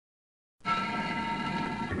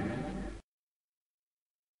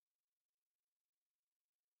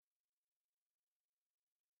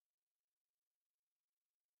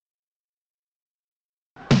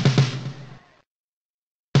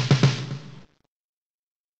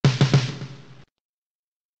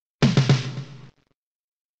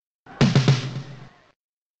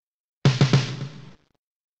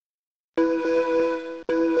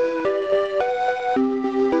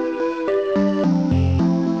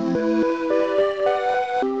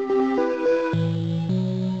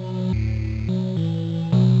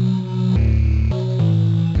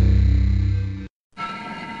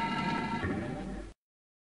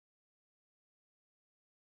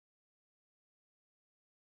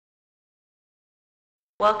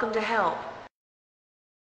Welcome to Help.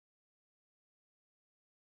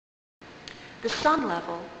 The sun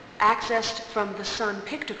level, accessed from the sun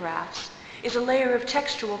pictographs, is a layer of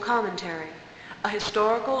textual commentary, a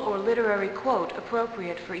historical or literary quote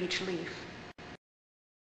appropriate for each leaf.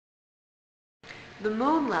 The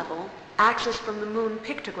moon level, accessed from the moon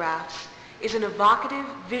pictographs, is an evocative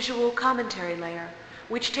visual commentary layer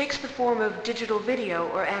which takes the form of digital video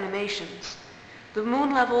or animations. The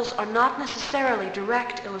moon levels are not necessarily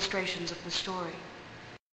direct illustrations of the story.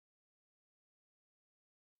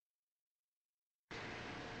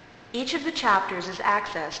 Each of the chapters is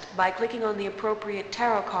accessed by clicking on the appropriate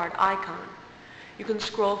tarot card icon. You can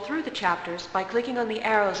scroll through the chapters by clicking on the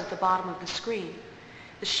arrows at the bottom of the screen.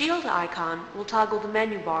 The shield icon will toggle the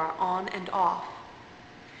menu bar on and off.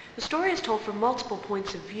 The story is told from multiple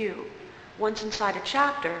points of view. Once inside a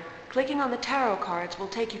chapter, clicking on the tarot cards will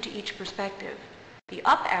take you to each perspective. The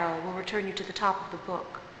up arrow will return you to the top of the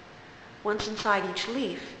book. Once inside each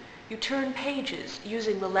leaf, you turn pages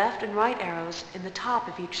using the left and right arrows in the top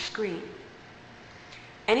of each screen.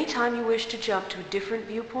 Anytime you wish to jump to a different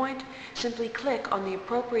viewpoint, simply click on the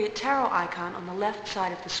appropriate tarot icon on the left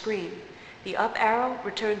side of the screen. The up arrow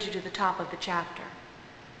returns you to the top of the chapter.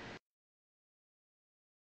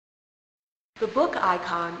 The book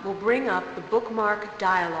icon will bring up the bookmark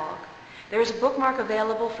dialog. There is a bookmark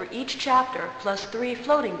available for each chapter, plus 3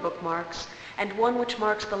 floating bookmarks, and one which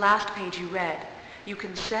marks the last page you read. You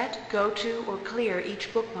can set, go to, or clear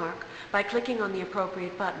each bookmark by clicking on the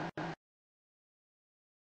appropriate button.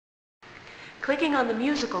 Clicking on the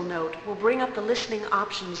musical note will bring up the listening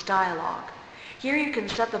options dialog. Here you can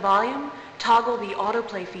set the volume, toggle the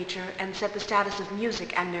autoplay feature, and set the status of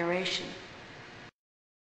music and narration.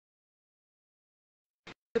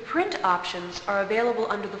 The print options are available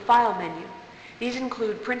under the File menu. These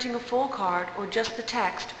include printing a full card or just the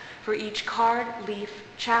text for each card, leaf,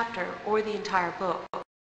 chapter, or the entire book.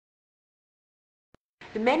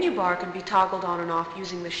 The menu bar can be toggled on and off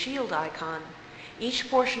using the shield icon. Each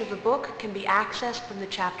portion of the book can be accessed from the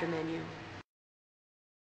chapter menu.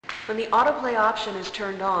 When the autoplay option is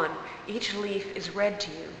turned on, each leaf is read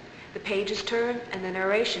to you. The pages turn and the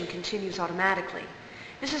narration continues automatically.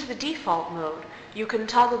 This is the default mode. You can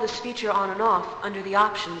toggle this feature on and off under the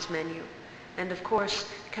Options menu. And of course,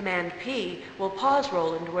 Command P will pause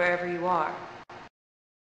Roland wherever you are.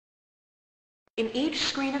 In each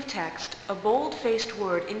screen of text, a bold-faced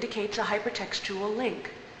word indicates a hypertextual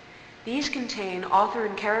link. These contain author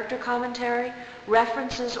and character commentary,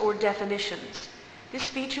 references, or definitions. This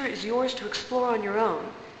feature is yours to explore on your own,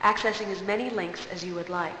 accessing as many links as you would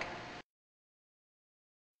like.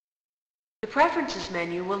 The Preferences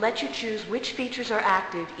menu will let you choose which features are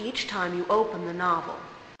active each time you open the novel.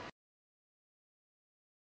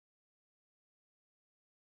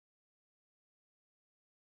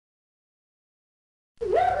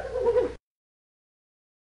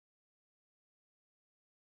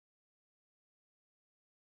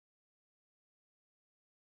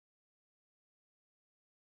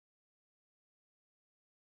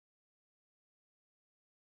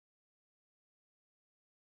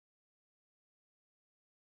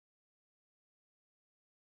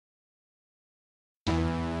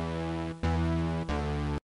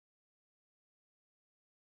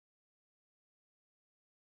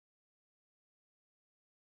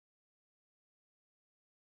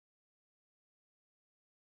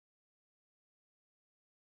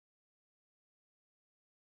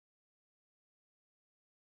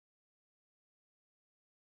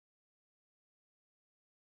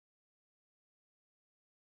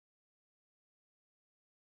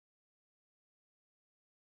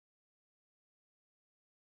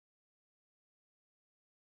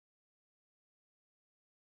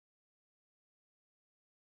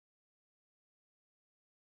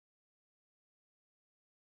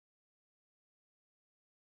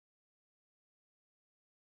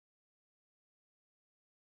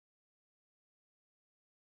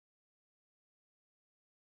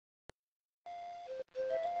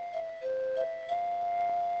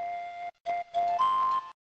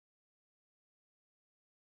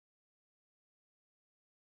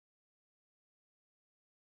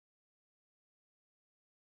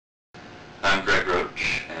 I'm Greg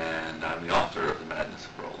Roach, and I'm the author of The Madness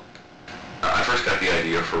of Roland. I first got the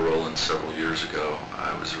idea for Roland several years ago.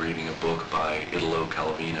 I was reading a book by Italo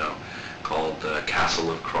Calvino called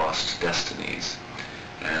Castle of Crossed Destinies,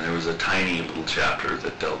 and there was a tiny little chapter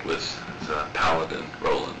that dealt with the Paladin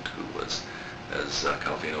Roland, who was, as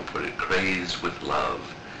Calvino put it, crazed with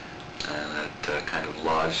love. and that kind of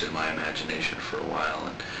lodged in my imagination for a while.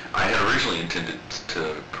 And I had originally intended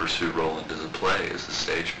to pursue Roland as a play, as a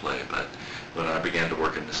stage play, but when I began to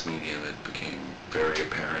work in this medium, it became very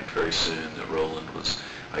apparent very soon that Roland was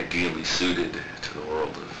ideally suited to the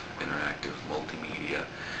world of interactive multimedia.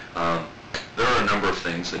 There are a number of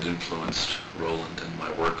things that influenced Roland and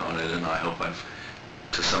my work on it, and I hope I've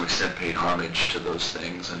to some extent paid homage to those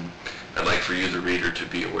things, and I'd like for you, the reader, to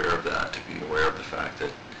be aware of that, to be aware of the fact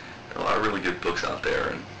that there are a lot of really good books out there,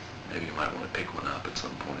 and maybe you might want to pick one up at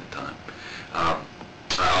some point in time.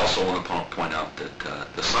 I also want to point out that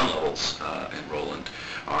the sun levels in Roland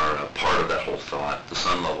are a part of that whole thought. The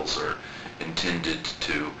sun levels are intended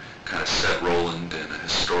to kind of set Roland in a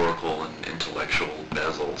historical and intellectual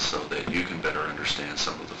bezel so that you can better understand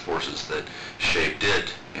some of the forces that shaped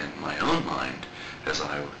it in my own mind, as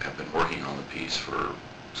I have been working on the piece for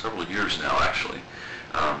several years now, actually.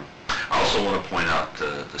 I also want to point out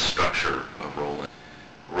the structure of Roland.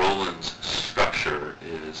 Roland's structure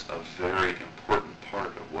is a very important part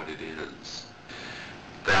of what it is.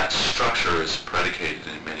 That structure is predicated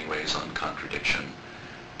in many ways on contradiction.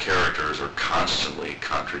 Characters are constantly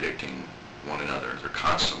contradicting one another. They're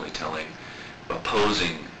constantly telling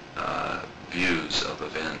opposing views of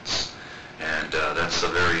events. And that's a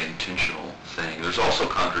very intentional thing. There's also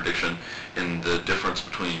contradiction in the difference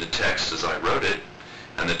between the text as I wrote it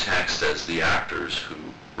and the text as the actors who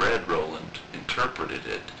read Roland interpreted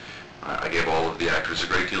it. I gave all of the actors a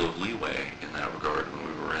great deal of leeway in that regard when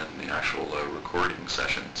we were in the actual recording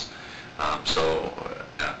sessions. So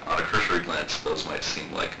on a cursory glance, those might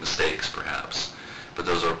seem like mistakes, perhaps, but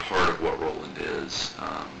those are part of what Roland is.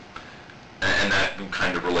 And that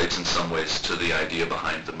kind of relates in some ways to the idea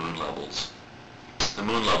behind the moon levels. The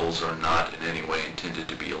moon levels are not in any way intended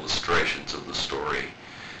to be illustrations of the story.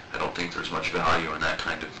 I don't think there's much value in that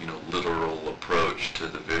kind of, literal approach to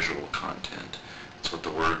the visual content. That's what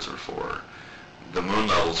the words are for. The moon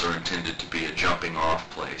levels are intended to be a jumping off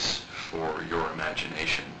place for your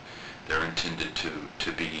imagination. They're intended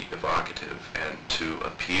to be evocative and to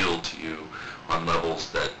appeal to you on levels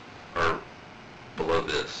that are below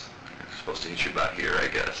this. Supposed to hit you about here, I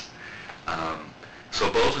guess.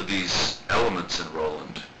 So both of these elements in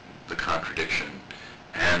Roland, the contradiction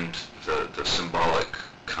and the symbolic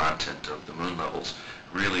content of the moon levels,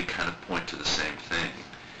 really kind of point to the same thing.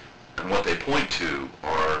 And what they point to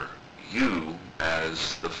are you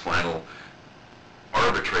as the final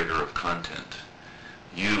arbitrator of content.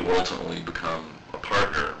 You ultimately become a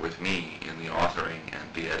partner with me in the authoring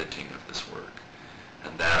and the editing of this work.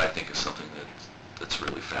 And that, I think, is something that's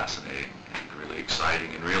really fascinating and really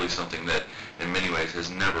exciting and really something that in many ways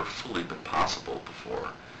has never fully been possible before.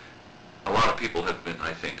 A lot of people have been,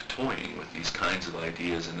 I think, toying with these kinds of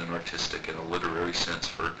ideas in an artistic and a literary sense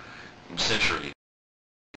for centuries,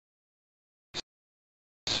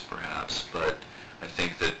 perhaps, but I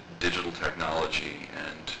think that digital technology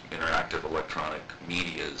and interactive electronic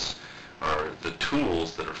medias are the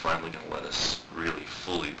tools that are finally going to let us really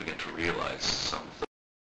fully begin to realize some of the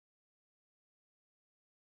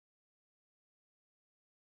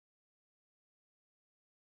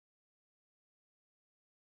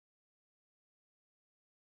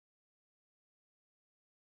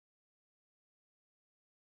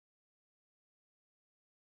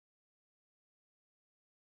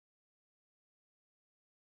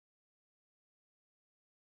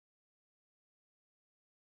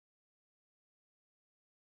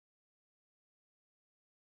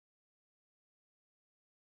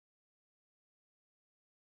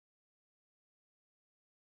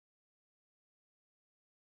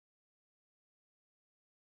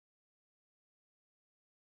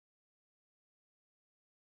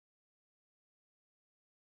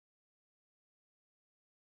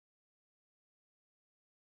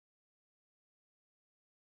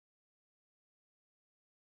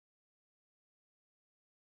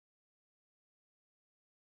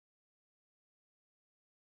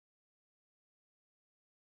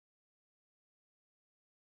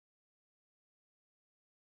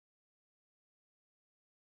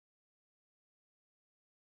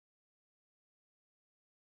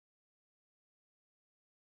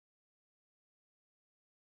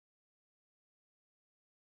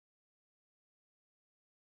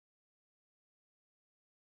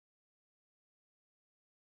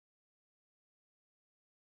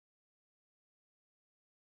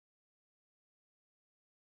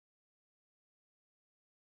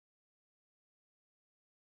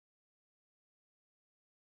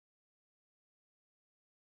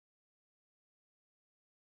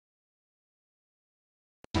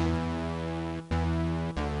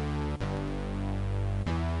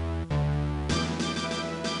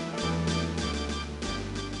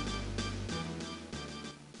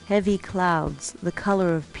Heavy clouds, the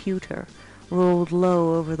color of pewter, rolled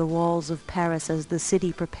low over the walls of Paris as the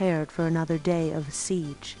city prepared for another day of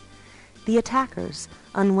siege. The attackers,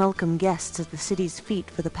 unwelcome guests at the city's feet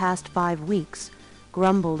for the past 5 weeks,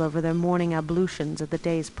 grumbled over their morning ablutions at the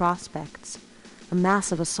day's prospects. A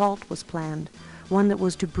massive assault was planned, one that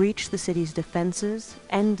was to breach the city's defenses,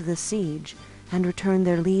 end the siege, and return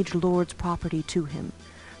their liege lord's property to him,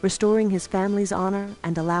 restoring his family's honor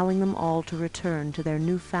and allowing them all to return to their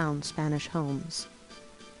newfound Spanish homes.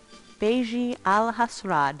 Beji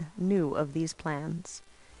al-Hasrad knew of these plans.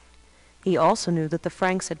 He also knew that the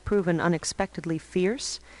Franks had proven unexpectedly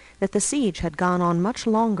fierce, that the siege had gone on much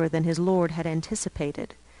longer than his lord had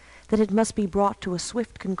anticipated, that it must be brought to a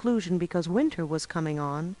swift conclusion because winter was coming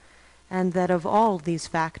on, and that of all these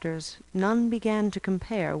factors none began to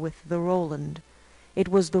compare with the Roland. It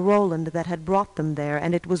was the Roland that had brought them there,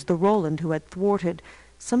 and it was the Roland who had thwarted,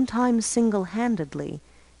 sometimes single-handedly,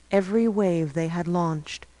 every wave they had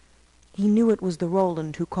launched. He knew it was the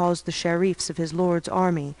Roland who caused the sheriffs of his lord's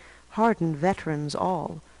army, hardened veterans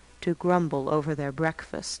all, to grumble over their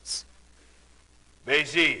breakfasts.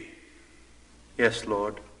 Beji! Yes,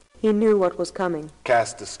 Lord. He knew what was coming.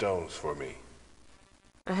 Cast the stones for me.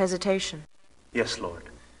 A hesitation. Yes, Lord.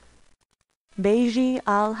 Beji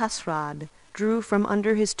al-Hasrad drew from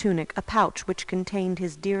under his tunic a pouch which contained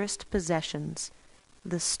his dearest possessions,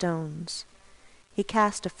 the stones. He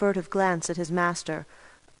cast a furtive glance at his master,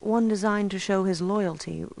 one designed to show his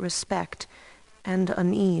loyalty, respect, and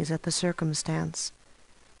unease at the circumstance.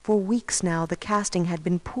 For weeks now the casting had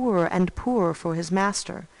been poorer and poorer for his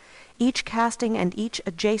master. Each casting and each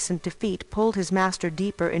adjacent defeat pulled his master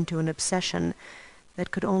deeper into an obsession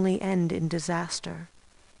that could only end in disaster.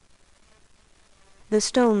 The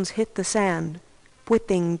stones hit the sand,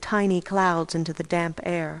 whipping tiny clouds into the damp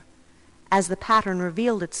air. As the pattern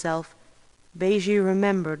revealed itself, Beji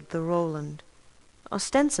remembered the Roland.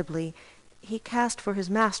 Ostensibly, he cast for his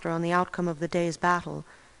master on the outcome of the day's battle,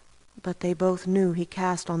 but they both knew he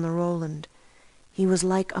cast on the Roland. He was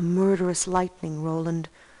like a murderous lightning, Roland,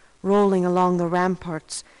 rolling along the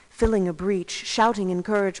ramparts, filling a breach, shouting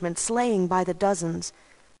encouragement, slaying by the dozens.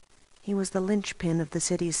 He was the linchpin of the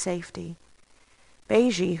city's safety.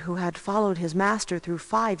 Beji, who had followed his master through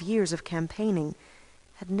 5 years of campaigning,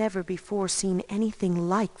 had never before seen anything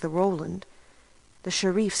like the Roland. The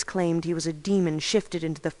sheriffs claimed he was a demon shifted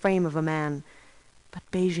into the frame of a man, but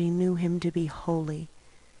Beji knew him to be holy.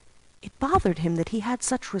 It bothered him that he had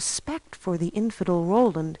such respect for the infidel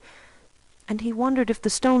Roland, and he wondered if the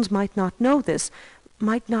stones might not know this,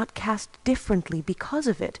 might not cast differently because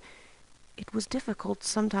of it. It was difficult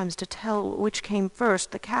sometimes to tell which came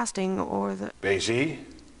first, the casting or the... Beji?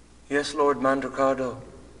 Yes, Lord Mandricardo.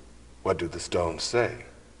 What do the stones say?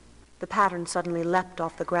 The pattern suddenly leapt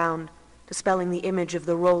off the ground, dispelling the image of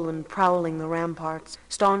the Roland prowling the ramparts,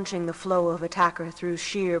 staunching the flow of attacker through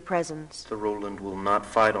sheer presence. The Roland will not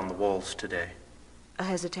fight on the walls today. A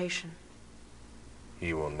hesitation.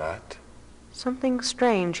 He will not? Something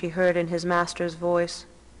strange he heard in his master's voice.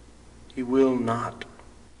 He will not.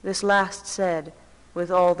 This last said, with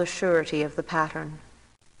all the surety of the pattern.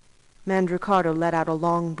 Mandricardo let out a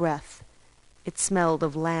long breath. It smelled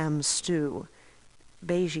of lamb stew.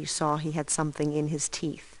 Beji saw he had something in his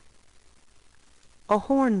teeth. A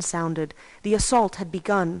horn sounded. The assault had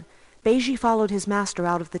begun. Beji followed his master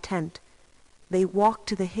out of the tent. They walked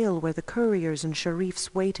to the hill where the couriers and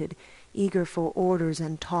sheriffs waited, eager for orders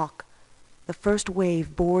and talk. The first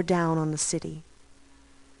wave bore down on the city.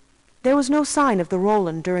 There was no sign of the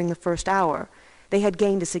Roland during the first hour. They had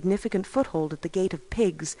gained a significant foothold at the Gate of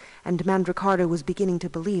Pigs, and Mandricardo was beginning to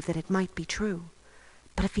believe that it might be true.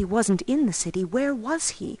 But if he wasn't in the city, where was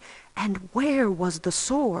he? And where was the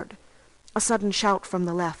sword? A sudden shout from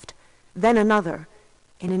the left, then another.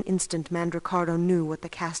 In an instant Mandricardo knew what the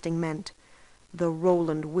casting meant. The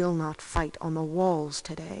Roland will not fight on the walls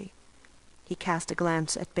today. He cast a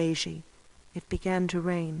glance at Beji. It began to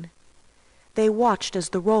rain. They watched as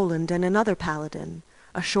the Roland and another paladin,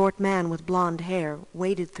 a short man with blond hair,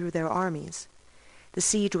 waded through their armies. The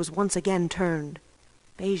siege was once again turned.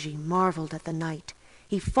 Beji marveled at the knight.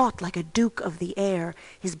 He fought like a duke of the air.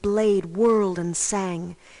 His blade whirled and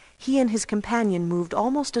sang. He and his companion moved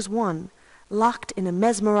almost as one, locked in a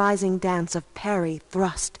mesmerizing dance of parry,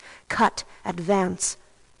 thrust, cut, advance.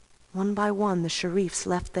 One by one the sheriffs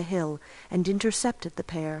left the hill and intercepted the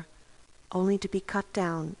pair, only to be cut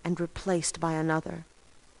down and replaced by another.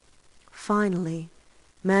 Finally,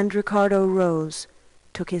 Mandricardo rose,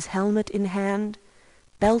 took his helmet in hand,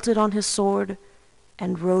 belted on his sword,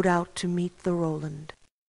 and rode out to meet the Roland.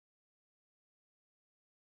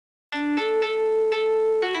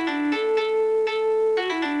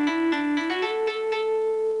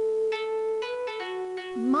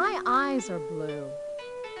 My eyes are blue.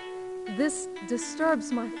 This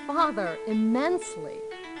disturbs my father immensely,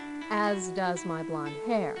 as does my blonde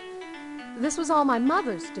hair. This was all my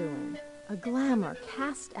mother's doing, a glamour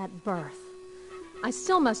cast at birth. I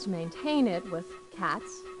still must maintain it with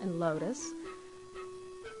cats and Lotus.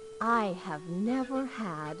 I have never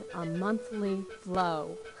had a monthly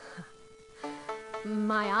flow.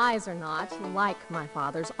 My eyes are not, like my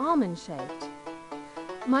father's, almond-shaped.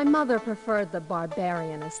 My mother preferred the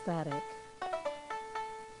barbarian aesthetic.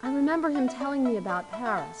 I remember him telling me about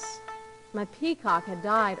Paris. My peacock had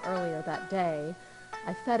died earlier that day.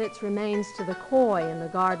 I fed its remains to the koi in the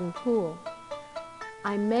garden pool.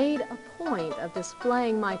 I made a point of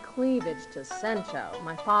displaying my cleavage to Sencho,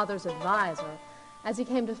 my father's advisor, as he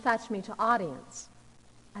came to fetch me to audience.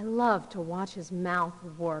 I loved to watch his mouth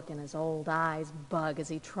work and his old eyes bug as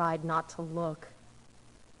he tried not to look.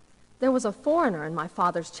 There was a foreigner in my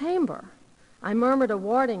father's chamber. I murmured a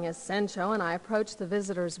warning as Sencho, and I approached the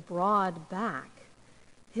visitor's broad back.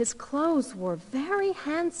 His clothes were very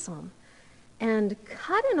handsome and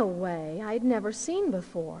cut in a way I'd never seen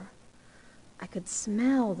before. I could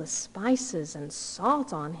smell the spices and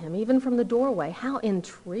salt on him, even from the doorway. How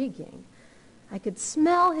intriguing. I could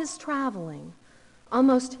smell his traveling,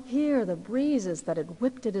 almost hear the breezes that had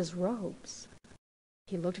whipped at his robes.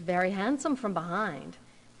 He looked very handsome from behind.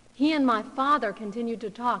 He and my father continued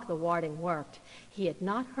to talk. The warding worked. He had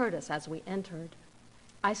not heard us as we entered.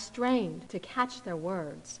 I strained to catch their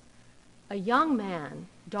words. A young man,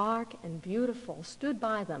 dark and beautiful, stood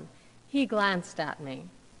by them. He glanced at me.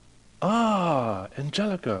 Ah,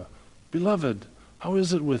 Angelica, beloved, how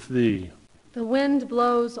is it with thee? The wind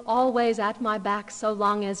blows always at my back so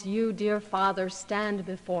long as you, dear father, stand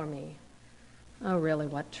before me. Oh, really,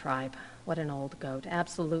 what tripe? What an old goat.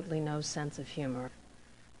 Absolutely no sense of humor.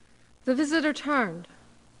 The visitor turned.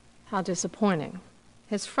 How disappointing.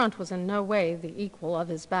 His front was in no way the equal of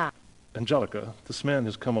his back. Angelica, this man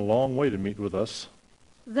has come a long way to meet with us.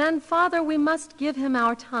 Then, father, we must give him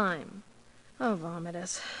our time. Oh,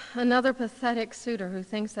 vomitus. Another pathetic suitor who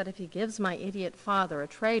thinks that if he gives my idiot father a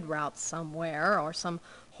trade route somewhere or some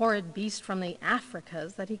horrid beast from the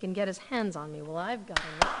Africas that he can get his hands on me. Well, I've got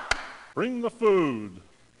enough. Bring the food.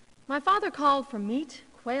 My father called for meat,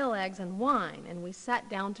 quail eggs, and wine, and we sat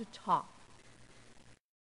down to talk.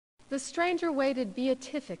 The stranger waited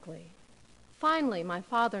beatifically. Finally, my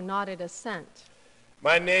father nodded assent.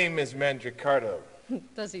 My name is Mandricardo,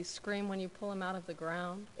 Does he scream when you pull him out of the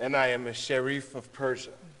ground? and I am a sheriff of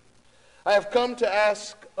Persia. I have come to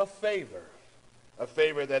ask a favor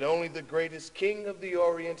that only the greatest king of the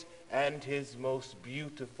Orient and his most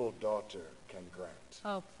beautiful daughter can grant.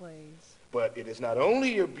 Oh, please. But it is not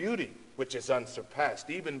only your beauty, which is unsurpassed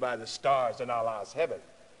even by the stars in Allah's heaven,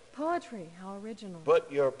 Poetry, how original.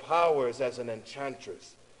 but your powers as an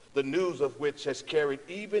enchantress, the news of which has carried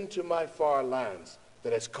even to my far lands,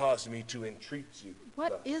 that has caused me to entreat you. What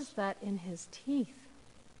thus. is that in his teeth?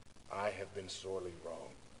 I have been sorely wrong.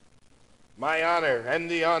 My honor and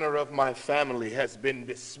the honor of my family has been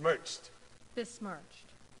besmirched. Besmirched.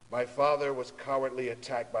 My father was cowardly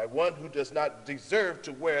attacked by one who does not deserve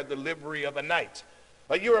to wear the livery of a knight,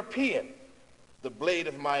 a European. The blade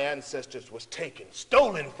of my ancestors was taken,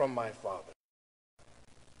 stolen from my father.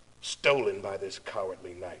 Stolen by this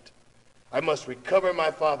cowardly knight. I must recover my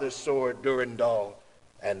father's sword, Durandal,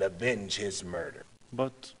 and avenge his murder.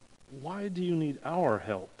 But why do you need our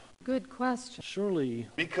help? Good question. Surely...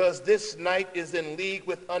 Because this knight is in league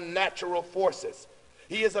with unnatural forces.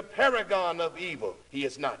 He is a paragon of evil. He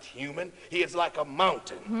is not human. He is like a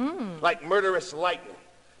mountain, like murderous lightning.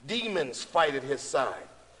 Demons fight at his side.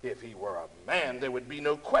 If he were a man, there would be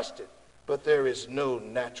no question. But there is no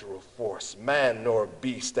natural force, man nor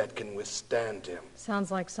beast, that can withstand him.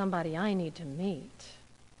 Sounds like somebody I need to meet.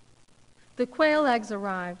 The quail eggs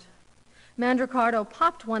arrived. Mandricardo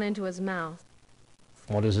popped one into his mouth.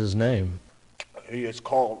 What is his name? He is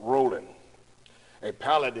called Roland, a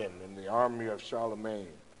paladin in the army of Charlemagne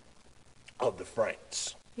of the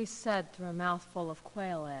Franks. He said through a mouthful of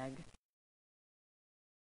quail egg.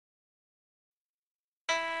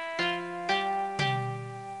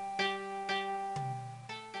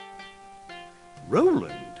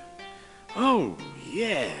 Roland? Oh,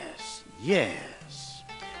 yes, yes.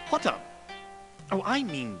 What a... Oh, I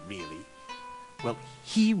mean, really. Well,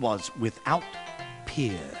 he was without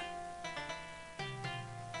peer.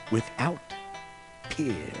 Without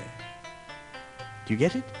peer. Do you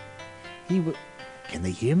get it? He was... Can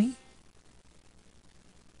they hear me?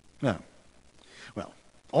 No. Well,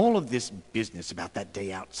 all of this business about that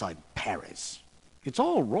day outside Paris, it's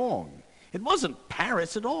all wrong. It wasn't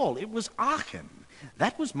Paris at all. It was Aachen.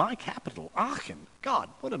 That was my capital, Aachen. God,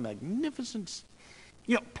 what a magnificent...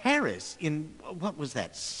 You know, Paris in, what was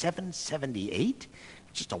that, 778?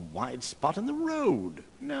 Just a wide spot in the road.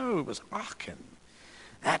 No, it was Aachen.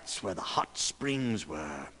 That's where the hot springs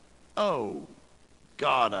were. Oh,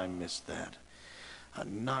 God, I missed that. A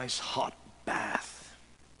nice hot bath.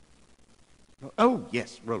 Oh,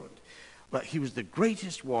 yes, Roland. Well, he was the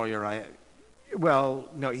greatest warrior Well,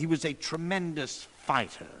 no, he was a tremendous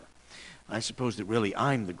fighter. I suppose that really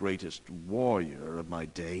I'm the greatest warrior of my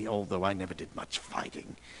day, although I never did much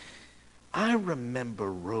fighting. I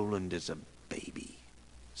remember Roland as a baby.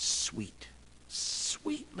 Sweet,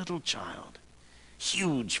 sweet little child.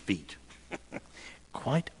 Huge feet.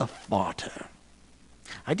 Quite a farter.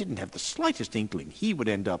 I didn't have the slightest inkling he would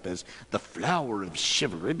end up as the flower of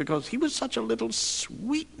chivalry because he was such a little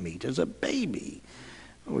sweetmeat as a baby.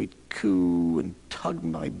 Oh, he'd coo and tug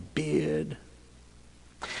my beard.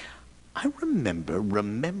 I remember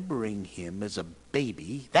remembering him as a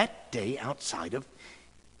baby that day outside of...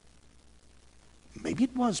 Maybe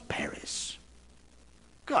it was Paris.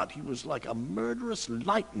 God, he was like a murderous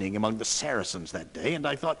lightning among the Saracens that day, and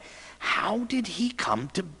I thought, how did he come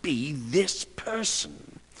to be this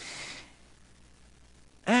person?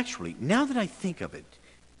 Actually, now that I think of it,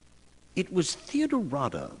 it was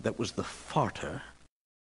Theodorada that was the farter.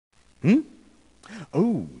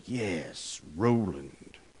 Oh, yes,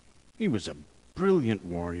 Roland. He was a brilliant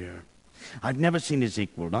warrior. I've never seen his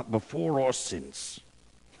equal, not before or since.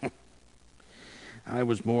 I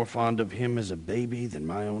was more fond of him as a baby than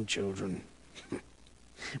my own children.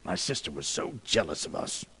 My sister was so jealous of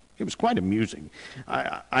us. It was quite amusing.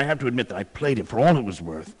 I have to admit that I played it for all it was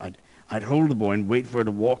worth. I'd hold the boy and wait for her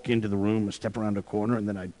to walk into the room or step around a corner, and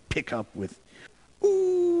then I'd pick up with,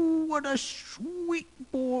 "Ooh, what a sweet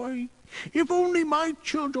boy. If only my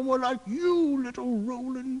children were like you, little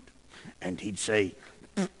Roland." And he'd say,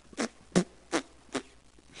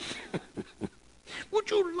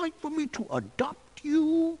 "Would you like for me to adopt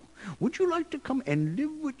you? Would you like to come and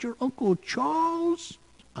live with your Uncle Charles?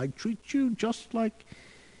 I treat you just like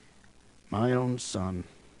my own son."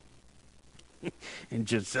 And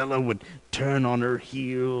Gisela would turn on her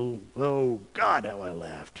heel. Oh, God, how I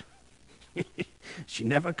laughed. She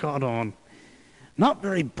never caught on. Not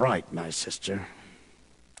very bright, my sister.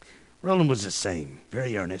 Roland was the same.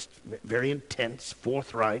 Very earnest, very intense,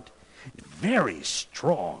 forthright, very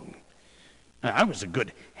strong. I was a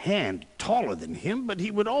good hand taller than him, but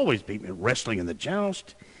he would always beat me at wrestling in the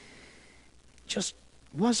joust. Just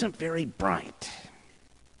wasn't very bright.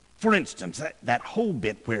 For instance, that whole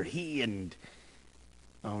bit where he and...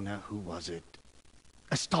 Oh, now, who was it?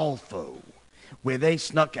 Astolfo, where they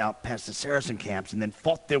snuck out past the Saracen camps and then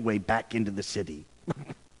fought their way back into the city.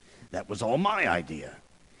 That was all my idea.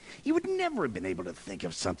 He would never have been able to think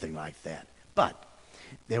of something like that. But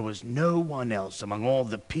there was no one else among all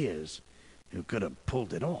the peers who could have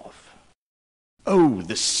pulled it off. Oh,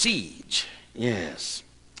 the siege. Yes.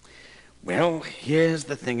 Well, here's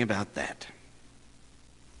the thing about that.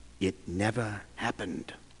 It never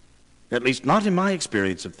happened. At least not in my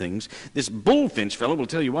experience of things. This Bullfinch fellow will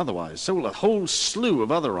tell you otherwise. So will a whole slew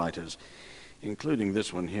of other writers, including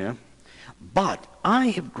this one here. But I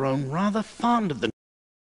have grown rather fond of the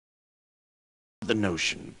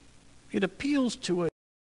notion. It appeals to a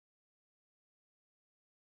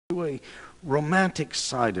romantic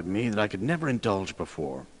side of me that I could never indulge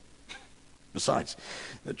before. Besides,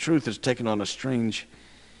 the truth has taken on a strange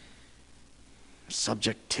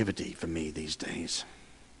subjectivity for me these days.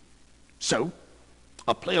 So,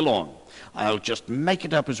 I'll play along. I'll just make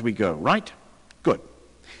it up as we go, right? Good.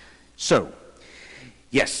 So,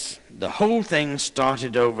 yes, the whole thing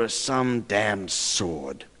started over some damn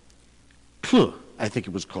sword. Puh, I think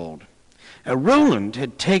it was called. Roland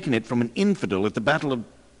had taken it from an infidel at the Battle of...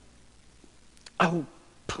 Oh,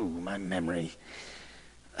 pooh, my memory.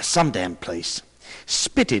 Some damn place.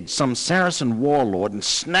 Spitted some Saracen warlord and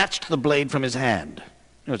snatched the blade from his hand.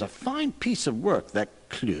 It was a fine piece of work, that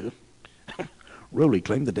clue. Rowley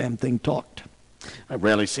claimed the damn thing talked. I've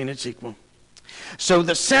rarely seen its equal. So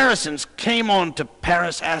the Saracens came on to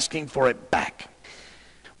Paris asking for it back.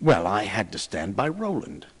 Well, I had to stand by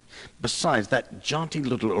Roland. Besides, that jaunty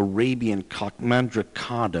little Arabian cock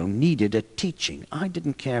Mandricardo needed a teaching. I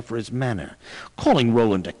didn't care for his manner, calling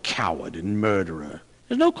Roland a coward and murderer.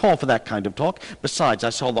 There's no call for that kind of talk. Besides, I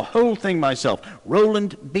saw the whole thing myself.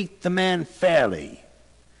 Roland beat the man fairly.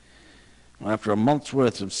 After a month's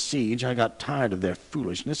worth of siege, I got tired of their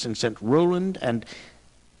foolishness and sent Roland and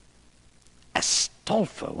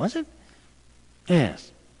Astolfo, was it?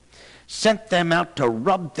 Yes. Sent them out to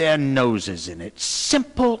rub their noses in it.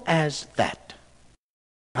 Simple as that.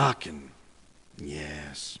 Aachen.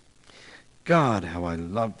 Yes. God, how I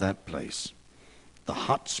loved that place. The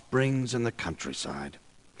hot springs and the countryside.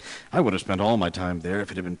 I would have spent all my time there if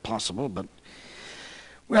it had been possible, but,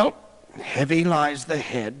 well, heavy lies the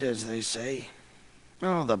head, as they say.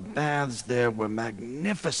 Oh, the baths there were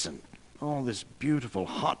magnificent. All this beautiful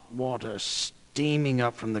hot water steaming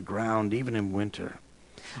up from the ground, even in winter.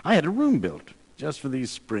 I had a room built just for these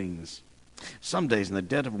springs. Some days in the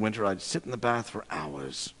dead of winter, I'd sit in the bath for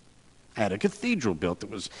hours. I had a cathedral built that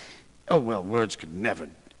was, oh, well, words could never.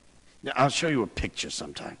 I'll show you a picture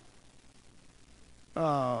sometime.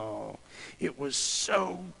 Oh, it was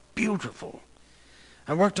so beautiful.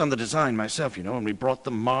 I worked on the design myself, you know, and we brought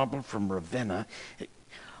the marble from Ravenna.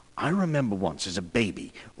 I remember once, as a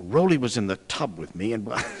baby, Rolly was in the tub with me, and,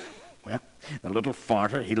 well, the little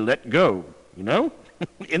farter, he let go, you know,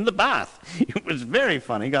 in the bath. It was very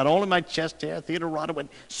funny. Got all in my chest hair. Theodorata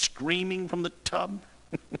went screaming from the tub.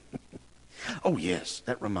 Oh, yes,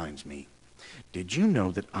 that reminds me. Did you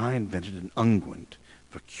know that I invented an unguent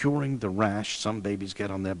for curing the rash some babies get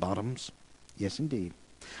on their bottoms? Yes, indeed.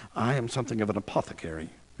 I am something of an apothecary.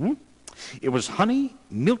 It was honey,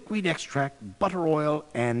 milkweed extract, butter oil,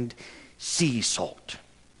 and sea salt.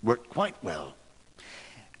 Worked quite well.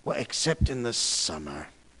 Well, except in the summer.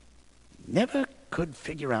 Never could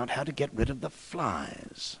figure out how to get rid of the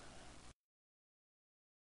flies.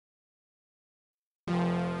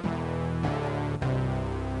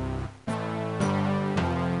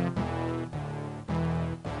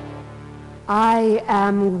 I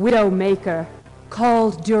am Widowmaker,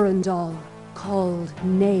 called Durandal, called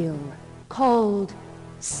Nail, called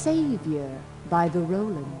Savior by the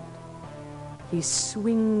Roland. He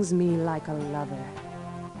swings me like a lover.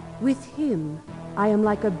 With him, I am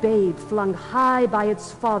like a babe flung high by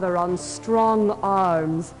its father on strong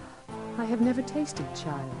arms. I have never tasted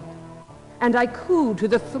child, and I coo to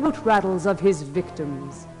the throat rattles of his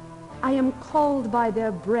victims. I am called by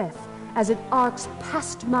their breath as it arcs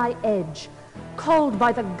past my edge, called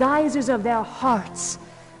by the geysers of their hearts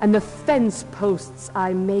and the fence posts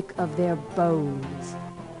I make of their bones.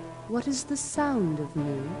 What is the sound of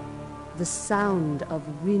me? The sound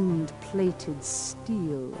of wind-plated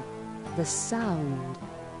steel, the sound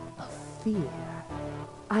of fear.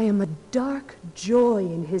 I am a dark joy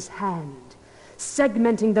in his hand,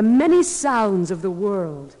 segmenting the many sounds of the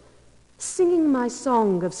world, singing my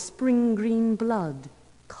song of spring green blood,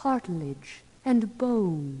 cartilage and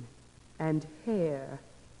bone and hair.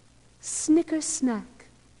 Snicker-snack.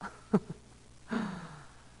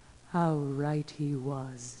 How right he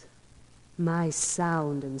was. My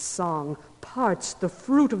sound and song parts the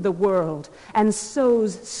fruit of the world and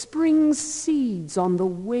sows spring's seeds on the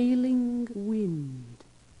wailing wind.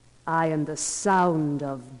 I am the sound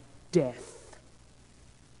of death.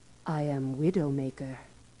 I am Widowmaker,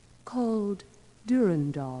 called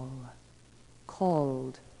Durandal,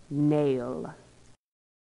 called Nail.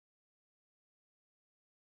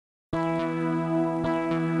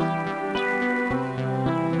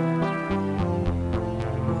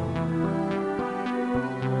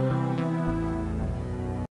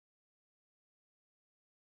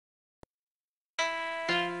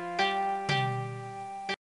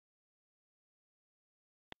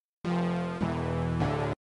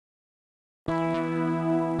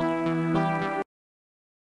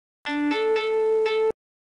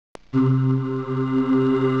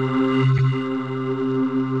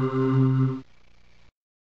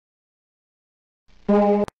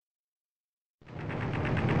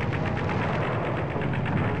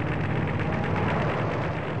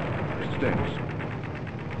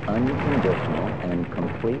 Unconditional and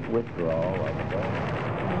complete withdrawal of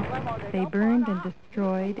the... They burned and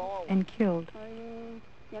destroyed and killed.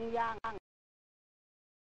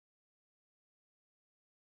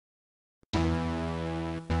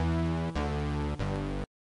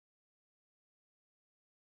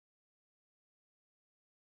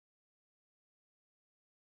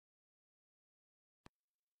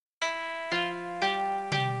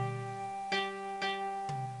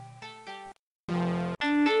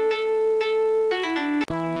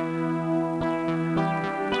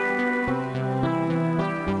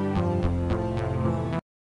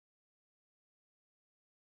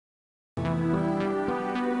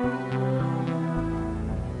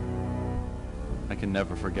 I can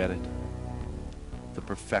never forget it. The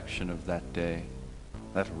perfection of that day,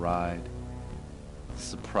 that ride, the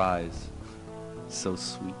surprise, so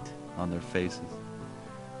sweet on their faces,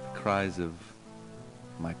 the cries of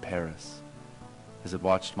my Paris as it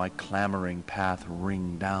watched my clamoring path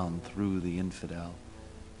ring down through the infidel.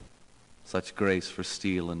 Such grace for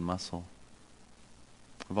steel and muscle.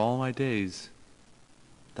 Of all my days,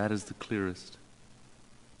 that is the clearest,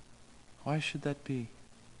 Why should that be?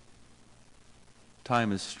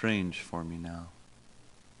 Time is strange for me now.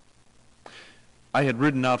 I had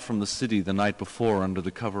ridden out from the city the night before under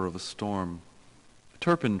the cover of a storm.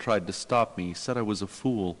 Turpin tried to stop me, said I was a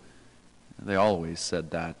fool. They always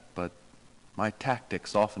said that, but my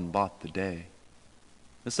tactics often bought the day.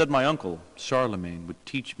 They said my uncle, Charlemagne, would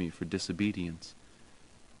teach me for disobedience.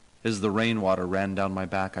 As the rainwater ran down my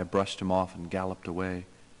back, I brushed him off and galloped away.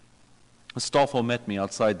 Astolfo met me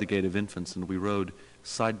outside the Gate of Infants, and we rode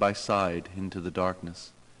side by side into the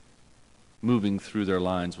darkness. Moving through their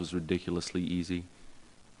lines was ridiculously easy.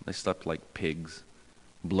 They slept like pigs,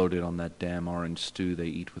 bloated on that damn orange stew they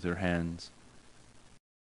eat with their hands.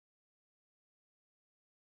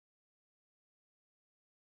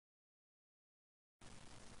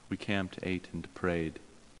 We camped, ate, and prayed.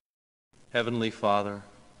 Heavenly Father,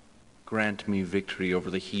 grant me victory over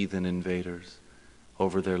the heathen invaders,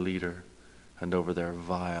 over their leader, and over their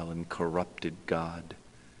vile and corrupted God.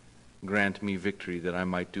 Grant me victory that I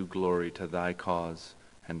might do glory to thy cause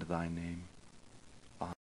and thy name.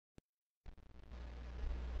 Amen.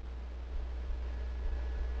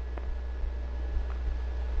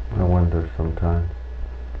 I wonder sometimes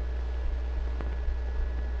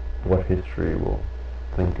what history will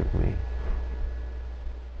think of me.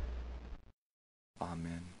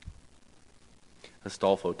 Amen.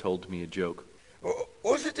 Astolfo told me a joke.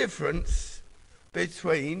 What's the difference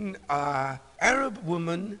between an Arab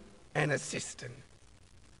woman and a cistern?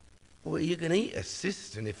 Well, you can eat a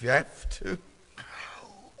cistern if you have to.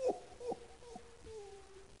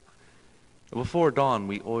 Before dawn,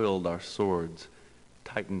 we oiled our swords,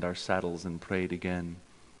 tightened our saddles, and prayed again.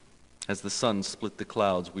 As the sun split the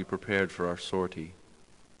clouds, we prepared for our sortie.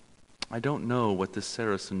 I don't know what this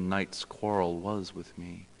Saracen knight's quarrel was with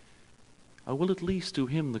me. I will at least do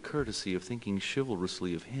him the courtesy of thinking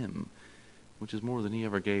chivalrously of him, which is more than he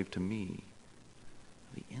ever gave to me.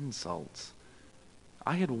 The insults.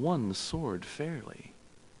 I had won the sword fairly.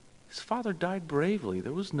 His father died bravely.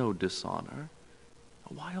 There was no dishonor.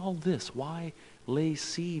 Why all this? Why lay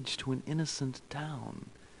siege to an innocent town?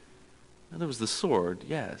 Now, there was the sword,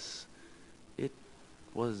 yes. It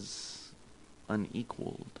was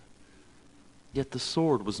unequaled. Yet the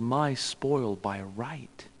sword was my spoil by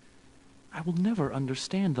right. I will never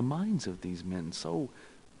understand the minds of these men, so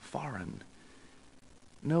foreign.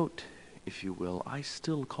 Note, if you will, I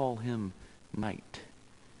still call him knight.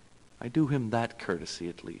 I do him that courtesy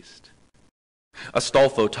at least.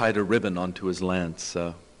 Astolfo tied a ribbon onto his lance,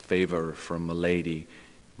 a favor from a lady,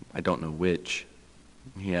 I don't know which.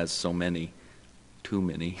 He has so many, too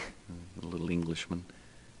many, the little Englishman.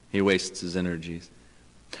 He wastes his energies.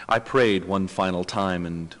 I prayed one final time,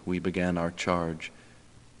 and we began our charge.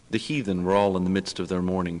 The heathen were all in the midst of their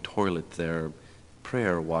morning toilet, their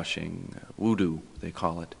prayer washing, wudu, they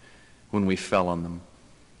call it, when we fell on them.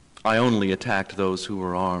 I only attacked those who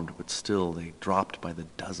were armed, but still they dropped by the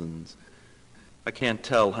dozens. I can't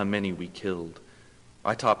tell how many we killed.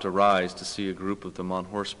 I topped a rise to see a group of them on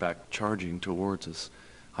horseback charging towards us.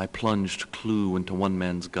 I plunged clue into one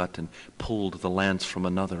man's gut and pulled the lance from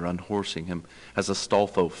another, unhorsing him, as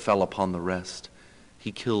Astolfo fell upon the rest.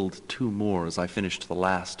 He killed 2 more as I finished the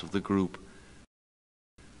last of the group.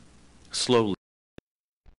 Slowly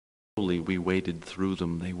we waded through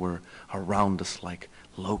them. They were around us like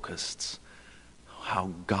locusts.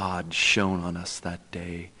 How God shone on us that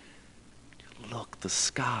day. Look, the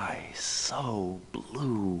sky, so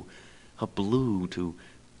blue, a blue to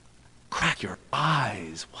crack your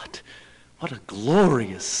eyes. What a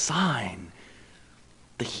glorious sign.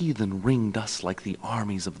 The heathen ringed us like the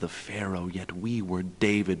armies of the Pharaoh, yet we were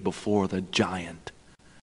David before the giant.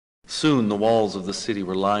 Soon the walls of the city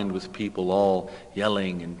were lined with people, all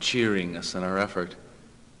yelling and cheering us in our effort.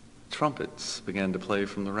 Trumpets began to play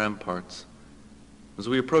from the ramparts. As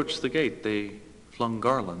we approached the gate, they flung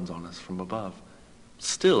garlands on us from above.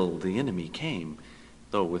 Still the enemy came,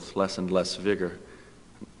 though with less and less vigor.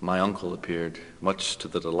 My uncle appeared, much to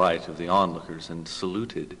the delight of the onlookers, and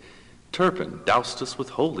saluted. Turpin doused us with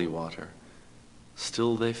holy water.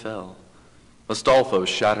 Still they fell. Astolfo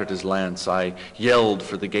shattered his lance. I yelled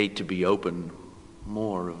for the gate to be open.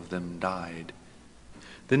 More of them died.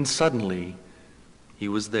 Then suddenly, he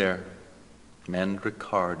was there,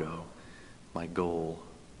 Mandricardo, my goal.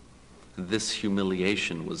 This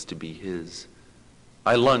humiliation was to be his.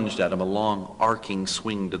 I lunged at him, a long, arcing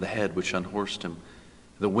swing to the head which unhorsed him.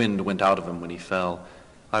 The wind went out of him when he fell.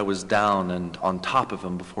 I was down and on top of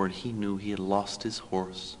him before he knew he had lost his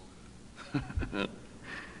horse.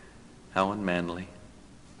 How unmanly.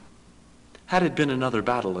 Had it been another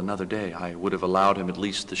battle, another day, I would have allowed him at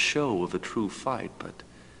least the show of a true fight, but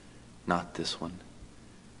not this one.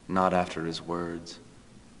 not after his words.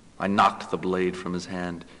 I knocked the blade from his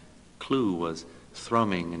hand. Clew was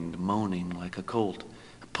thrumming and moaning like a colt.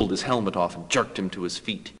 I pulled his helmet off and jerked him to his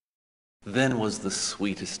feet. Then was the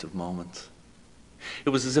sweetest of moments. It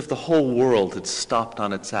was as if the whole world had stopped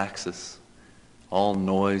on its axis. All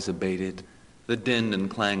noise abated. The din and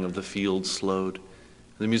clang of the field slowed.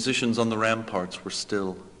 The musicians on the ramparts were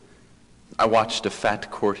still. I watched a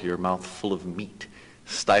fat courtier, mouth full of meat,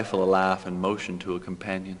 stifle a laugh and motion to a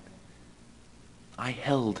companion. I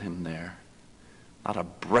held him there, not a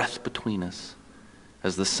breath between us,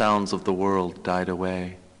 as the sounds of the world died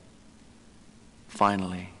away.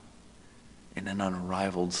 Finally, in an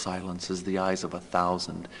unrivaled silence, as the eyes of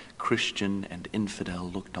 1,000, Christian and infidel,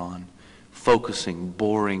 looked on, focusing,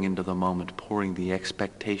 boring into the moment, pouring the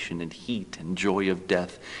expectation and heat and joy of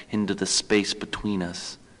death into the space between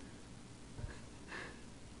us,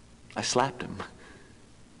 I slapped him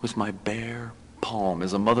with my bare palm,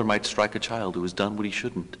 as a mother might strike a child who has done what he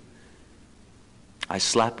shouldn't. I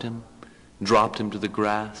slapped him, dropped him to the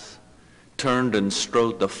grass, turned and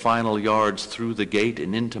strode the final yards through the gate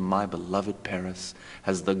and into my beloved Paris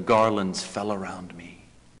as the garlands fell around me.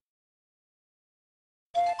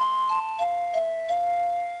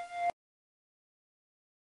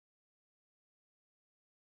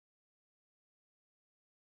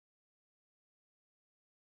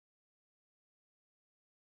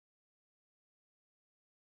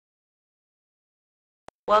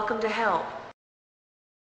 Welcome to hell.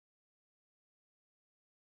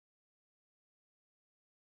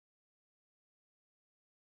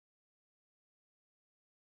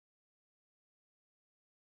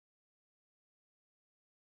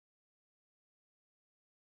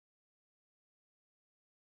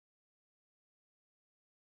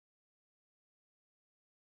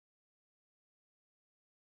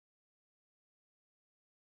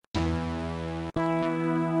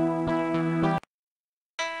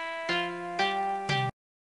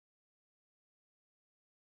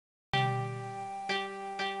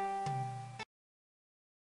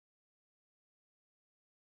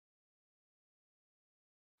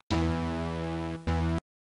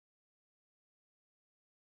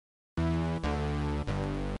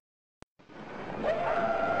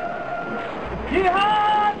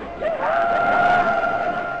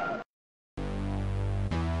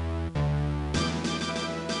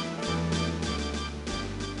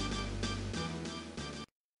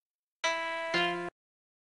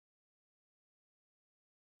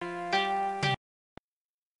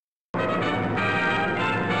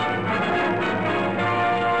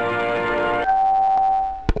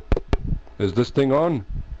 Is this thing on?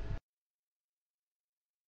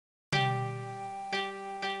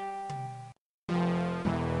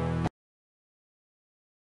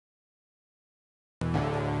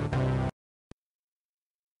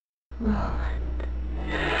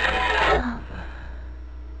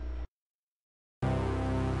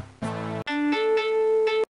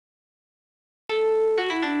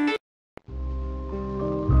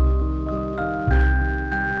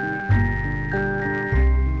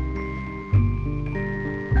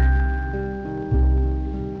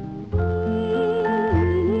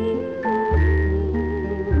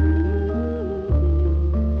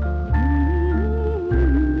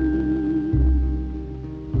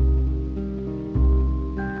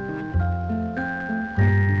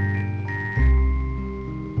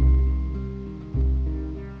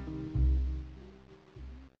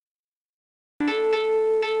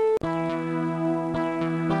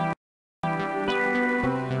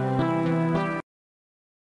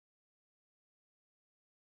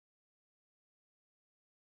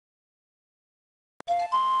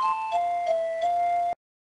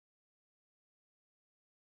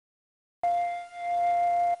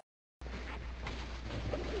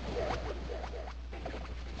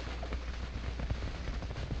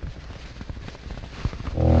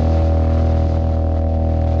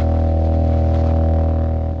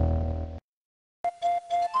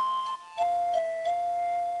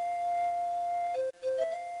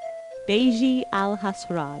 Beji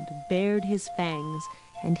al-Hasrad bared his fangs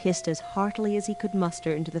and hissed as heartily as he could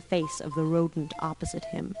muster into the face of the rodent opposite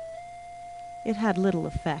him. It had little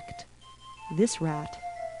effect. This rat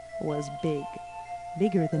was big,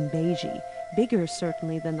 bigger than Beji, bigger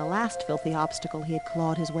certainly than the last filthy obstacle he had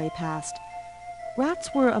clawed his way past. Rats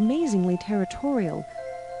were amazingly territorial.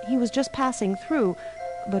 He was just passing through,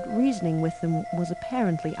 but reasoning with them was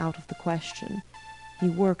apparently out of the question. He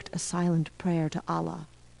worked a silent prayer to Allah.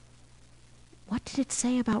 What did it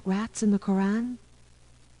say about rats in the Koran?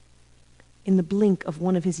 In the blink of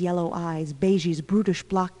one of his yellow eyes, Beji's brutish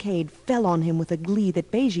blockade fell on him with a glee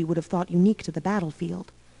that Beji would have thought unique to the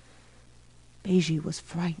battlefield. Beiji was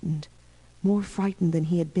frightened, more frightened than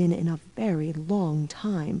he had been in a very long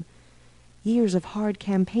time. Years of hard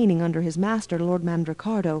campaigning under his master, Lord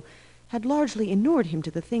Mandricardo, had largely inured him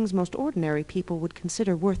to the things most ordinary people would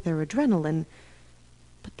consider worth their adrenaline,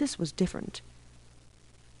 but this was different.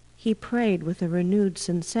 He prayed with a renewed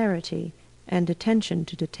sincerity and attention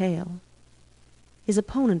to detail. His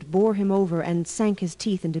opponent bore him over and sank his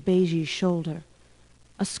teeth into Beiji's shoulder.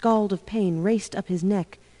 A scald of pain raced up his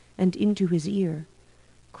neck and into his ear.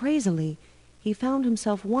 Crazily, he found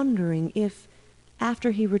himself wondering if,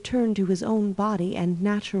 after he returned to his own body and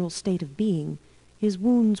natural state of being, his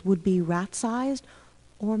wounds would be rat-sized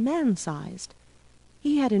or man-sized.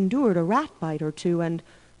 He had endured a rat bite or two, and,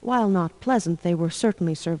 while not pleasant, they were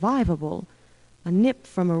certainly survivable. A nip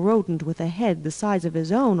from a rodent with a head the size of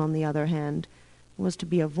his own, on the other hand, was to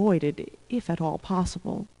be avoided, if at all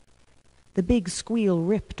possible. The big squeal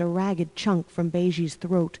ripped a ragged chunk from Beiji's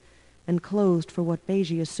throat, and closed for what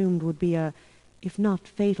Beiji assumed would be a, if not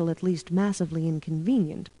fatal, at least massively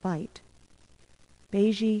inconvenient bite.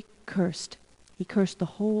 Beiji cursed. He cursed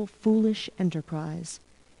the whole foolish enterprise.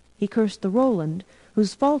 He cursed the Roland,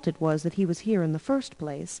 whose fault it was that he was here in the first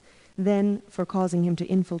place, then, for causing him to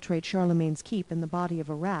infiltrate Charlemagne's keep in the body of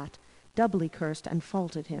a rat, doubly cursed and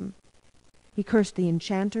faulted him. He cursed the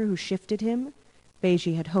enchanter who shifted him.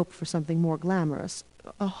 Beiji had hoped for something more glamorous,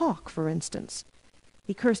 a hawk, for instance.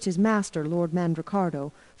 He cursed his master, Lord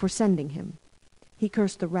Mandricardo, for sending him. He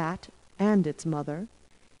cursed the rat and its mother.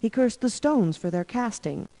 He cursed the stones for their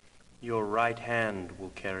casting. Your right hand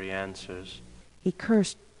will carry answers. He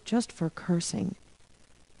cursed just for cursing.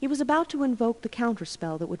 He was about to invoke the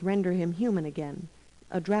counterspell that would render him human again.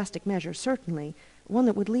 A drastic measure, certainly, one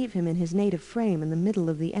that would leave him in his native frame in the middle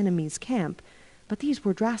of the enemy's camp. But these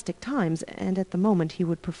were drastic times, and at the moment he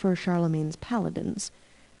would prefer Charlemagne's paladins.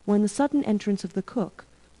 When the sudden entrance of the cook,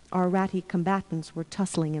 our ratty combatants were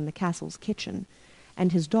tussling in the castle's kitchen,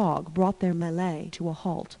 and his dog brought their melee to a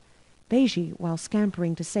halt. Beiji, while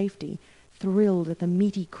scampering to safety, thrilled at the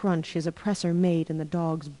meaty crunch his oppressor made in the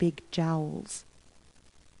dog's big jowls.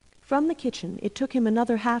 From the kitchen it took him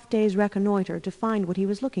another half-day's reconnoitre to find what he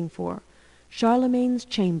was looking for, Charlemagne's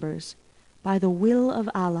chambers. By the will of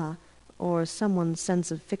Allah, or someone's sense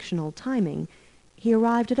of fictional timing, he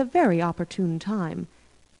arrived at a very opportune time.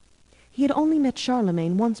 He had only met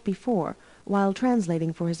Charlemagne once before, while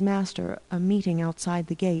translating for his master a meeting outside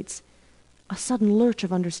the gates. A sudden lurch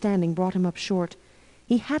of understanding brought him up short.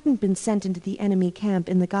 He hadn't been sent into the enemy camp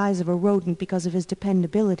in the guise of a rodent because of his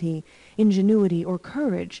dependability, ingenuity, or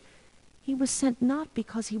courage. He was sent not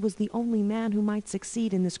because he was the only man who might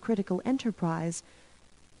succeed in this critical enterprise,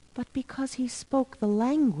 but because he spoke the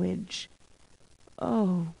language.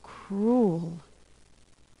 Oh, cruel.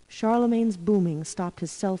 Charlemagne's booming stopped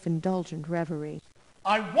his self-indulgent reverie.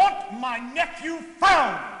 I want my nephew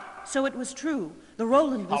found! So it was true. The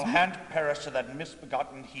Roland was... I'll hand Paris to that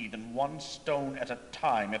misbegotten heathen, one stone at a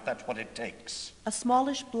time, if that's what it takes. A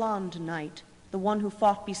smallish blonde knight, the one who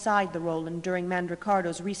fought beside the Roland during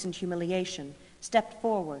Mandricardo's recent humiliation, stepped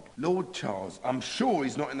forward. Lord Charles, I'm sure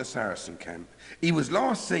he's not in the Saracen camp. He was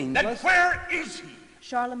last seen... Then where is he?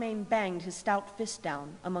 Charlemagne banged his stout fist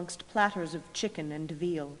down amongst platters of chicken and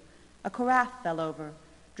veal. A carafe fell over,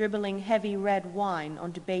 dribbling heavy red wine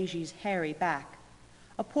onto Beiji's hairy back.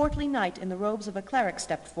 A portly knight in the robes of a cleric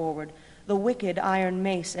stepped forward, the wicked iron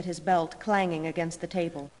mace at his belt clanging against the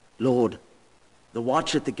table. Lord, the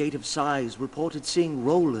watch at the Gate of Sighs reported seeing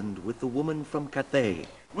Roland with the woman from Cathay.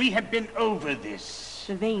 We have been over this.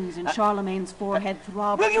 The veins in Charlemagne's forehead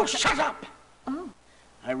throbbed. Will you shut up? Oh.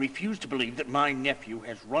 I refuse to believe that my nephew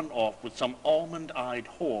has run off with some almond-eyed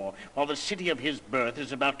whore while the city of his birth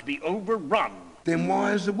is about to be overrun. Then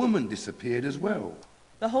why has the woman disappeared as well?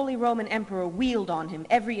 The Holy Roman Emperor wheeled on him,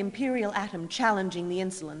 every imperial atom challenging the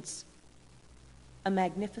insolence. A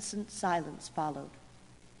magnificent silence followed.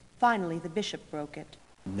 Finally, the bishop broke it.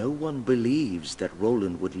 No one believes that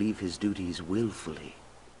Roland would leave his duties willfully.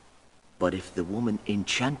 But if the woman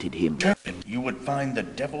enchanted him... You would find the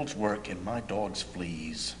devil's work in my dog's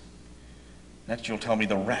fleas. Next you'll tell me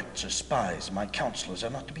the rats are spies, my counselors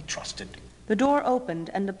are not to be trusted. The door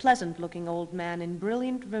opened, and a pleasant-looking old man in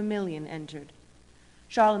brilliant vermilion entered.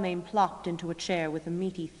 Charlemagne plopped into a chair with a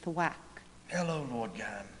meaty thwack. Hello, Lord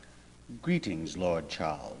Gan. Greetings, Lord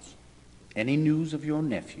Charles. Any news of your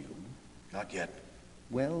nephew? Not yet.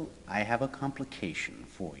 Well, I have a complication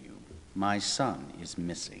for you. My son is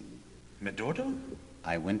missing. Medordo?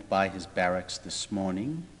 I went by his barracks this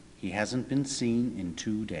morning. He hasn't been seen in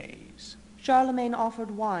 2 days. Charlemagne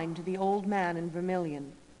offered wine to the old man in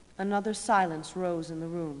vermilion. Another silence rose in the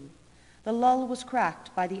room. The lull was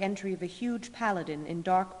cracked by the entry of a huge paladin in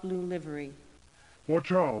dark blue livery. Lord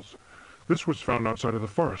Charles, this was found outside of the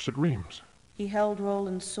forest at Rheims. He held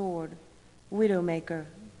Roland's sword, Widowmaker,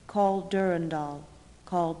 called Durandal,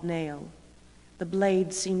 called Nail. The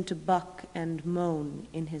blade seemed to buck and moan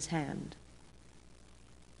in his hand.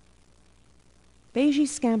 Beji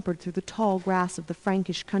scampered through the tall grass of the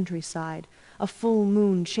Frankish countryside, a full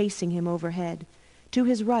moon chasing him overhead. To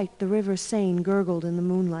his right, the river Seine gurgled in the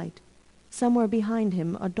moonlight. Somewhere behind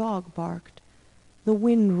him, a dog barked. The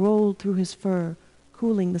wind rolled through his fur,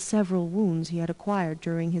 cooling the several wounds he had acquired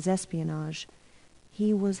during his espionage.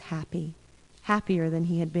 He was happy, happier than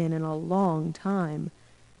he had been in a long time.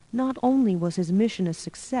 Not only was his mission a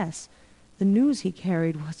success, the news he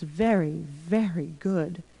carried was very, very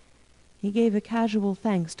good. He gave a casual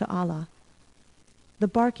thanks to Allah. The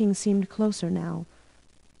barking seemed closer now.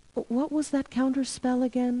 What was that counterspell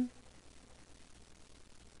again?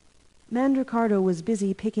 Mandricardo was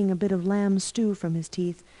busy picking a bit of lamb stew from his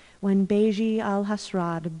teeth when Beji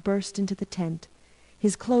al-Hasrad burst into the tent.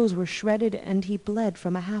 His clothes were shredded and he bled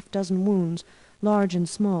from a half-dozen wounds, large and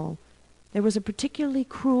small. There was a particularly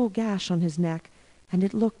cruel gash on his neck, and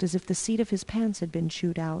it looked as if the seat of his pants had been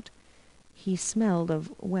chewed out. He smelled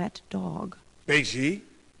of wet dog. Beji?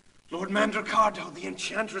 Lord Mandricardo, the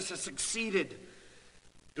enchantress has succeeded.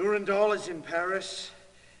 Durandal is in Paris,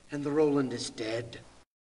 and the Roland is dead.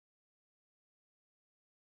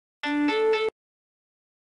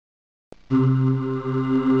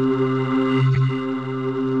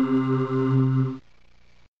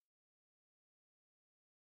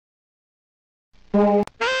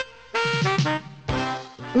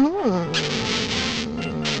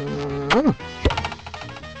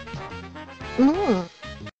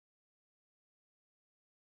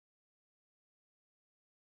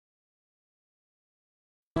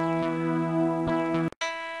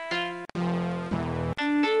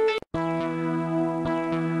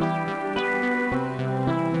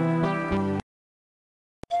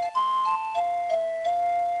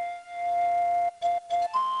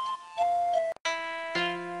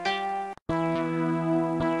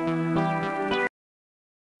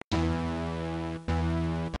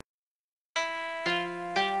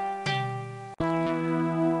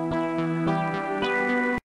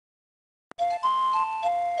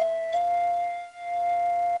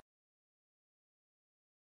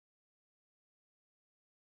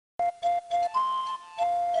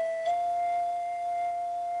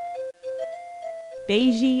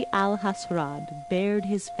 Beji al-Hasrad bared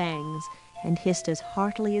his fangs and hissed as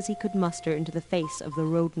heartily as he could muster into the face of the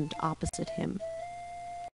rodent opposite him.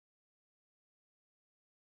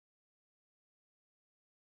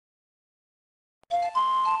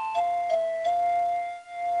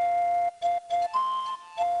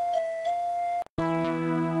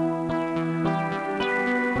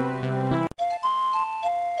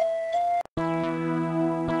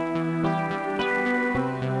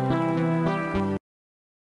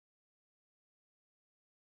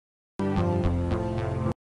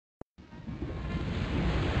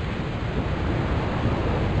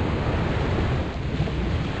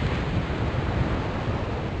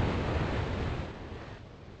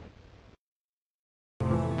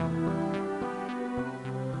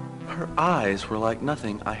 Her eyes were like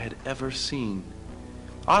nothing I had ever seen,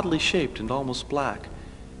 oddly shaped and almost black.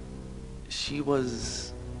 She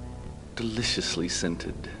was deliciously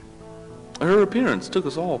scented. Her appearance took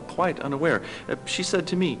us all quite unaware. She said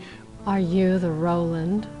to me, "Are you the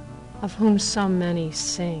Roland, of whom so many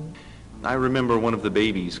sing?" I remember one of the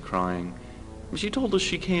babies crying. She told us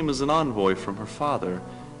she came as an envoy from her father.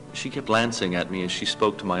 She kept glancing at me as she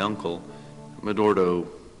spoke to my uncle. Medordo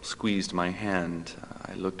squeezed my hand.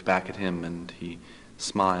 I looked back at him and he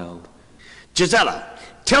smiled. Gisela,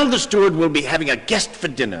 tell the steward we'll be having a guest for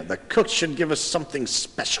dinner. The cook should give us something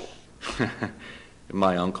special.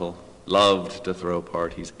 My uncle loved to throw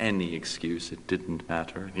parties. Any excuse, it didn't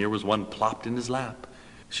matter. And here was one plopped in his lap.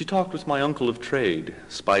 She talked with my uncle of trade,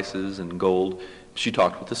 spices and gold. She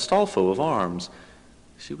talked with Astolfo of arms.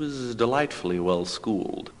 She was delightfully well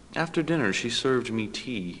schooled. After dinner, she served me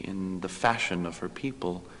tea in the fashion of her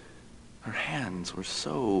people. Her hands were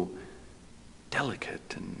so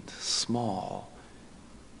delicate and small.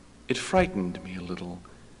 It frightened me a little.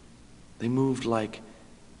 They moved like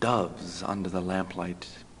doves under the lamplight,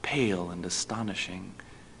 pale and astonishing.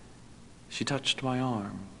 She touched my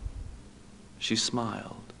arm. She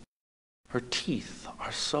smiled. Her teeth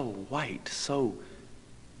are so white, so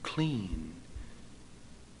clean.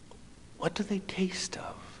 What do they taste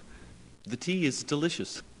of? The tea is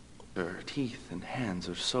delicious. Her teeth and hands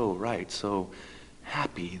are so right, so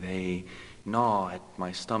happy. They gnaw at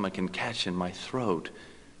my stomach and catch in my throat.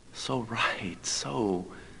 So right, so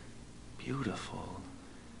beautiful.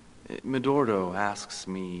 Medordo asks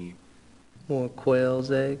me... More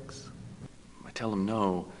quail's eggs? I tell him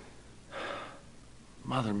no.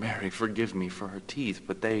 Mother Mary, forgive me for her teeth,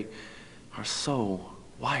 but they are so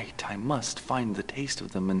white. I must find the taste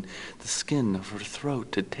of them, and the skin of her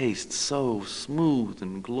throat to taste, so smooth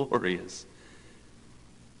and glorious.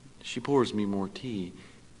 She pours me more tea.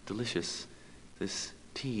 Delicious. This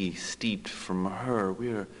tea steeped from her.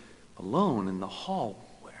 We're alone in the hall.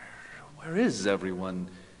 Where is everyone?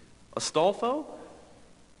 Astolfo?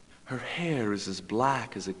 Her hair is as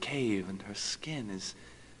black as a cave, and her skin is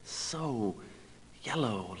so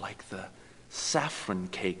yellow, like the saffron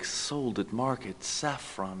cakes sold at market,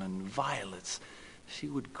 saffron and violets. She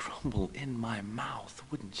would crumble in my mouth,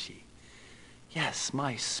 wouldn't she? Yes,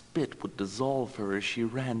 my spit would dissolve her as she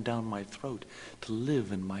ran down my throat to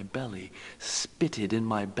live in my belly, spitted in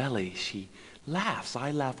my belly. She laughs,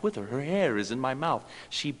 I laugh with her. Her hair is in my mouth.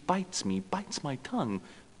 She bites me, bites my tongue.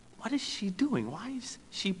 What is she doing? Why is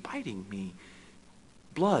she biting me?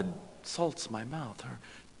 Blood salts my mouth. Her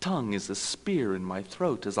tongue is a spear in my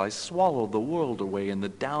throat as I swallow the world away in the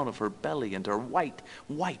down of her belly and her white,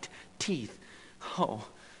 white teeth.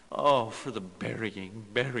 Oh, for the burying,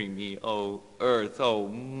 bury me, oh earth, oh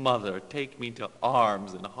mother, take me to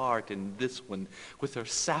arms and heart in this one with her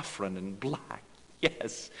saffron and black.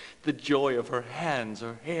 Yes, the joy of her hands,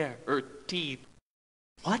 her hair, her teeth.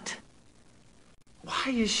 What?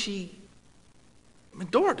 Why is she...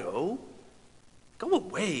 Medordo? Go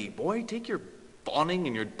away, boy. Take your fawning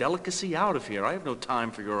and your delicacy out of here. I have no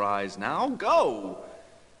time for your eyes now. Go!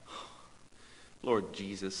 Lord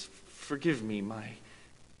Jesus, forgive me,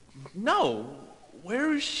 No!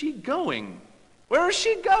 Where is she going? Where is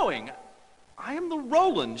she going? I am the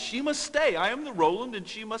Roland. She must stay. I am the Roland, and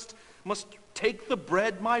she must take the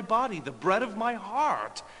bread, my body, the bread of my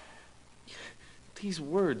heart. These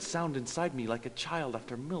words sound inside me like a child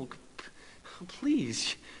after milk.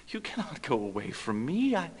 Please, you cannot go away from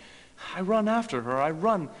me. I run after her. I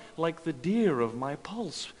run like the deer of my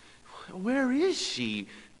pulse. Where is she?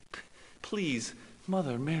 Please,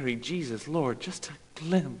 Mother Mary, Jesus, Lord, just a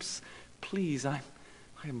glimpse. Please, I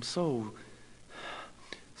am so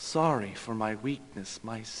sorry for my weakness,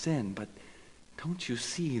 my sin, but don't you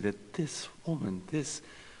see that this woman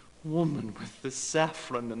with the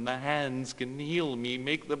saffron and the hands can heal me,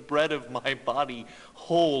 make the bread of my body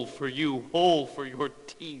whole for you, whole for your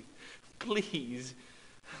teeth. Please.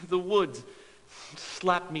 The woods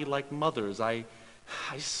slap me like mothers. I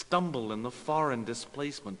stumble in the foreign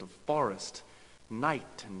displacement of forest,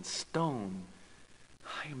 night and stone.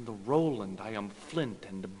 I am the Roland, I am flint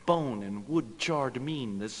and bone and wood-charred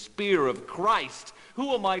mean, the spear of Christ.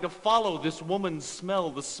 Who am I to follow this woman's smell,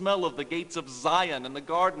 the smell of the gates of Zion and the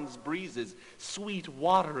garden's breezes, sweet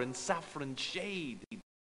water and saffron shade?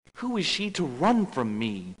 Who is she to run from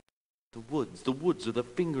me? The woods are the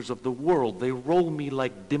fingers of the world. They roll me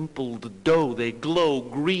like dimpled dough. They glow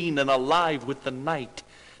green and alive with the night.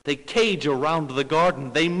 They cage around the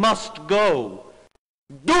garden. They must go.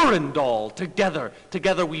 Durandal,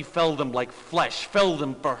 together we fell them like flesh, fell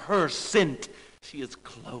them for her scent. She is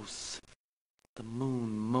close. The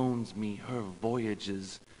moon moans me her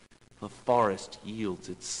voyages. The forest yields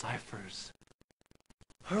its ciphers.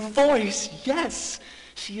 Her voice, yes,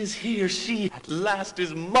 she is here. She at last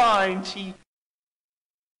is mine. She...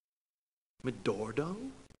 Medordo?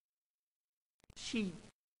 She...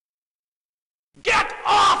 Get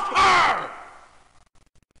off her!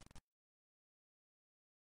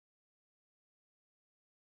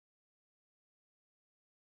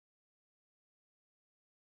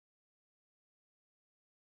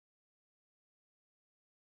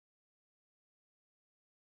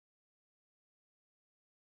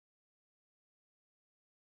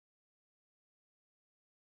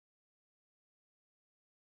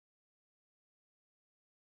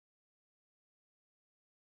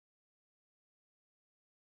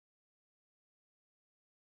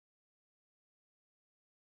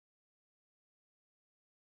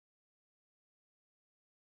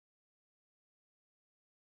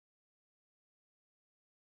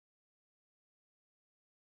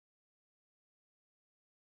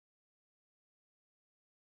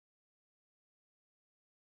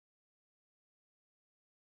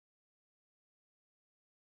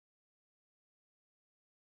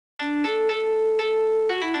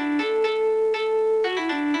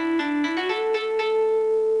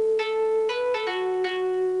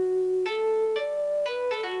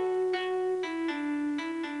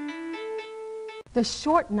 The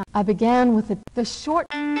short night. I began with the short...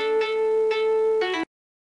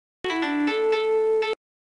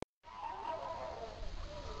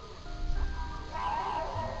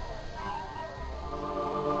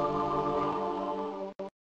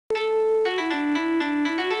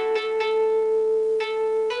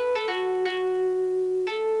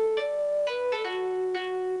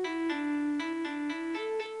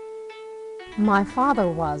 My father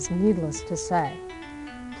was, needless to say,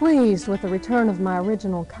 pleased with the return of my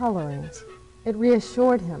original colorings. It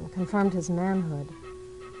reassured him, confirmed his manhood.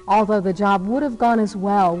 Although the job would have gone as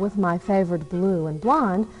well with my favored blue and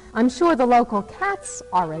blonde, I'm sure the local cats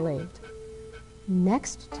are relieved.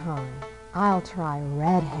 Next time, I'll try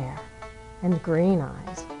red hair and green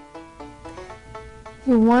eyes.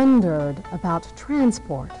 He wondered about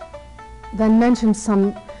transport, then mentioned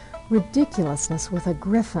some ridiculousness with a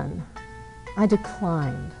griffin. I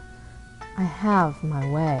declined. I have my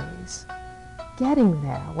ways. Getting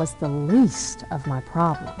there was the least of my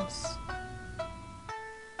problems.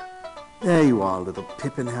 There you are, little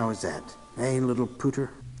Pippin. How is that? Eh, little pooter?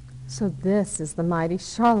 So this is the mighty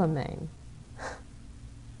Charlemagne.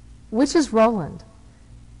 Which is Roland?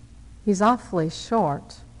 He's awfully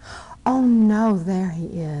short. Oh, no, there he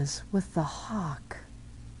is, with the hawk.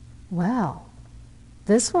 Well,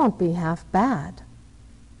 this won't be half bad.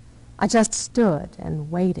 I just stood and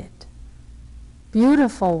waited.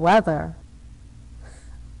 Beautiful weather.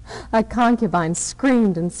 A concubine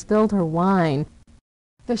screamed and spilled her wine.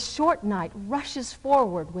 The short knight rushes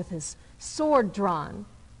forward with his sword drawn,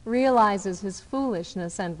 realizes his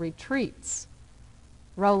foolishness and retreats.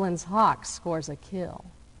 Roland's hawk scores a kill.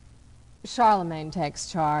 Charlemagne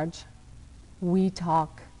takes charge. We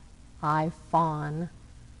talk. I fawn.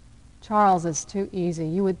 Charles is too easy.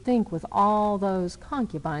 You would think with all those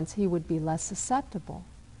concubines he would be less susceptible.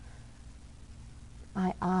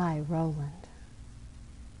 I eye Roland.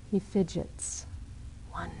 He fidgets.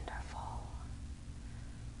 Wonderful.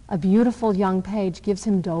 A beautiful young page gives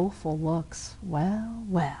him doleful looks. Well,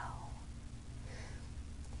 well.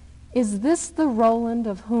 Is this the Roland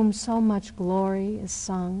of whom so much glory is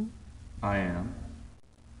sung? I am.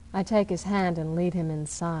 I take his hand and lead him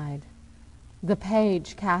inside. The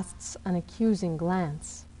page casts an accusing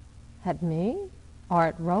glance. At me or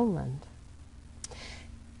at Roland?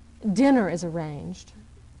 Dinner is arranged.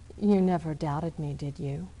 You never doubted me, did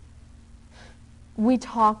you? We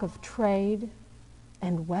talk of trade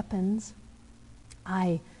and weapons.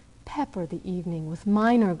 I pepper the evening with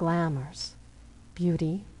minor glamours.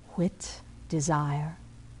 Beauty, wit, desire.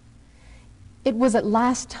 It was at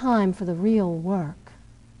last time for the real work.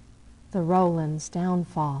 The Roland's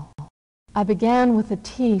downfall. I began with the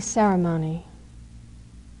tea ceremony.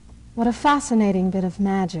 What a fascinating bit of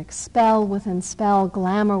magic, spell within spell,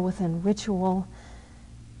 glamour within ritual.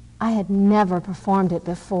 I had never performed it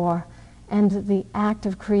before, and the act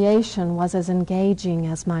of creation was as engaging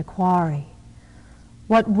as my quarry.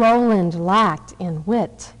 What Roland lacked in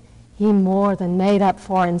wit, he more than made up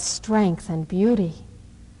for in strength and beauty.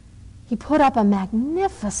 He put up a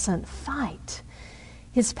magnificent fight.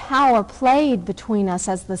 His power played between us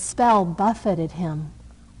as the spell buffeted him,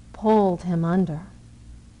 pulled him under.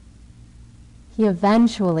 He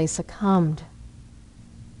eventually succumbed.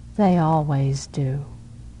 They always do.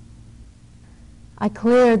 I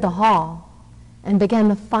cleared the hall and began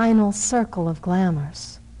the final circle of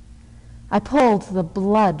glamours. I pulled the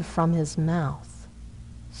blood from his mouth.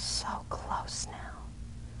 So close now.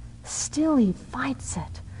 Still he fights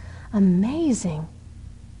it. Amazing.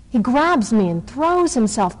 He grabs me and throws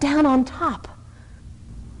himself down on top.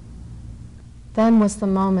 Then was the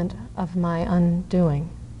moment of my undoing.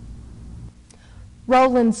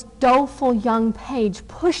 Roland's doleful young page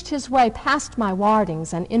pushed his way past my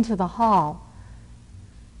wardings and into the hall.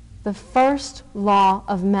 The first law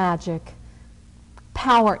of magic: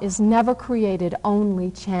 power is never created,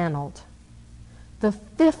 only channeled. The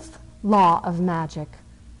fifth law of magic: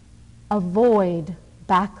 avoid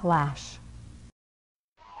backlash.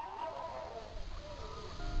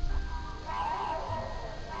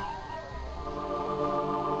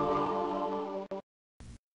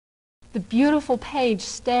 The beautiful page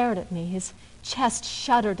stared at me. His chest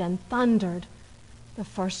shuddered and thundered. The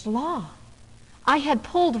first law. I had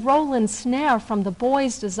pulled Roland's snare from the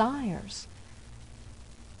boy's desires.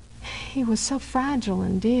 He was so fragile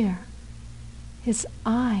and dear. His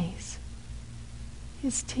eyes,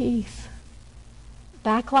 his teeth.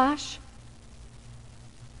 Backlash?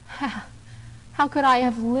 How could I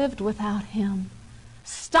have lived without him?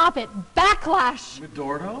 Stop it! Backlash!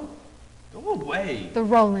 Midordo? Go away. The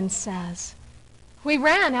Roland says. We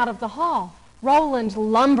ran out of the hall. Roland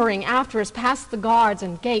lumbering after us past the guards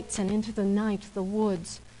and gates and into the night, the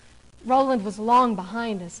woods. Roland was long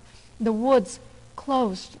behind us. The woods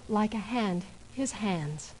closed like a hand. His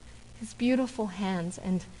hands, his beautiful hands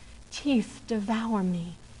and teeth devour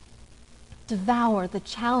me. Devour the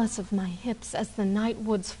chalice of my hips as the night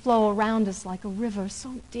woods flow around us like a river.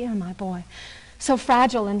 So dear, my boy, so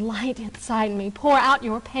fragile and light inside me. Pour out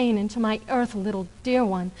your pain into my earth, little dear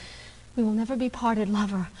one. We will never be parted,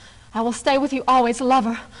 lover. I will stay with you always,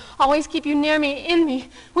 lover. Always keep you near me, in me.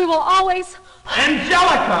 We will always...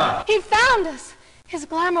 Angelica! He found us. His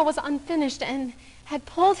glamour was unfinished and had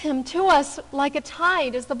pulled him to us like a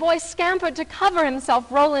tide. As the boy scampered to cover himself,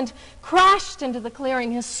 Roland crashed into the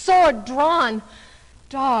clearing, his sword drawn.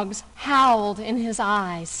 Dogs howled in his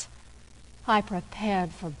eyes. I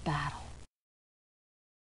prepared for battle.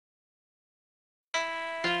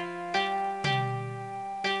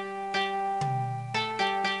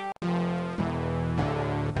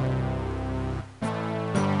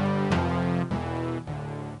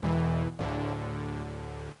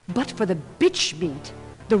 But for the bitch meat,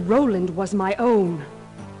 the Roland was my own.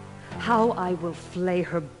 How I will flay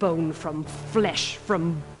her bone from flesh,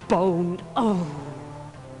 from bone. Oh,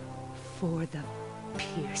 for the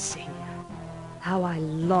piercing. How I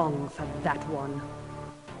long for that one.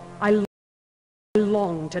 I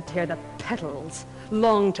long to tear the petals,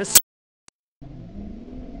 long to...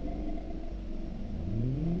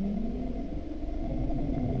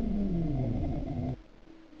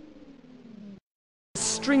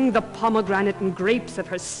 string the pomegranate and grapes of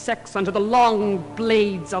her sex onto the long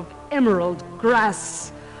blades of emerald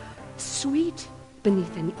grass, sweet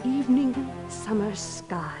beneath an evening summer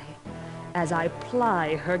sky, as I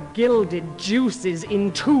ply her gilded juices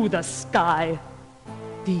into the sky,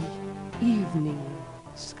 the evening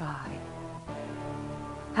sky.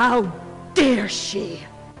 How dare she?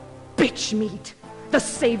 Bitch meat! The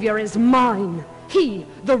savior is mine. He,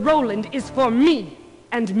 the Roland, is for me,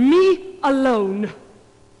 and me alone.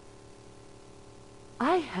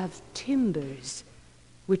 I have timbers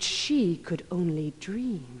which she could only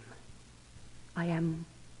dream. I am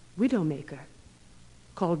Widowmaker,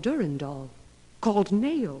 called Durandal, called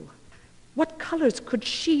Nail. What colors could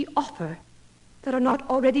she offer that are not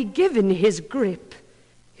already given his grip,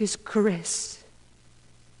 his caress?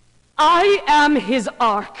 I am his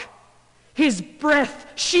ark, his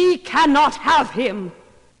breath. She cannot have him.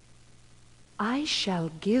 I shall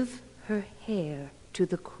give her hair to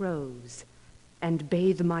the crows, and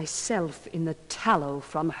bathe myself in the tallow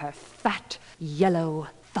from her fat, yellow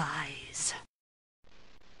thighs.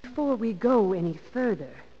 Before we go any further,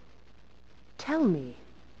 tell me,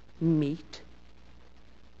 meat,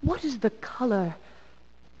 what is the color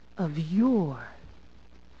of your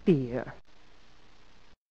fear?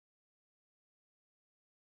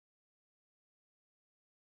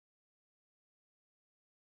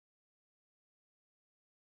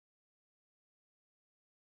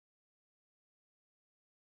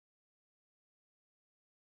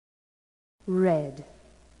 Red,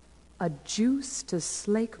 a juice to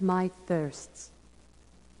slake my thirsts.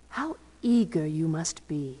 How eager you must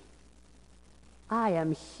be. I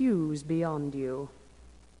am hues beyond you,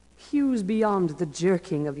 hues beyond the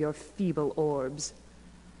jerking of your feeble orbs.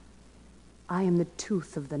 I am the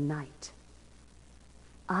tooth of the night.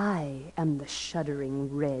 I am the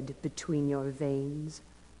shuddering red between your veins.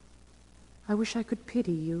 I wish I could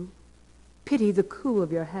pity you, pity the cool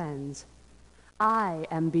of your hands. I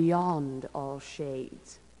am beyond all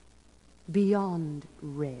shades, beyond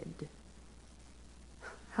red.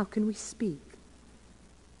 How can we speak?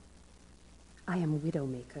 I am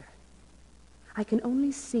Widowmaker. I can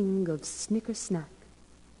only sing of snicker-snack.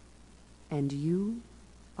 And you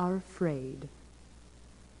are afraid.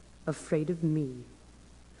 Afraid of me.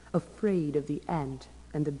 Afraid of the ant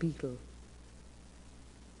and the beetle.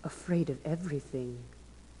 Afraid of everything.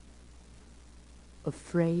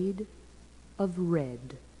 Afraid of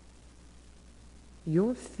red.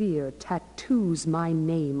 Your fear tattoos my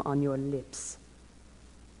name on your lips.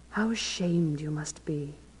 How ashamed you must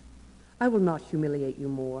be. I will not humiliate you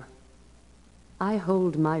more. I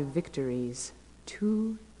hold my victories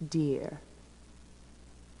too dear.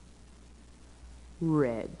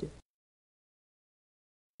 Red.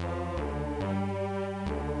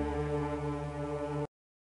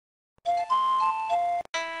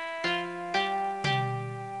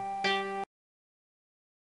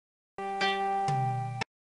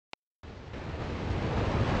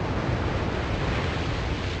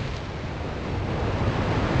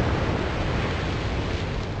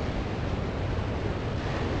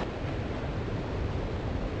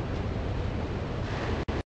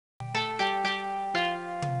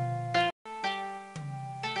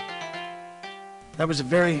 That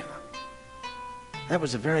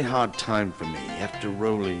was a very hard time for me after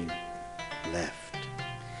Roland left.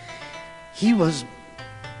 He was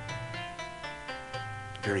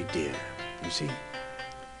very dear, you see.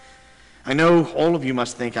 I know all of you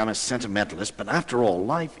must think I'm a sentimentalist, but after all,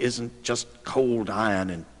 life isn't just cold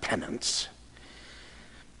iron and penance.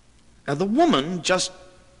 Now, the woman just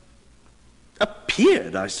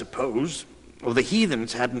appeared, I suppose, Well, the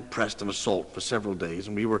heathens hadn't pressed an assault for several days,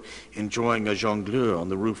 and we were enjoying a jongleur on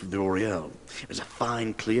the roof of the Oriel. It was a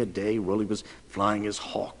fine, clear day. Rolly was flying his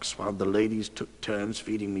hawks while the ladies took turns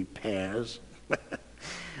feeding me pears.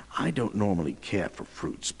 I don't normally care for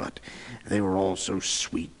fruits, but they were all so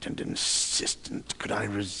sweet and insistent. Could I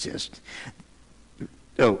resist?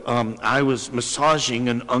 I was massaging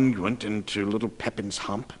an unguent into little Pepin's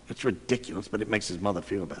hump. It's ridiculous, but it makes his mother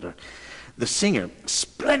feel better. The singer,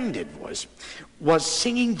 splendid voice, was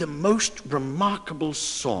singing the most remarkable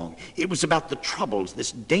song. It was about the troubles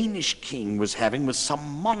this Danish king was having with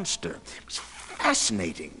some monster. It was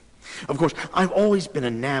fascinating. Of course, I've always been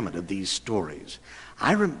enamored of these stories.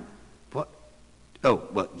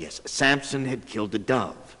 Yes, Samson had killed a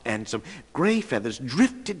dove, and some gray feathers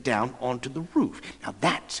drifted down onto the roof. Now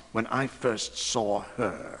that's when I first saw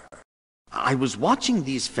her. I was watching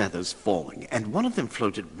these feathers falling, and one of them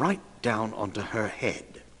floated right down onto her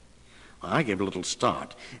head. Well, I gave a little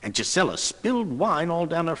start, and Gisela spilled wine all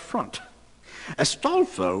down her front.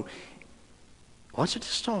 Astolfo... Was it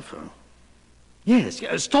Astolfo? Yes,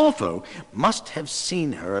 Astolfo must have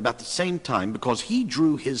seen her about the same time because he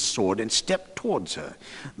drew his sword and stepped towards her.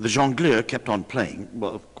 The jongleur kept on playing.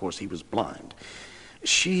 Well, of course, he was blind.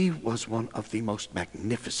 She was one of the most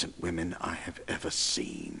magnificent women I have ever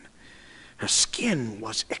seen. Her skin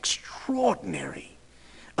was extraordinary,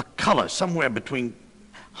 a color somewhere between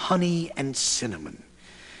honey and cinnamon.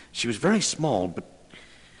 She was very small, but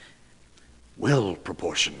well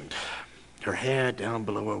proportioned. Her hair down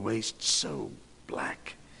below her waist so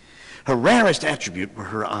black. Her rarest attribute were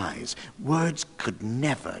her eyes. Words could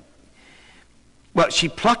never... Well, she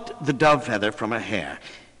plucked the dove feather from her hair.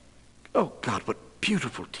 Oh, God, what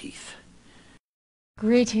beautiful teeth.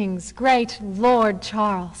 Greetings, great Lord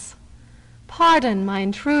Charles. Pardon my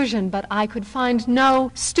intrusion, but I could find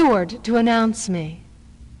no steward to announce me.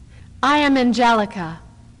 I am Angelica,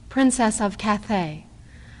 Princess of Cathay.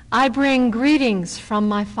 I bring greetings from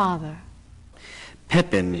my father.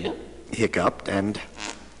 Pepin hiccuped, and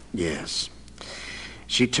yes,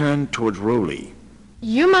 she turned towards Rolly.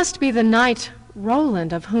 You must be the knight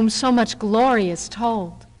Roland of whom so much glory is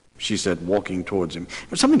told, she said, walking towards him. There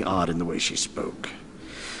was something odd in the way she spoke.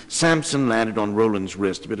 Samson landed on Roland's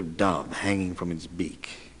wrist, a bit of dove hanging from its beak.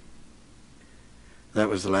 That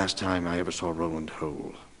was the last time I ever saw Roland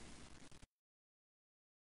whole.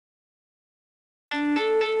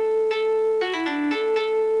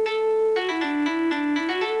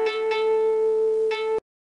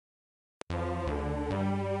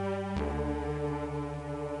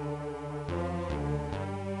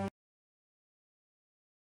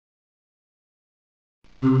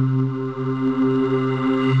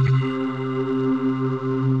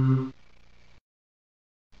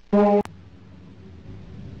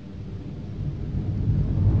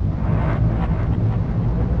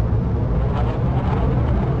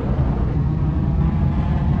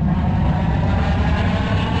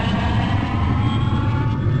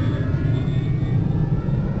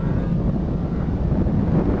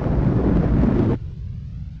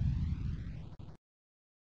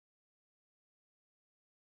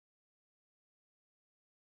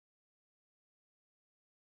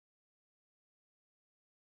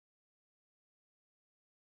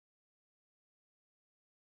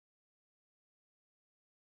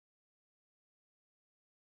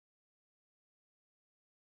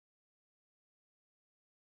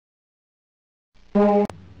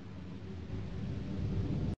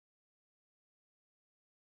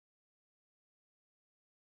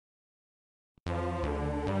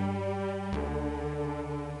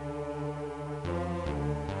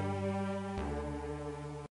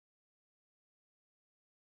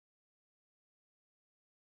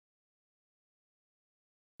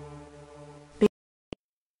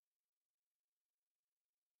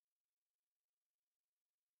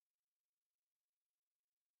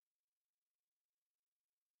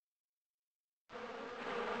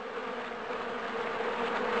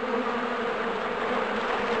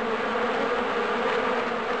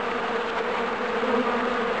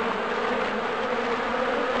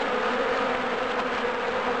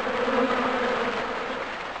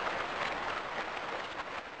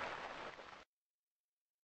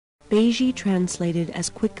 Beiji translated as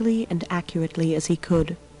quickly and accurately as he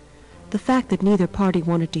could. The fact that neither party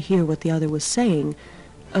wanted to hear what the other was saying,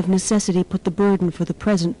 of necessity put the burden for the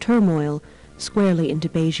present turmoil squarely into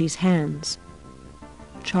Beiji's hands.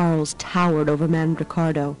 Charles towered over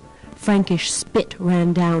Mandricardo. Frankish spit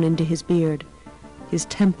ran down into his beard. His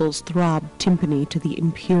temples throbbed timpani to the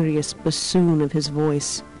imperious bassoon of his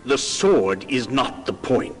voice. The sword is not the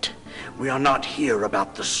point. We are not here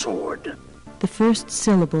about the sword. The first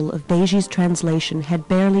syllable of Beji's translation had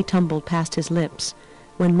barely tumbled past his lips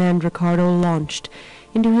when Mandricardo launched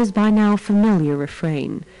into his by now familiar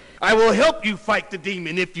refrain. I will help you fight the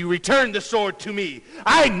demon if you return the sword to me.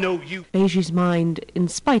 I know you. Beji's mind, in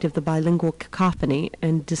spite of the bilingual cacophony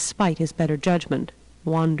and despite his better judgment,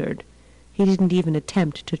 wandered. He didn't even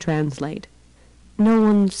attempt to translate. No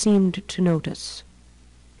one seemed to notice.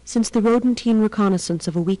 Since the Rodentine reconnaissance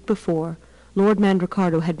of a week before, Lord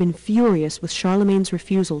Mandricardo had been furious with Charlemagne's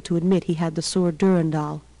refusal to admit he had the sword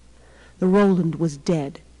Durendal. The Roland was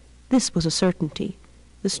dead. This was a certainty.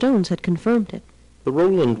 The stones had confirmed it. The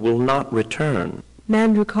Roland will not return.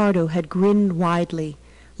 Mandricardo had grinned widely,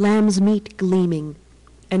 lamb's meat gleaming,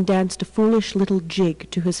 and danced a foolish little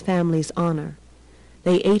jig to his family's honor.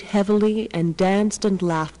 They ate heavily and danced and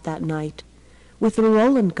laughed that night. With the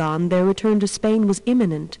Roland gone, their return to Spain was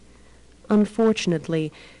imminent.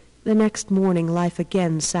 Unfortunately, the next morning life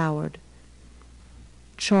again soured.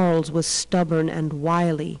 Charles was stubborn and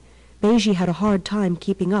wily. Beji had a hard time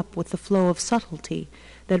keeping up with the flow of subtlety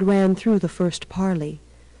that ran through the first parley.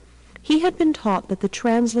 He had been taught that the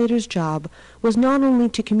translator's job was not only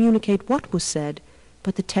to communicate what was said,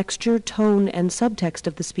 but the texture, tone, and subtext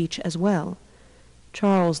of the speech as well.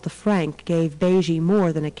 Charles the Frank gave Beji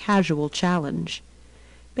more than a casual challenge.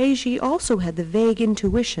 Beji also had the vague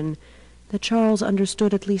intuition that Charles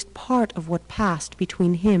understood at least part of what passed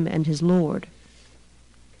between him and his lord.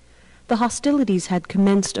 The hostilities had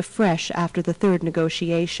commenced afresh after the third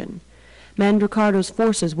negotiation. Mandricardo's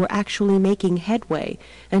forces were actually making headway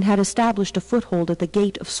and had established a foothold at the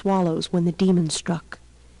Gate of Swallows when the demon struck.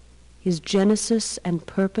 His genesis and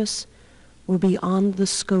purpose were beyond the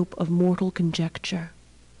scope of mortal conjecture.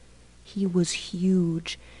 He was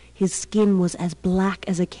huge. His skin was as black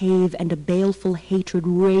as a cave, and a baleful hatred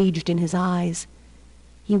raged in his eyes.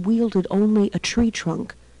 He wielded only a tree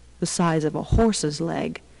trunk, the size of a horse's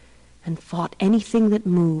leg, and fought anything that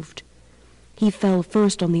moved. He fell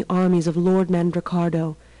first on the armies of Lord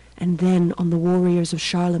Mandricardo, and then on the warriors of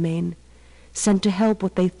Charlemagne, sent to help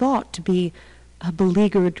what they thought to be a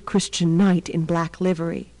beleaguered Christian knight in black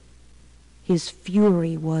livery. His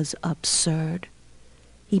fury was absurd.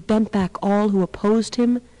 He bent back all who opposed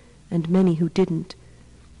him, and many who didn't.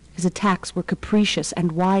 His attacks were capricious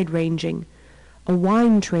and wide-ranging. A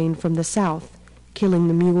wine train from the south, killing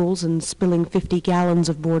the mules and spilling 50 gallons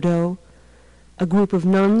of Bordeaux. A group of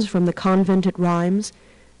nuns from the convent at Rheims.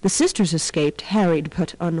 The sisters escaped, harried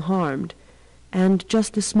but unharmed. And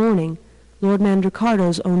just this morning, Lord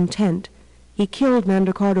Mandricardo's own tent. He killed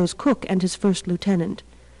Mandricardo's cook and his first lieutenant.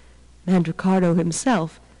 Mandricardo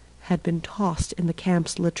himself had been tossed in the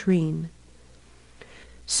camp's latrine.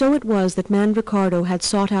 So it was that Mandricardo had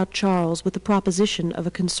sought out Charles with the proposition of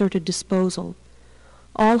a concerted disposal.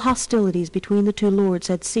 All hostilities between the two lords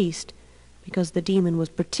had ceased, because the demon was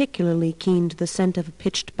particularly keen to the scent of a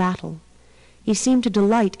pitched battle. He seemed to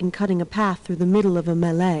delight in cutting a path through the middle of a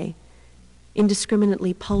melee,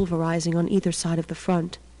 indiscriminately pulverizing on either side of the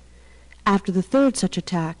front. After the third such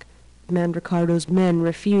attack, Mandricardo's men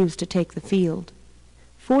refused to take the field.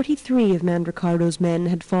 43 of Mandricardo's men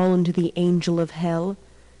had fallen to the Angel of Hell.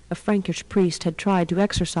 A Frankish priest had tried to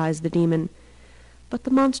exorcise the demon, but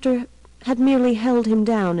the monster had merely held him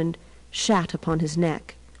down and shat upon his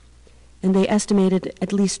neck, and they estimated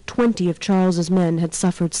at least 20 of Charles's men had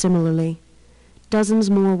suffered similarly. Dozens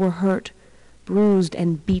more were hurt, bruised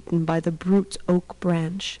and beaten by the brute's oak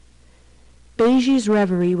branch. Beji's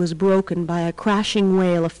reverie was broken by a crashing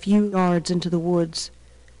wail a few yards into the woods.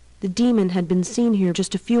 The demon had been seen here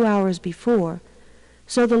just a few hours before,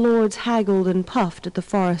 so the lords haggled and puffed at the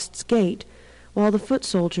forest's gate, while the foot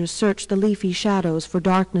soldiers searched the leafy shadows for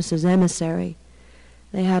darkness's emissary.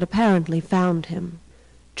 They had apparently found him.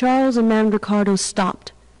 Charles and Mandricardo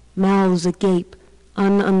stopped, mouths agape,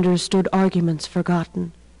 ununderstood arguments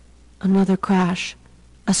forgotten. Another crash,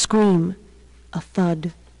 a scream, a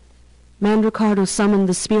thud. Mandricardo summoned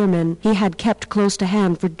the spearmen he had kept close to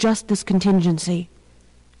hand for just this contingency.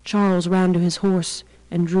 Charles ran to his horse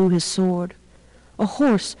and drew his sword. A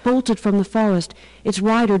horse bolted from the forest, its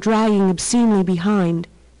rider dragging obscenely behind.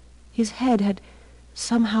 His head had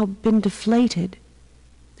somehow been deflated.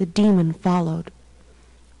 The demon followed.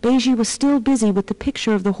 Beji was still busy with the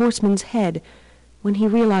picture of the horseman's head when he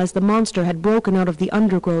realized the monster had broken out of the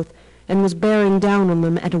undergrowth and was bearing down on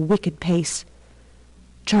them at a wicked pace.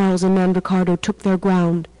 Charles and Mandricardo took their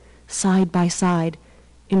ground, side by side,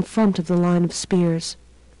 in front of the line of spears.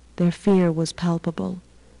 Their fear was palpable.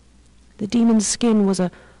 The demon's skin was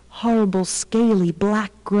a horrible, scaly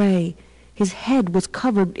black gray. His head was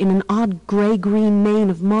covered in an odd gray-green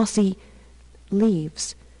mane of mossy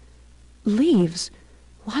leaves. Leaves?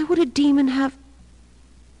 Why would a demon have...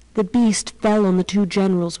 The beast fell on the two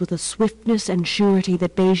generals with a swiftness and surety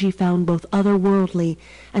that Beiji found both otherworldly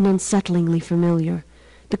and unsettlingly familiar.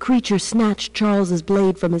 The creature snatched Charles's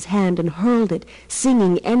blade from his hand and hurled it,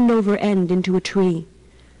 singing end over end, into a tree.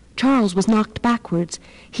 Charles was knocked backwards,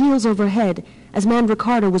 heels over head, as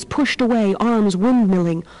Mandricardo was pushed away, arms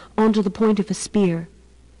windmilling, onto the point of a spear.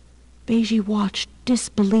 Beiji watched,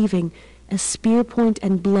 disbelieving, as spear point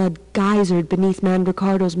and blood geysered beneath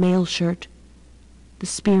Mandricardo's mail shirt. The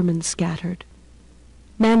spearmen scattered.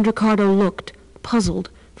 Mandricardo looked, puzzled,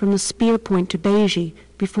 from the spear point to Beiji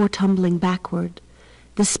before tumbling backward.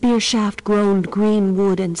 The spear shaft groaned green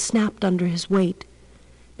wood and snapped under his weight.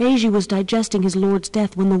 Beiji was digesting his lord's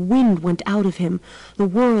death when the wind went out of him. The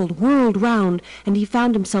world whirled round, and he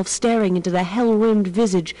found himself staring into the hell-rimmed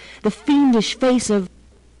visage, the fiendish face of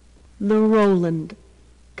the Roland,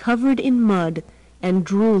 covered in mud and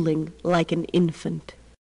drooling like an infant.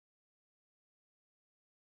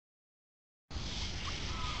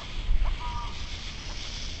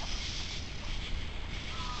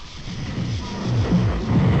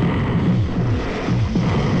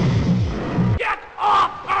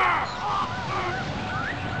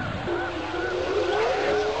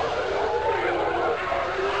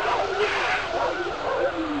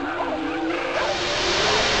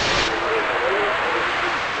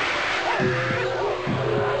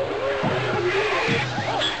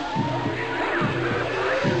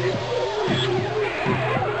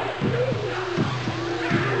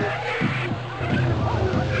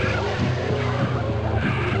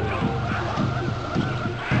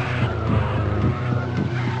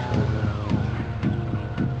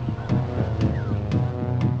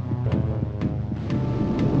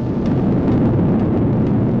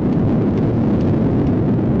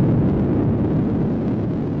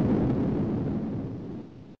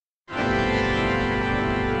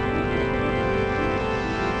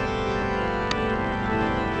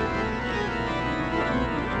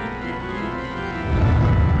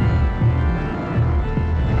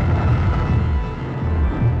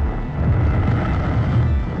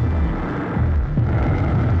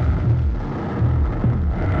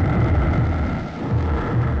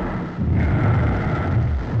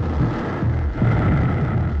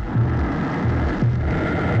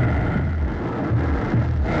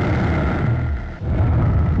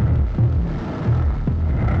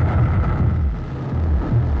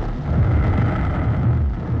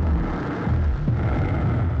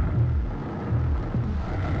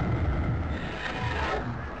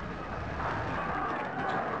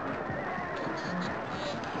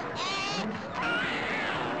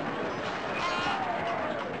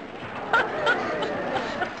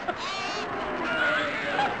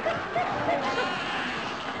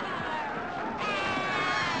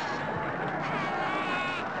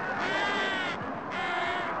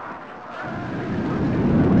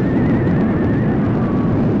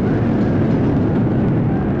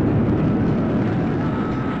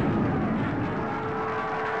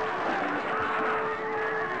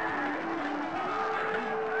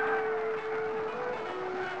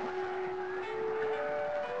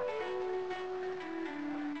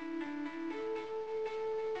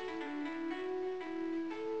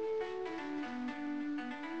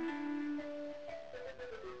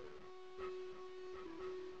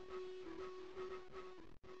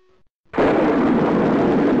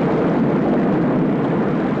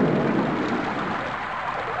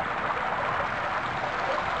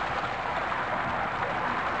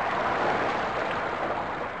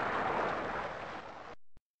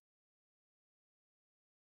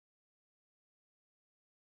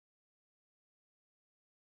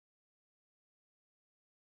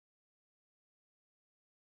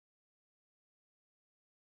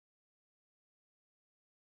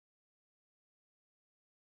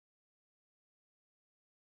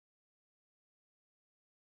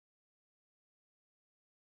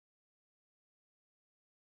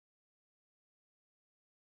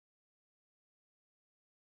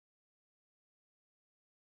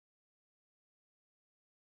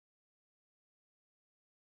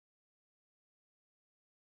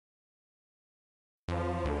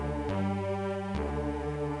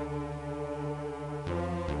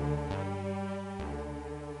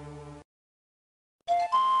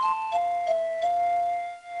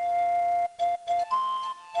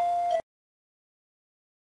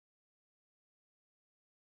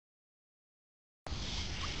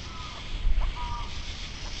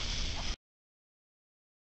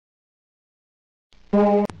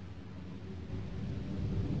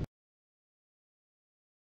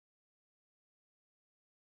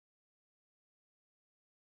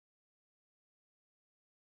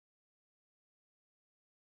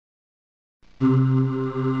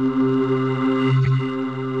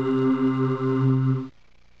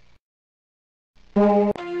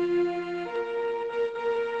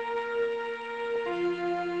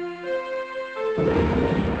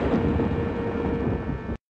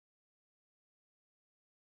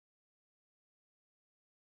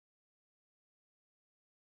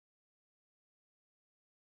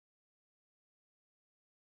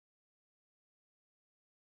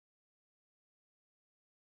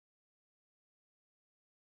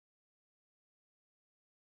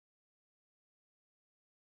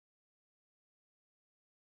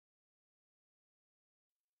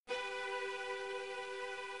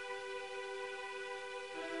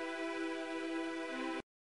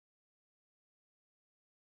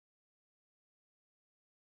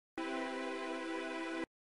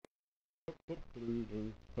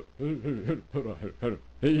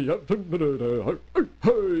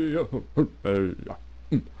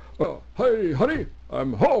 Hey, honey,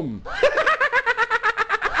 I'm home.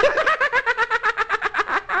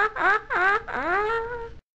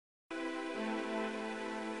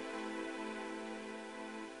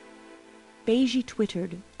 Beiji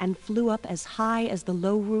twittered and flew up as high as the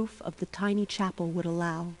low roof of the tiny chapel would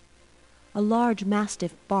allow. A large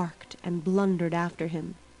mastiff barked and blundered after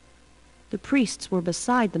him. The priests were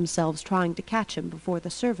beside themselves trying to catch him before the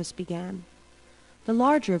service began. The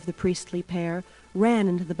larger of the priestly pair ran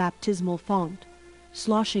into the baptismal font,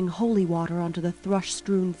 sloshing holy water onto the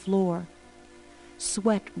thrush-strewn floor.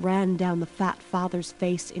 Sweat ran down the fat father's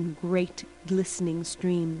face in great, glistening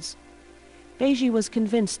streams. Beiji was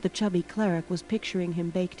convinced the chubby cleric was picturing him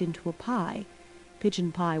baked into a pie.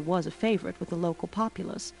 Pigeon pie was a favorite with the local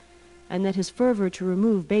populace, and that his fervor to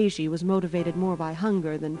remove Beiji was motivated more by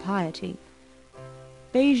hunger than piety.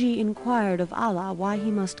 Beiji inquired of Allah why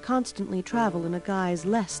he must constantly travel in a guise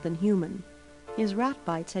less than human. His rat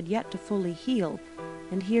bites had yet to fully heal,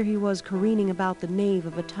 and here he was careening about the nave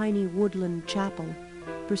of a tiny woodland chapel,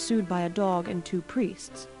 pursued by a dog and 2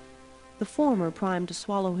 priests, the former primed to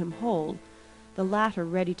swallow him whole, the latter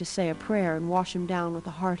ready to say a prayer and wash him down with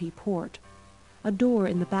a hearty port. A door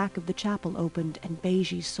in the back of the chapel opened, and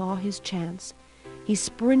Beiji saw his chance. He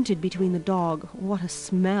sprinted between the dog, what a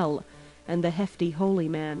smell, and the hefty holy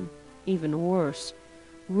man, even worse,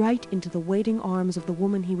 right into the waiting arms of the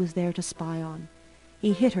woman he was there to spy on.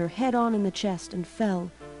 He hit her head-on in the chest and fell,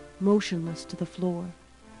 motionless, to the floor.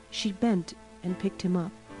 She bent and picked him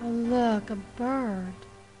up. Oh, look, a bird.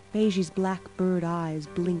 Beiji's black bird eyes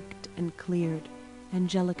blinked and cleared.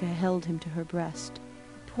 Angelica held him to her breast.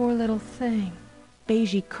 Poor little thing.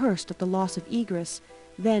 Beiji cursed at the loss of egress,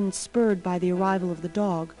 then, spurred by the arrival of the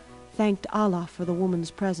dog, thanked Allah for the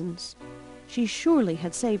woman's presence. She surely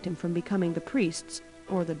had saved him from becoming the priest's,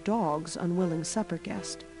 or the dog's, unwilling supper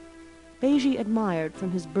guest. Beiji admired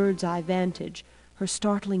from his bird's-eye vantage her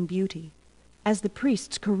startling beauty. As the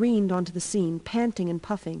priests careened onto the scene, panting and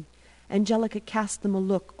puffing, Angelica cast them a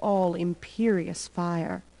look all imperious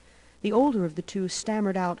fire. The older of the 2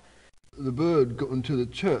 stammered out, "The bird got into the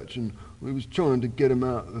church and we was trying to get him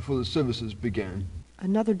out before the services began."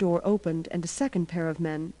 Another door opened, and a second pair of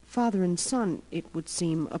men, father and son, it would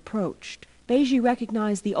seem, approached. Beiji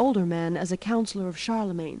recognized the older man as a counselor of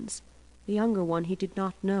Charlemagne's. The younger one he did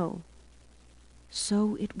not know.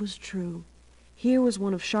 So it was true. Here was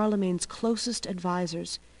one of Charlemagne's closest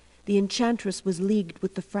advisers. The enchantress was leagued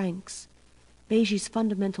with the Franks. Beiji's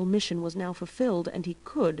fundamental mission was now fulfilled, and he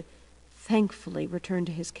could, thankfully, return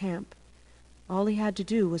to his camp. All he had to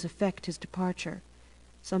do was effect his departure,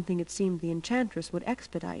 something it seemed the enchantress would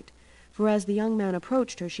expedite, for as the young man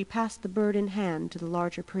approached her, she passed the bird in hand to the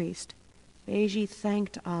larger priest. Beiji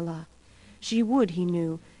thanked Allah. She would, he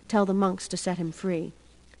knew, tell the monks to set him free.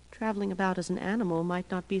 Traveling about as an animal might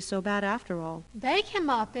not be so bad after all. Bake him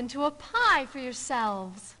up into a pie for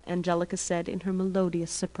yourselves, Angelica said in her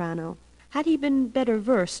melodious soprano. Had he been better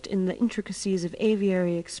versed in the intricacies of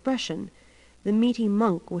aviary expression, the meaty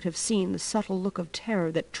monk would have seen the subtle look of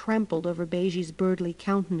terror that trampled over Beiji's birdly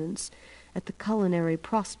countenance at the culinary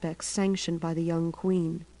prospects sanctioned by the young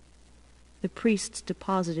queen. The priests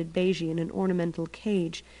deposited Beiji in an ornamental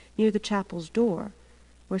cage near the chapel's door,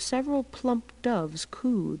 where several plump doves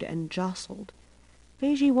cooed and jostled.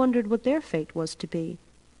 Beiji wondered what their fate was to be.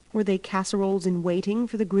 Were they casseroles in waiting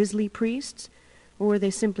for the grisly priests, or were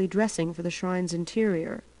they simply dressing for the shrine's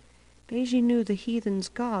interior? Beiji knew the heathen's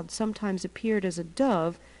god sometimes appeared as a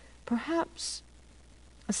dove. Perhaps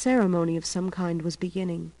a ceremony of some kind was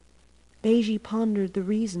beginning. Beiji pondered the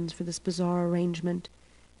reasons for this bizarre arrangement.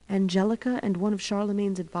 Angelica and one of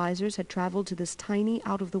Charlemagne's advisers had traveled to this tiny,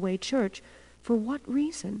 out-of-the-way church. For what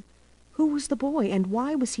reason? Who was the boy, and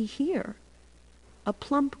why was he here? A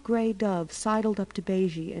plump gray dove sidled up to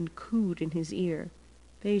Beiji and cooed in his ear.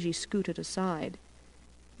 Beiji scooted aside.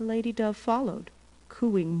 The lady dove followed,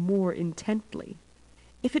 cooing more intently.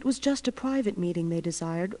 If it was just a private meeting they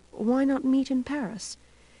desired, why not meet in Paris?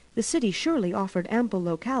 The city surely offered ample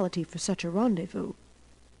locality for such a rendezvous.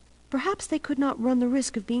 Perhaps they could not run the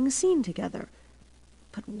risk of being seen together.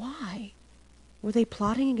 But why? Were they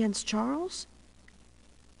plotting against Charles?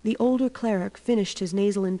 The older cleric finished his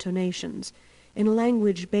nasal intonations, in a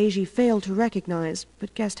language Beiji failed to recognize,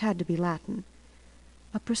 but guessed had to be Latin.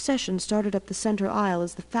 A procession started up the center aisle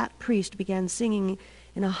as the fat priest began singing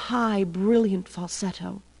in a high, brilliant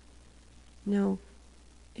falsetto. No,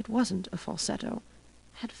 it wasn't a falsetto.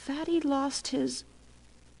 Had Fatty lost his...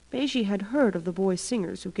 Beiji had heard of the boy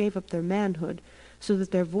singers who gave up their manhood so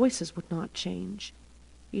that their voices would not change.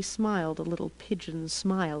 He smiled a little pigeon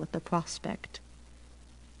smile at the prospect.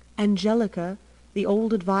 Angelica, the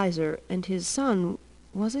old adviser, and his son,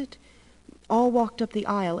 was it? All walked up the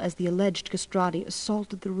aisle as the alleged castrati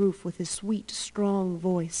assaulted the roof with his sweet, strong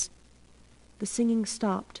voice. The singing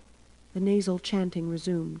stopped. The nasal chanting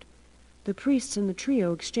resumed. The priests and the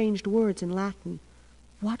trio exchanged words in Latin.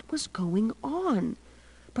 What was going on?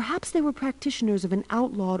 Perhaps they were practitioners of an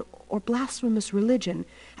outlawed or blasphemous religion,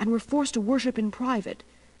 and were forced to worship in private.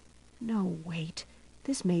 No, wait.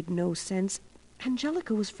 This made no sense.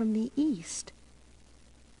 Angelica was from the East.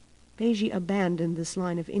 Beiji abandoned this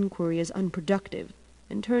line of inquiry as unproductive,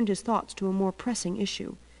 and turned his thoughts to a more pressing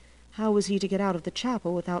issue. How was he to get out of the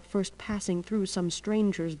chapel without first passing through some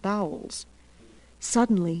stranger's bowels?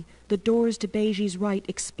 Suddenly, the doors to Beiji's right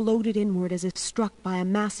exploded inward as if struck by a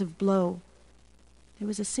massive blow. There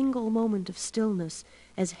was a single moment of stillness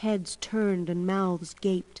as heads turned and mouths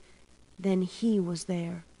gaped. Then he was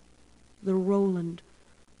there, the Roland,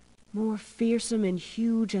 more fearsome and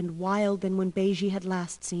huge and wild than when Beiji had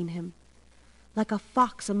last seen him. Like a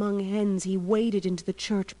fox among hens, he waded into the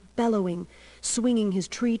church, bellowing, swinging his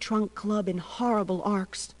tree-trunk club in horrible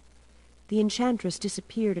arcs. The enchantress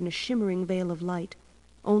disappeared in a shimmering veil of light,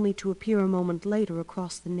 only to appear a moment later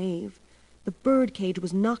across the nave. The bird-cage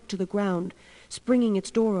was knocked to the ground, springing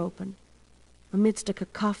its door open. Amidst a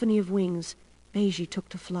cacophony of wings, Beiji took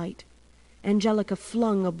to flight. Angelica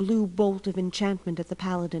flung a blue bolt of enchantment at the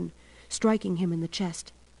paladin, striking him in the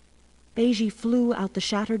chest. Beiji flew out the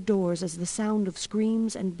shattered doors as the sound of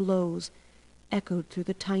screams and blows echoed through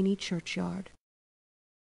the tiny churchyard.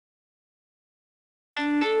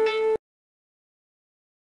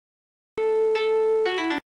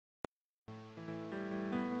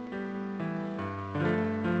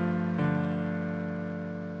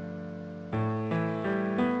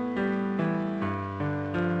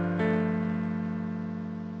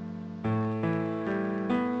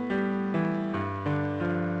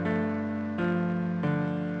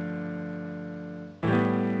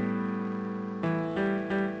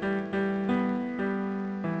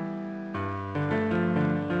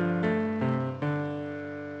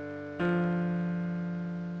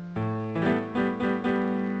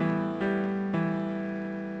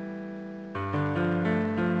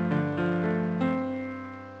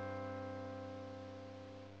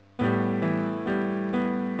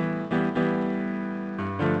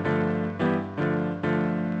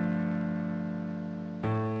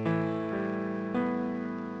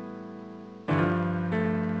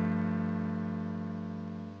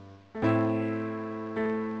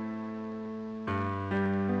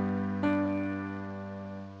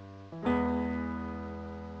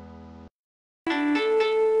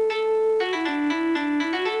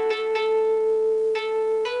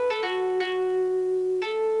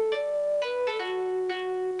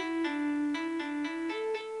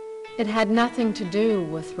 It had nothing to do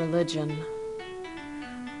with religion.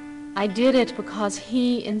 I did it because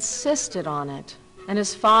he insisted on it. And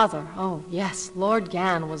his father, oh yes, Lord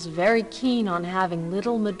Gan, was very keen on having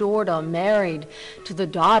little Medorda married to the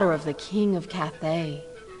daughter of the King of Cathay.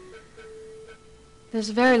 There's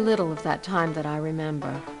very little of that time that I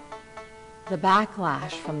remember. The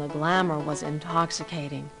backlash from the glamour was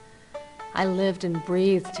intoxicating. I lived and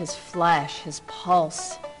breathed his flesh, his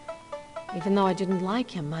pulse, even though I didn't like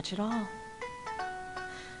him much at all.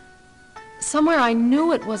 Somewhere I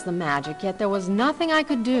knew it was the magic, yet there was nothing I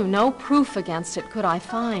could do, no proof against it could I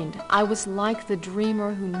find. I was like the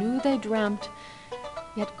dreamer who knew they dreamt,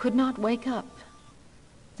 yet could not wake up.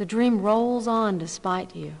 The dream rolls on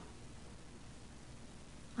despite you.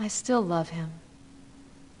 I still love him.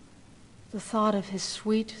 The thought of his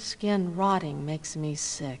sweet skin rotting makes me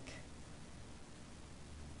sick.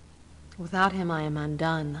 Without him I am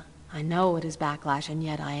undone. I know it is backlash, and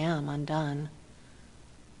yet I am undone.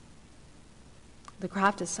 The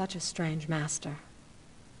craft is such a strange master.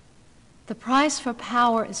 The price for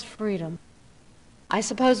power is freedom. I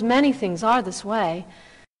suppose many things are this way.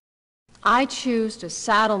 I choose to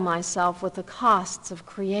saddle myself with the costs of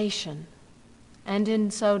creation, and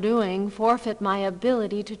in so doing forfeit my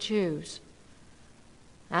ability to choose.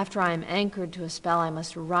 After I am anchored to a spell, I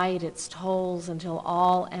must write its tolls until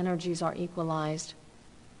all energies are equalized.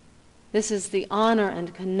 This is the honor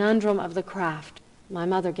and conundrum of the craft. My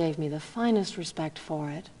mother gave me the finest respect for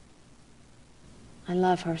it. I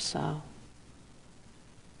love her so,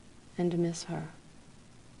 and miss her.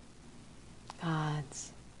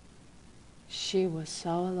 Gods, she was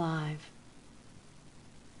so alive.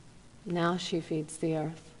 Now she feeds the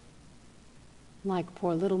earth, like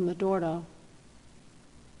poor little Medordo.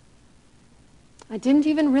 I didn't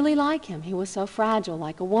even really like him. He was so fragile,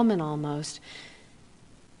 like a woman almost.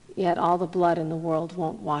 Yet all the blood in the world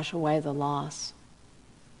won't wash away the loss.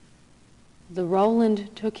 The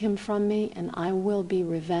Roland took him from me, and I will be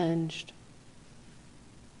revenged.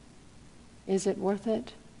 Is it worth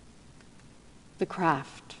it? The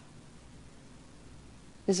craft.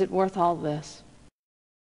 Is it worth all this?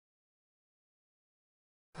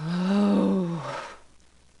 Oh,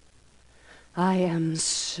 I am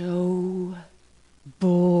so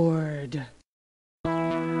bored.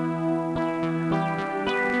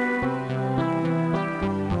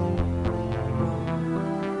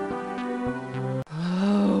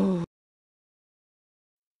 Oh.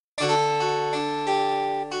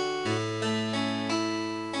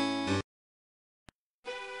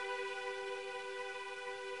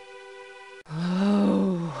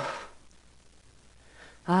 Oh.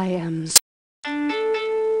 I am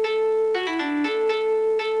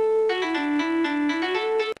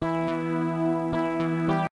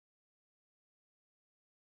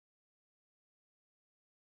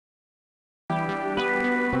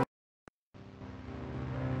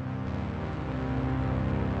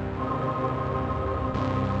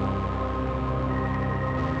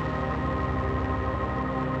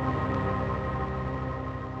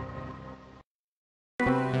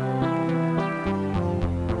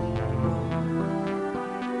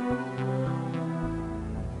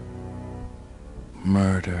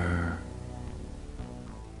Murder.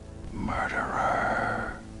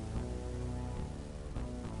 Murderer.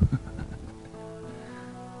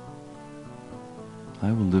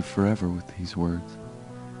 I will live forever with these words.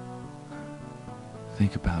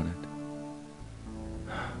 Think about it.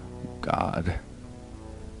 God.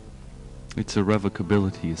 Its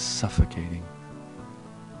irrevocability is suffocating.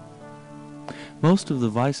 Most of the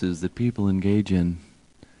vices that people engage in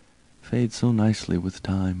fade so nicely with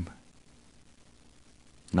time.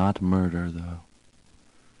 Not murder, though.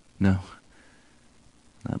 No,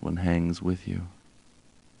 that one hangs with you.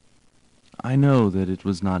 I know that it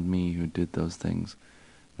was not me who did those things,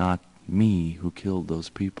 not me who killed those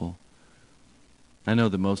people. I know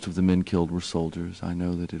that most of the men killed were soldiers. I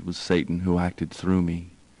know that it was Satan who acted through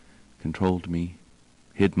me, controlled me,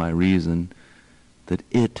 hid my reason, that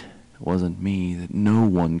it wasn't me, that no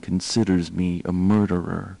one considers me a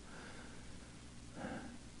murderer.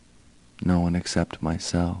 No one except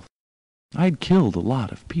myself. I'd killed a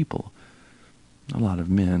lot of people, a lot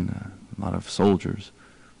of men, a lot of soldiers,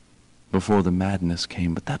 before the madness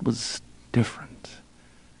came, but that was different.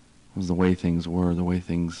 It was the way things were, the way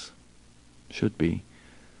things should be.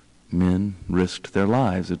 Men risked their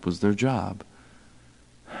lives. It was their job.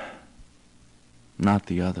 Not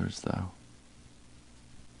the others, though.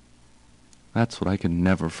 That's what I can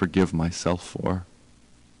never forgive myself for.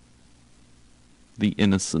 The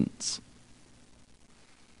innocence.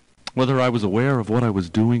 Whether I was aware of what I was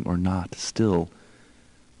doing or not, still,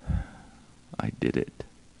 I did it.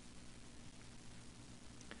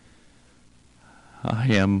 I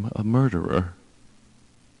am a murderer.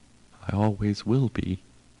 I always will be.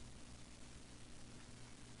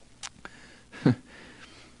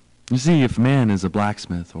 You see, if man is a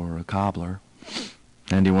blacksmith or a cobbler,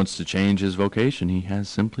 and he wants to change his vocation, he has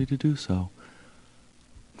simply to do so.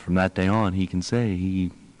 From that day on, he can say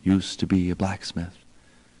he used to be a blacksmith.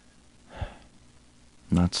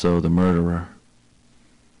 Not so the murderer.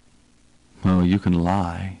 Oh, you can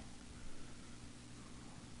lie,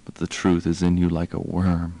 but the truth is in you like a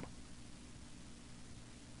worm.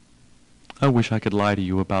 I wish I could lie to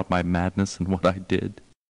you about my madness and what I did.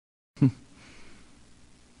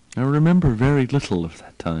 I remember very little of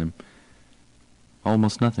that time.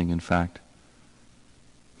 Almost nothing, in fact.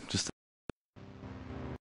 Just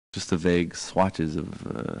the vague swatches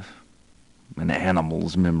of an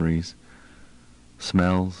animal's memories.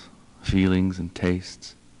 Smells, feelings, and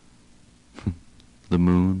tastes. The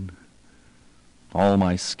moon. All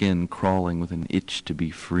my skin crawling with an itch to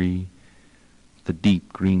be free. the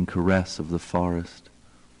deep green caress of the forest,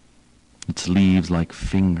 its leaves like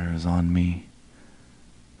fingers on me,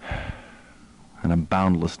 and a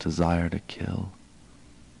boundless desire to kill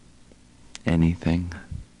anything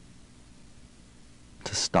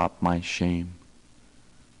to stop my shame.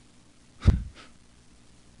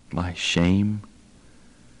 My shame?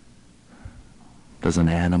 Does an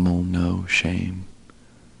animal know shame?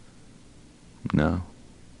 No.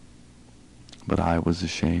 But I was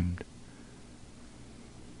ashamed.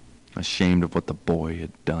 Ashamed of what the boy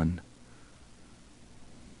had done.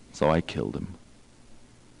 So I killed him.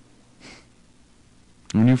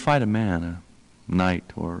 When you fight a man, a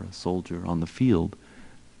knight or a soldier on the field,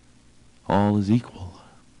 all is equal.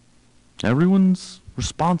 Everyone's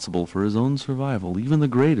responsible for his own survival. Even the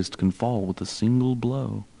greatest can fall with a single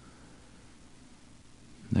blow.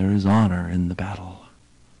 There is honor in the battle.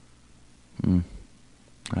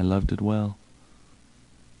 I loved it well.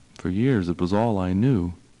 For years it was all I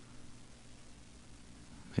knew.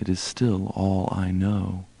 It is still all I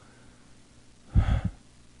know.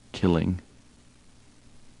 Killing.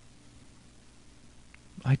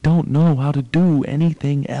 I don't know how to do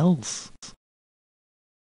anything else.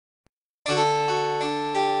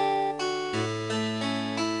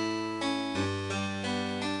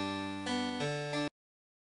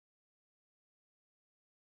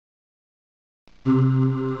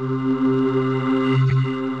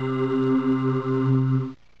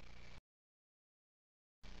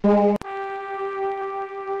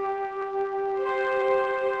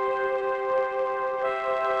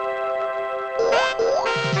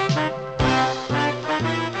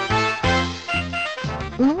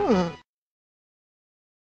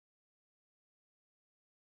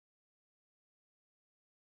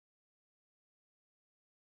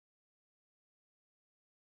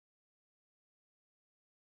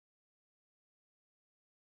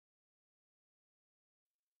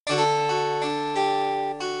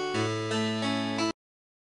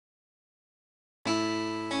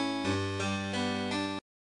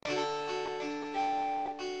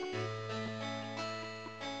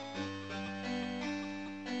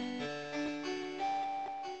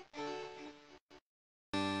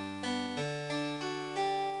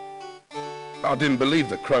 I didn't believe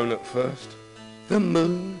the crone at first. The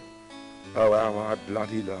moon? Oh, how I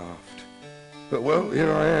bloody laughed. But, well,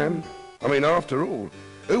 here I am. I mean, after all,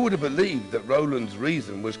 who would have believed that Roland's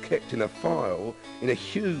reason was kept in a file in a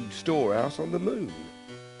huge storehouse on the moon?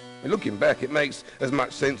 And looking back, it makes as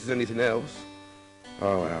much sense as anything else.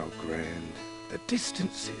 Oh, how grand. The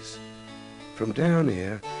distances. From down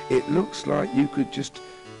here, it looks like you could just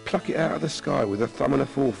pluck it out of the sky with a thumb and a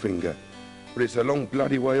forefinger. But it's a long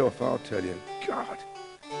bloody way off, I'll tell you. God,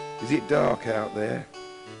 is it dark out there?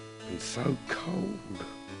 And so cold.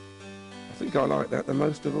 I think I like that the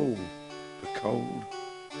most of all. The cold.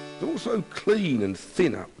 It's all so clean and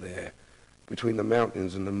thin up there, between the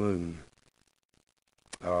mountains and the moon.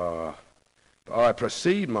 But I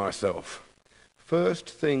precede myself. First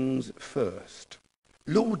things first.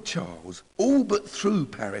 Lord Charles all but threw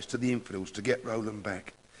Paris to the infidels to get Roland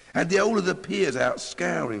back. Had the whole of the peers out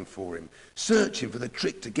scouring for him, searching for the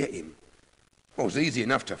trick to get him. Well, it was easy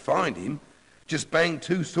enough to find him. Just bang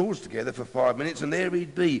two swords together for 5 minutes and there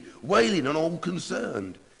he'd be, wailing on all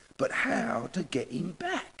concerned. But how to get him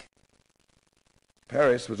back?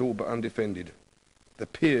 Paris was all but undefended. The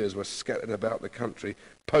peers were scattered about the country,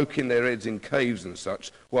 poking their heads in caves and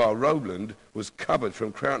such, while Roland was covered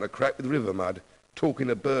from crown to crack with river mud, talking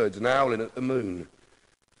to birds and howling at the moon.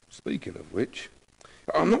 Speaking of which,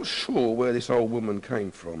 I'm not sure where this old woman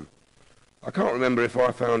came from. I can't remember if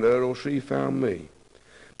I found her or she found me.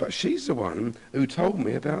 But she's the one who told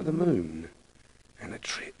me about the moon and the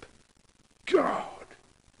trip. God!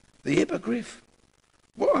 The hippogriff?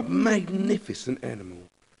 What a magnificent animal.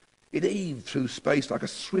 It heaved through space like a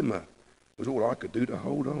swimmer. It was all I could do to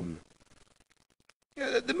hold on.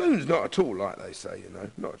 Yeah, the moon's not at all like they say, you know,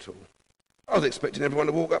 not at all. I was expecting everyone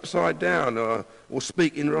to walk upside down or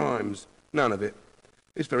speak in rhymes. None of it.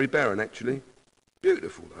 It's very barren, actually.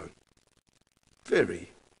 Beautiful, though. Very.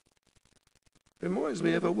 Reminds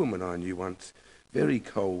me of a woman I knew once. Very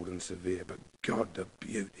cold and severe, but God, the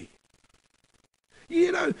beauty.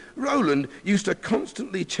 You know, Roland used to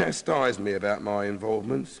constantly chastise me about my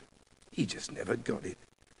involvements. He just never got it.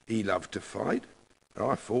 He loved to fight, and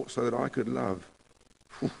I fought so that I could love.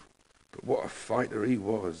 Whew, but what a fighter he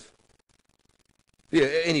was. Yeah,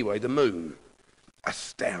 anyway, the moon.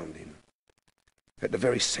 Astounding. At the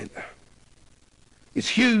very centre. It's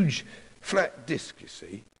huge, flat disc, you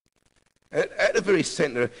see. At the very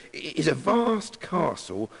centre is a vast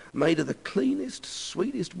castle made of the cleanest,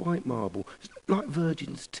 sweetest white marble, like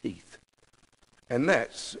virgin's teeth. And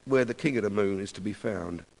that's where the king of the moon is to be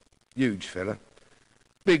found. Huge fella.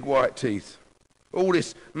 Big white teeth. All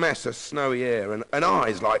this mass of snowy hair and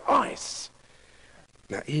eyes like ice.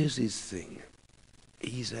 Now here's his thing.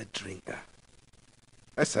 He's a drinker.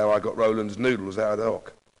 That's how I got Roland's noodles out of the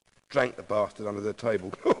hock. Drank the bastard under the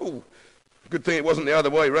table. Oh, good thing it wasn't the other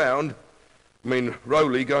way round. I mean,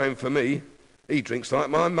 Rowley going for me, he drinks like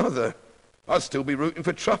my mother. I'd still be rooting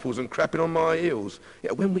for truffles and crapping on my heels.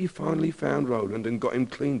 Yeah, when we finally found Roland and got him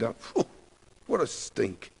cleaned up, whew, what a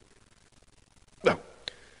stink. Well,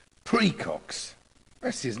 Precox,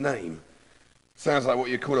 that's his name. Sounds like what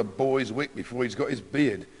you call a boy's wick before he's got his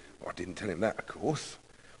beard. Well, I didn't tell him that, of course.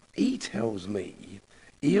 He tells me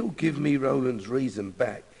he'll give me Roland's reason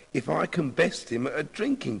back if I can best him at a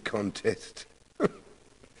drinking contest.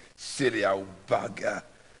 Silly old bugger.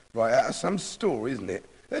 Right out of some story, isn't it?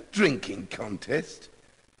 A drinking contest.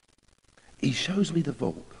 He shows me the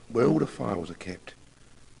vault where all the files are kept.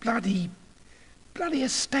 Bloody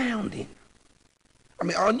astounding. I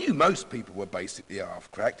mean, I knew most people were basically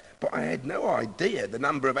half-cracked, but I had no idea the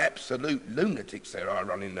number of absolute lunatics there are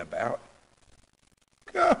running about.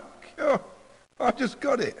 Oh, I just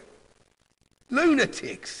got it.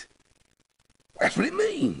 Lunatics. That's what it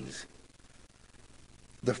means.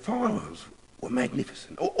 The files were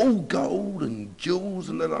magnificent, all gold and jewels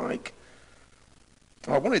and the like.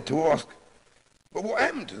 I wanted to ask, but what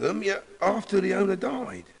happened to them after the owner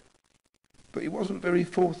died? But he wasn't very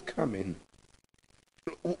forthcoming.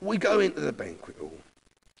 We go into the banquet hall.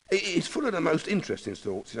 It's full of the most interesting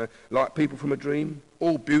sorts, like people from a dream,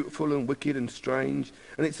 all beautiful and wicked and strange,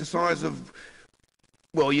 and it's the size of,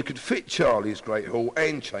 well, you could fit Charlie's great hall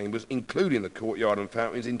and chambers, including the courtyard and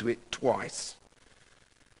fountains, into it twice.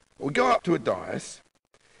 We go up to a dais,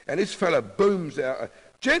 and this fella booms out,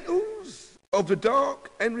 "Gentles of the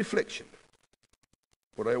dark and reflection."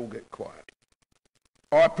 Well, they all get quiet.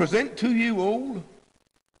 "I present to you all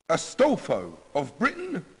Astolfo of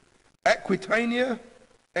Britain, Aquitania,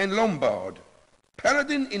 and Lombard,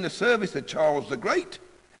 paladin in the service of Charles the Great,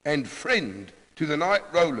 and friend to the knight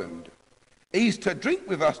Roland. He's to drink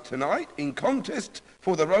with us tonight in contest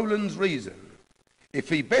for the Roland's reason. If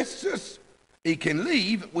he bests us, he can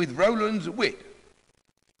leave with Roland's wit.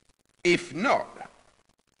 If not,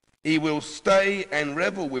 he will stay and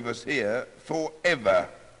revel with us here forever."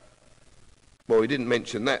 Well, he didn't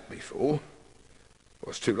mention that before. Well,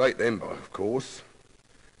 it's too late then, of course.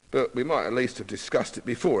 But we might at least have discussed it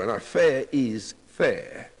before, and fair is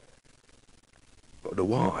fair. But the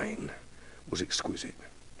wine was exquisite.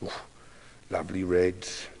 Ooh, lovely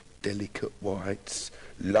reds, delicate whites,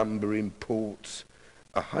 lumbering ports,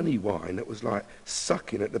 a honey wine that was like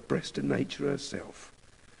sucking at the breast of nature herself.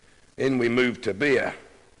 Then we moved to beer.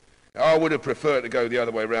 I would have preferred to go the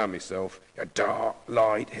other way round myself. Dark,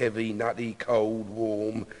 light, heavy, nutty, cold,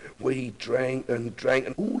 warm. We drank, and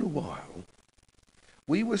all the while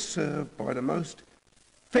we were served by the most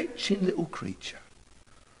fetching little creature,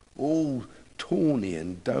 all tawny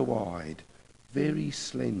and doe-eyed, very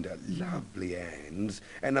slender, lovely hands,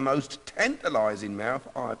 and the most tantalising mouth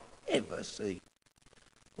I've ever seen.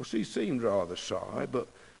 Well, she seemed rather shy, but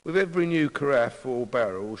with every new carafe or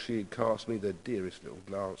barrel she'd cast me the dearest little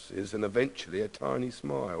glances, and eventually a tiny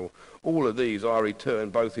smile. All of these I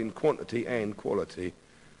returned both in quantity and quality.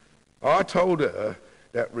 I told her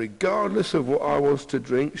that regardless of what I was to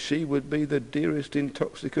drink, she would be the dearest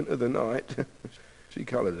intoxicant of the night. She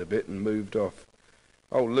coloured a bit and moved off.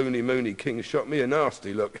 Old Loony Moony King shot me a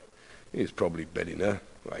nasty look. He was probably betting her.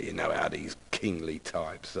 Well, you know how these kingly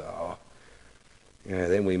types are. Yeah,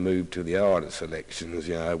 then we moved to the harder selections,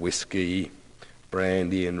 whiskey,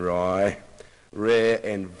 brandy and rye, rare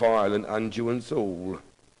and violent unguents all.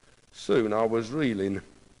 Soon I was reeling.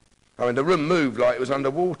 I mean, the room moved like it was under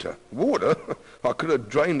water. Water? I could have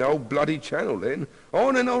drained the whole bloody channel then.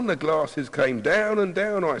 On and on the glasses came, down and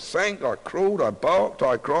down. I sank, I crawled, I barked,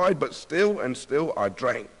 I cried, but still and still I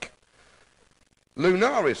drank.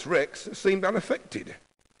 Lunaris Rex seemed unaffected.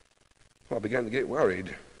 I began to get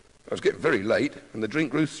worried. I was getting very late, and the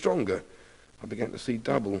drink grew stronger. I began to see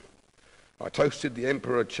double. I toasted the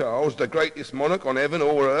Emperor Charles, the greatest monarch on heaven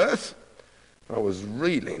or earth. I was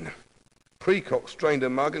reeling. Precox strained a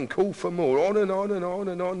mug and called for more. On and on and on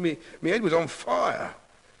and on. Me head was on fire.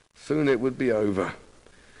 Soon it would be over.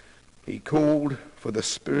 He called for the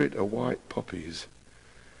spirit of white poppies.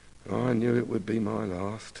 I knew it would be my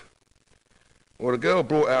last. Well, the girl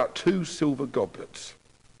brought out 2 silver goblets.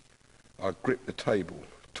 I gripped the table.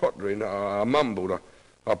 Tottering, I mumbled.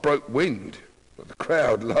 I broke wind. But the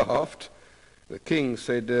crowd laughed. The king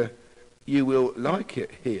said, "You will like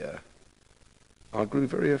it here." I grew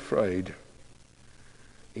very afraid.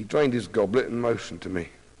 He drained his goblet and motioned to me.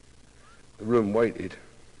 The room waited.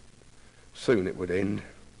 Soon it would end.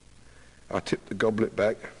 I tipped the goblet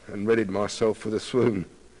back and readied myself for the swoon.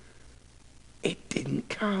 It didn't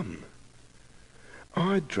come.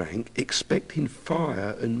 I drank expecting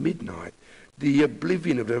fire and midnight, the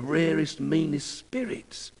oblivion of the rarest, meanest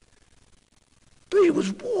spirits. But it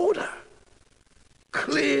was water.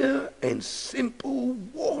 Clear and simple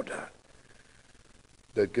water.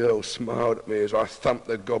 The girl smiled at me as I thumped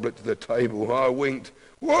the goblet to the table. I winked.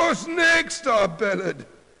 "What's next?" I bellowed.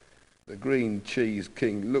 The green cheese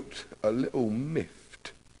king looked a little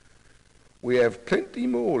miffed. "We have plenty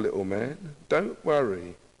more, little man. Don't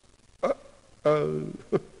worry." Uh-oh.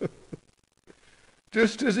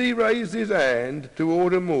 Just as he raised his hand to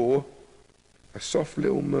order more, a soft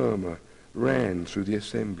little murmur ran through the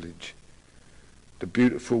assemblage. The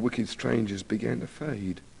beautiful, wicked strangers began to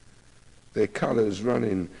fade, their colours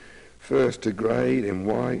running first to grey, then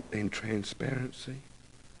white, then transparency.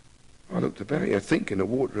 I looked about here thinking the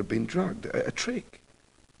water had been drugged, a trick.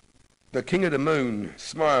 The King of the Moon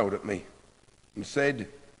smiled at me and said,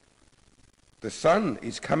 "The sun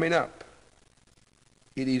is coming up.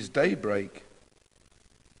 It is daybreak.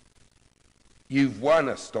 You've won,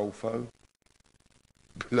 Astolfo."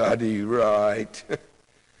 Bloody right.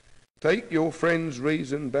 Take your friend's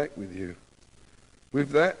reason back with you. With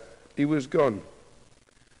that, he was gone.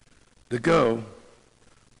 The girl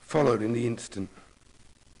followed in the instant.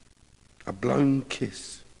 A blown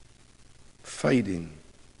kiss, fading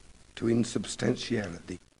to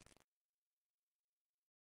insubstantiality.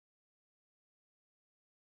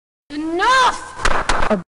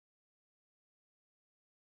 Enough!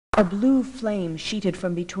 A blue flame sheeted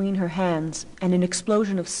from between her hands, and an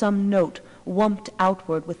explosion of some note whumped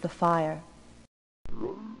outward with the fire.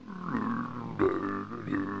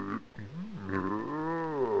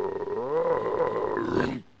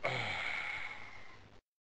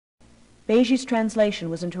 Beiji's translation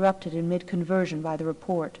was interrupted in mid-conversion by the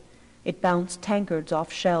report. It bounced tankards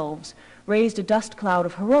off shelves, raised a dust cloud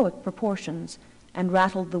of heroic proportions, and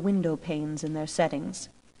rattled the window panes in their settings.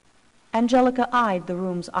 Angelica eyed the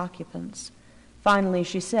room's occupants. Finally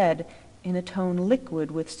she said, in a tone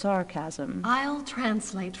liquid with sarcasm, "I'll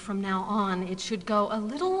translate from now on. It should go a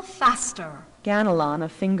little faster." Ganelon, a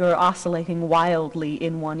finger oscillating wildly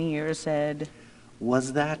in one ear, said,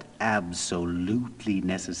 "Was that absolutely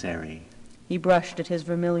necessary?" He brushed at his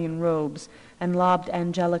vermilion robes and lobbed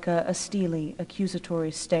Angelica a steely,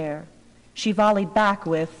 accusatory stare. She volleyed back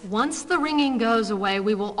with, "Once the ringing goes away,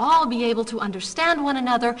 we will all be able to understand one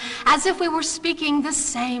another as if we were speaking the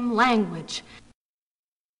same language.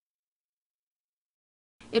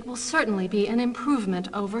 It will certainly be an improvement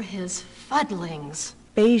over his fuddlings."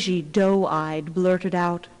 Beiji, doe-eyed, blurted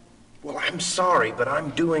out, "Well, I'm sorry, but I'm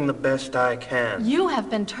doing the best I can." "You have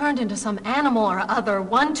been turned into some animal or other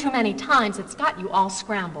one too many times. It's got you all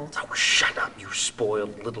scrambled." "Oh, shut up, you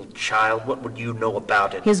spoiled little child. What would you know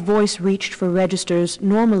about it?" His voice reached for registers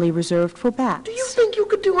normally reserved for bats. "Do you think you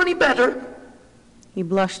could do any better?" He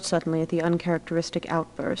blushed suddenly at the uncharacteristic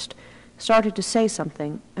outburst, started to say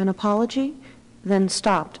something, an apology, then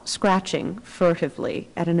stopped, scratching furtively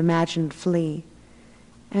at an imagined flea.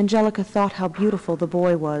 Angelica thought how beautiful the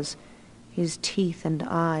boy was, his teeth and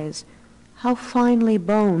eyes, how finely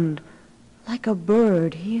boned. Like a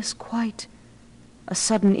bird, he is quite... A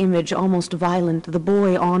sudden image, almost violent, the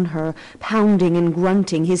boy on her, pounding and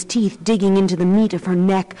grunting, his teeth digging into the meat of her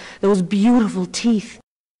neck, those beautiful teeth.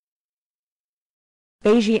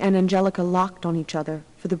 Beiji and Angelica locked on each other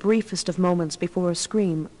for the briefest of moments before a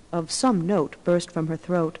scream of some note burst from her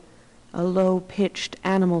throat, a low-pitched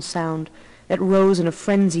animal sound that rose in a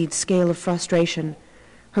frenzied scale of frustration.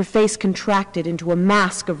 Her face contracted into a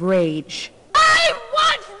mask of rage. "I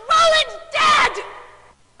want Roland dead!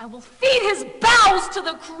 I will feed his bowels to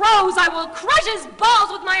the crows. I will crush his balls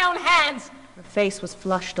with my own hands." Her face was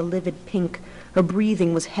flushed a livid pink. Her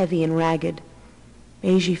breathing was heavy and ragged.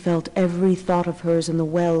 Beiji felt every thought of hers in the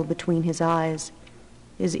well between his eyes.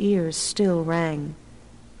 His ears still rang.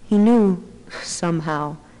 He knew,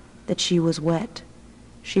 somehow, that she was wet.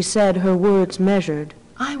 She said, her words measured,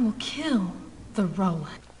 "I will kill the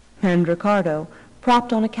Roland." And Ricardo,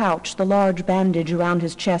 propped on a couch, the large bandage around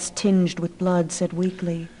his chest tinged with blood, said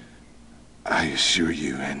weakly, "I assure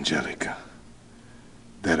you, Angelica,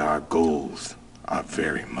 that our goals are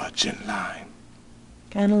very much in line."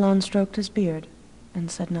 Ganelon stroked his beard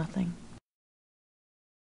and said nothing.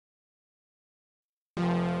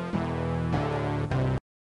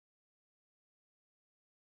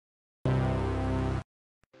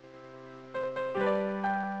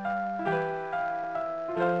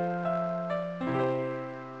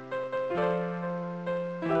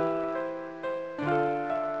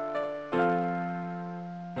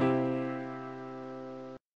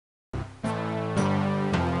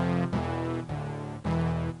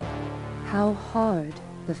 How hard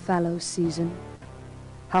the fallow season,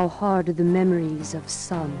 how hard the memories of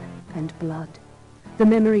sun and blood, the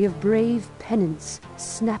memory of brave penance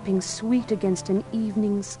snapping sweet against an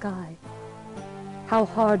evening sky. How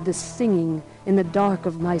hard the singing in the dark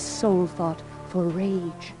of my soul thought for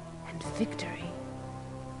rage and victory.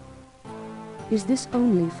 Is this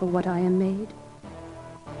only for what I am made?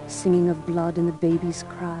 Singing of blood in the baby's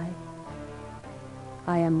cry.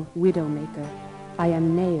 I am widowmaker, I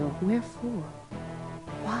am nail, wherefore?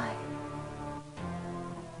 Why?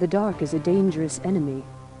 The dark is a dangerous enemy.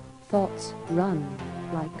 Thoughts run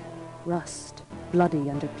like rust, bloody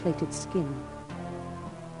under plated skin.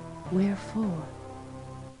 Wherefore?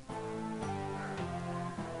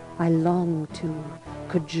 I long to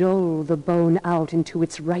cajole the bone out into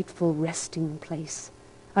its rightful resting place.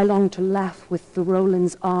 I long to laugh with the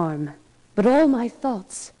Roland's arm, but all my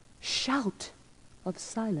thoughts shout of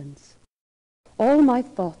silence. All my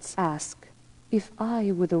thoughts ask, if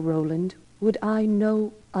I were the Roland, would I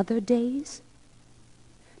know other days?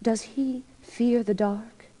 Does he fear the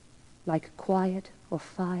dark, like quiet or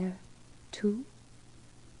fire, too?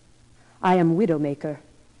 I am widowmaker.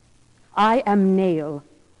 I am nail.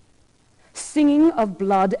 Singing of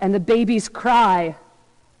blood and the baby's cry.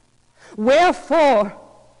 Wherefore?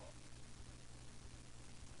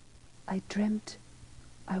 I dreamt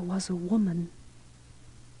I was a woman.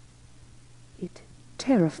 It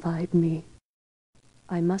terrified me.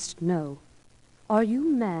 I must know, are you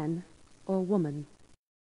man or woman?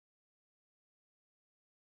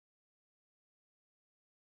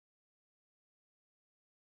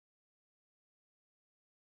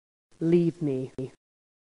 Leave me.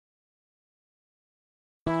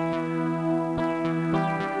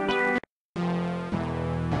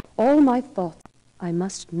 All my thoughts, I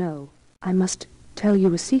must know. I must tell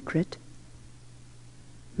you a secret.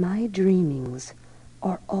 My dreamings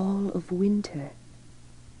are all of winter,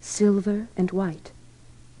 silver and white.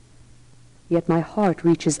 Yet my heart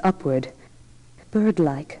reaches upward,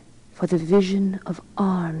 bird-like, for the vision of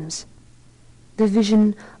arms, the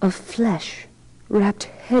vision of flesh wrapped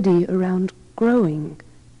heady around growing,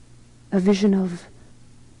 a vision of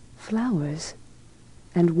flowers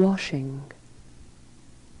and washing.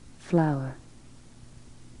 Flower.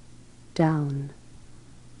 Down.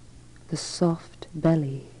 The soft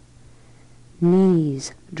belly.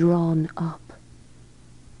 Knees drawn up.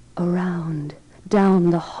 Around.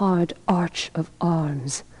 Down the hard arch of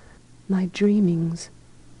arms. My dreamings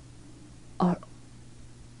are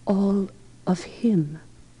all of him.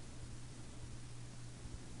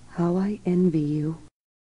 How I envy you.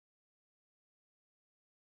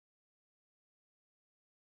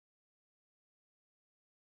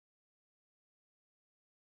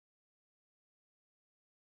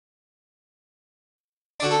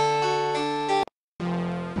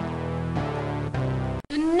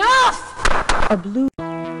 Enough! A blue...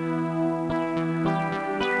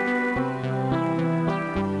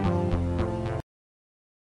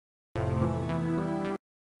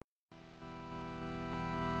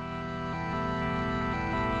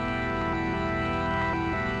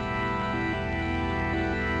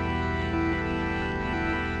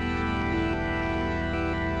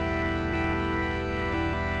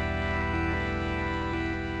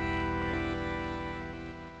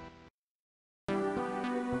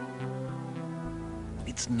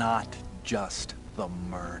 It's not just the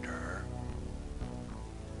murder.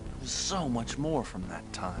 There was so much more from that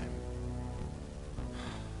time.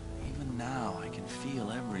 Even now, I can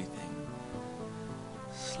feel everything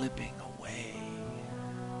slipping away,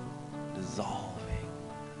 dissolving.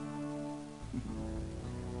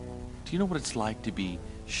 Do you know what it's like to be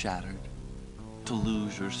shattered? To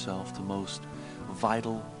lose yourself, the most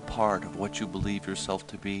vital part of what you believe yourself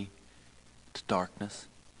to be, to darkness?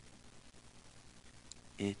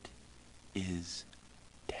 It is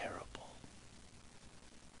terrible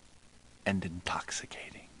and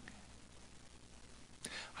intoxicating.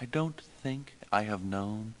 I don't think I have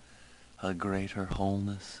known a greater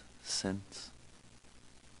wholeness since.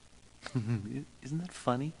 Isn't that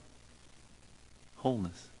funny?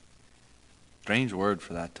 Wholeness. Strange word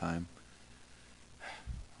for that time.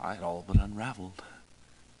 I had all but unraveled.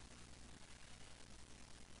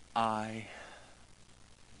 I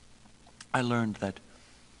learned that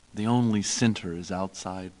the only center is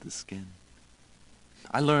outside the skin.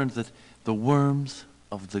 I learned that the worms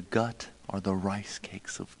of the gut are the rice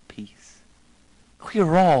cakes of peace. We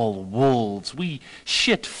are all wolves. We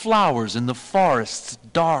shit flowers in the forest's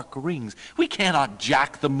dark rings. We cannot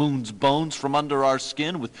jack the moon's bones from under our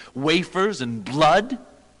skin with wafers and blood.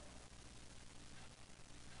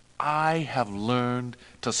 I have learned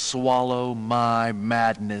to swallow my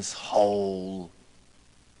madness whole.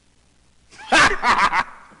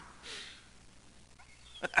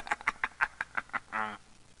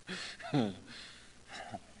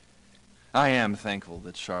 I am thankful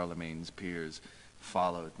that Charlemagne's peers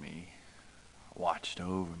followed me, watched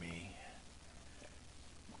over me,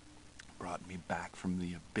 brought me back from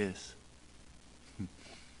the abyss.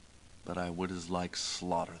 But I would as like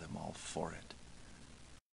slaughter them all for it.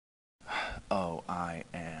 Oh, I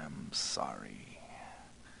am sorry.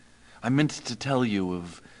 I meant to tell you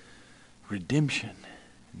of redemption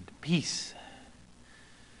and peace.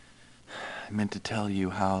 I meant to tell you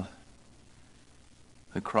how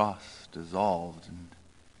the cross dissolved and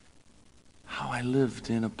how I lived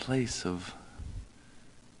in a place of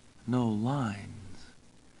no lines.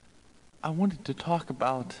 I wanted to talk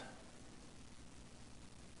about...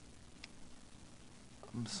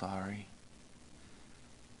 I'm sorry.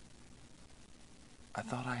 I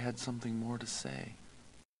thought I had something more to say.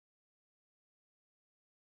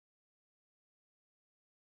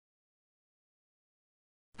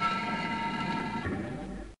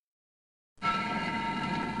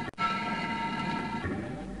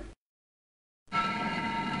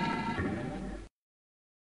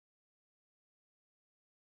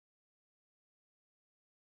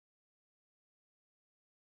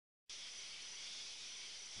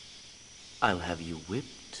 I'll have you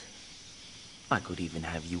whipped. I could even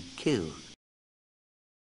have you killed.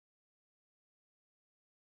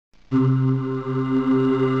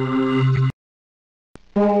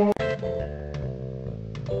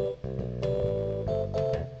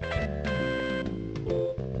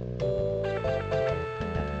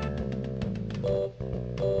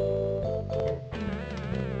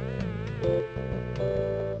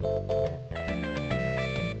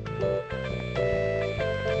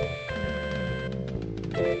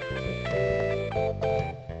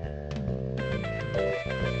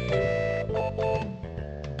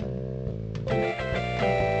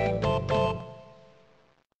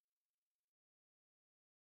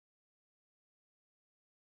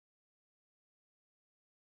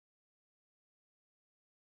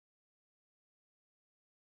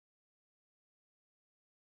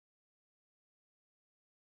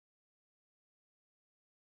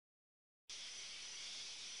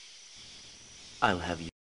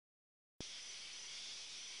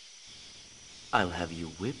 I'll have you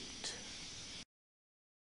whipped.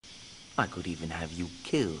 I could even have you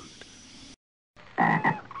killed.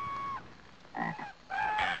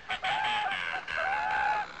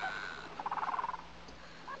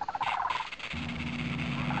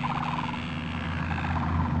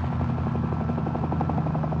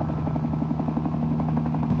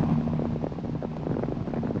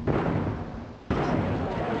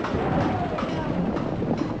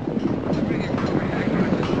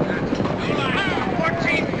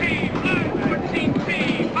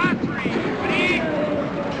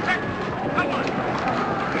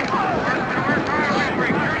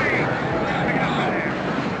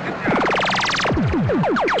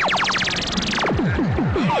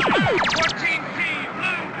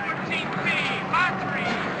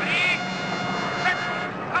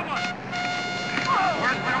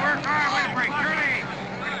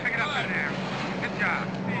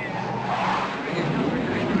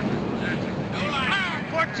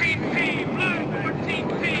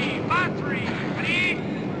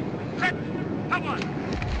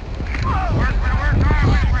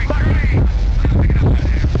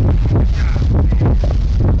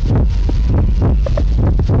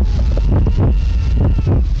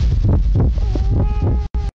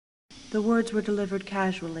 The words were delivered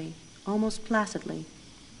casually, almost placidly,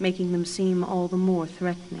 making them seem all the more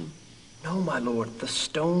threatening. No, my lord, the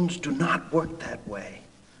stones do not work that way.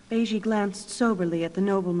 Beiji glanced soberly at the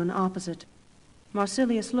nobleman opposite.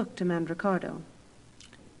 Marsilius looked to Mandricardo.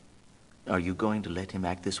 Are you going to let him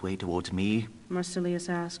act this way towards me? Marsilius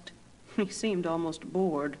asked. He seemed almost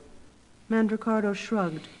bored. Mandricardo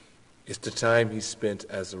shrugged. It's the time he spent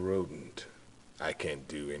as a rodent. I can't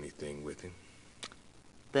do anything with him.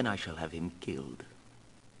 Then I shall have him killed.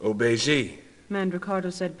 Oh, Beiji,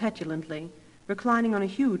 Mandricardo said petulantly, reclining on a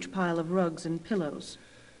huge pile of rugs and pillows.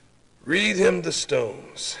 read him the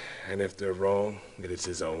stones, and if they're wrong, it is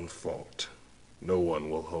his own fault. No one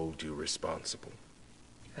will hold you responsible.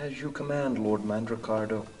 As you command, Lord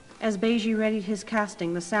Mandricardo. As Beiji readied his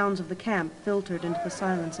casting, the sounds of the camp filtered into the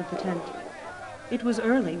silence of the tent. It was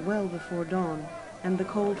early, well before dawn, and the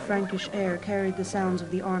cold Frankish air carried the sounds of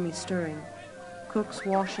the army stirring. Cooks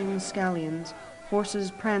washing scallions,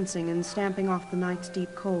 horses prancing and stamping off the night's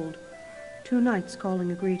deep cold. 2 knights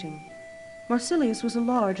calling a greeting. Marsilius was a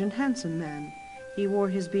large and handsome man. He wore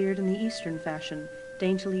his beard in the Eastern fashion,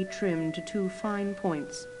 daintily trimmed to 2 fine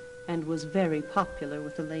points, and was very popular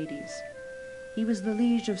with the ladies. He was the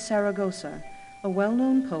liege of Saragossa, a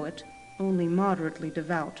well-known poet, only moderately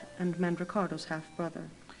devout, and Mandricardo's half-brother.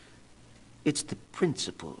 It's the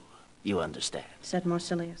principle, you understand, said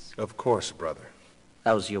Marsilius. Of course, brother.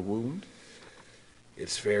 How's your wound?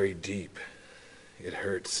 It's very deep. It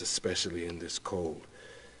hurts, especially in this cold.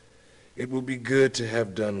 It will be good to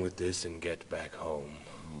have done with this and get back home.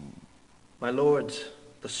 My lords,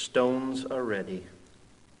 the stones are ready.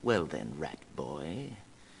 Well then, rat boy.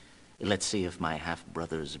 Let's see if my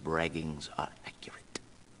half-brother's braggings are accurate.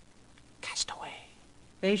 Cast away.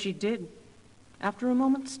 Beji did. After a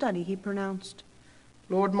moment's study, he pronounced,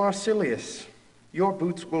 Lord Marsilius, your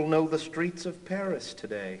boots will know the streets of Paris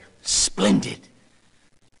today. Splendid!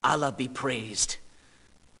 Allah be praised.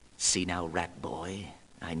 See now, rat boy,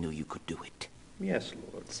 I knew you could do it. Yes,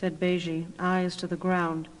 Lord, said Beji, eyes to the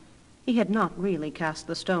ground. He had not really cast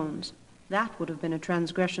the stones. That would have been a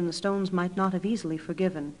transgression the stones might not have easily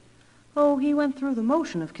forgiven. Oh, he went through the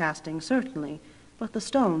motion of casting, certainly, but the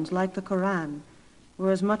stones, like the Koran,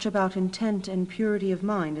 were as much about intent and purity of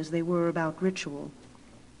mind as they were about ritual.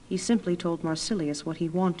 He simply told Marsilius what he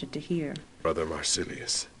wanted to hear. Brother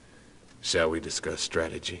Marsilius, shall we discuss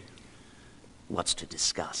strategy? What's to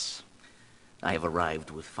discuss? I have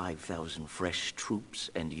arrived with 5,000 fresh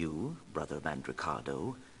troops, and you, Brother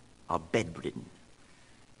Mandricardo, are bedridden.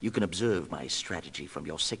 You can observe my strategy from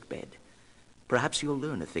your sickbed. Perhaps you'll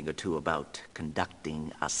learn a thing or two about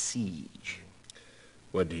conducting a siege.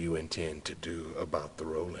 What do you intend to do about the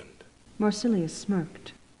Roland? Marsilius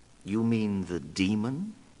smirked. You mean the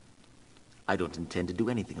demon? I don't intend to do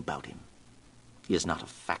anything about him. He is not a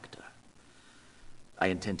factor. I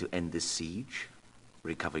intend to end this siege,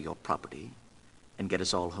 recover your property, and get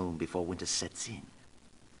us all home before winter sets in.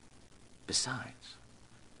 Besides,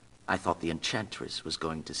 I thought the enchantress was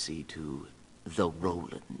going to see to the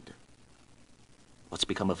Roland. What's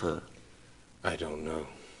become of her? I don't know.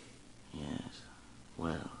 Yes.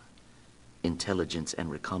 Well, intelligence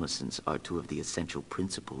and reconnaissance are 2 of the essential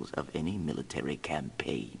principles of any military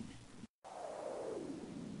campaign.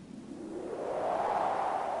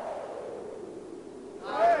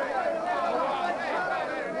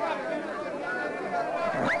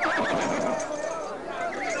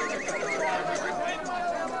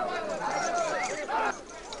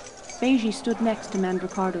 Beji stood next to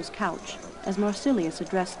Mandricardo's couch as Marsilius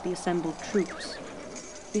addressed the assembled troops.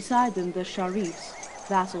 Beside them, the Sharifs,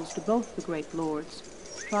 vassals to both the great lords,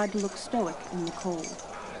 tried to look stoic in the cold.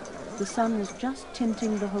 The sun was just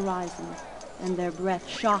tinting the horizon, and their breath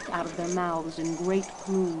shot out of their mouths in great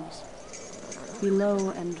plumes. Below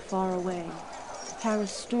and far away,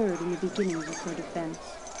 Paris stirred in the beginnings of her defense.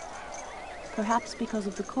 Perhaps because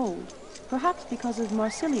of the cold, perhaps because of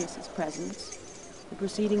Marsilius's presence, the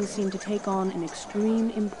proceedings seemed to take on an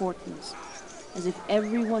extreme importance, as if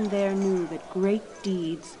everyone there knew that great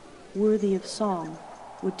deeds, worthy of song,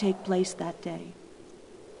 would take place that day.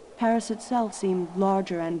 Paris itself seemed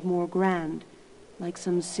larger and more grand, like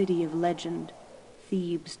some city of legend,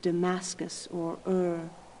 Thebes, Damascus, or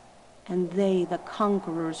and they the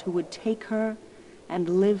conquerors who would take her and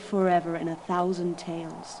live forever in 1,000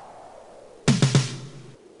 tales.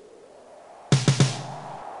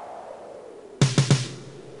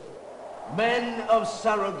 Men of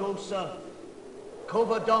Saragossa,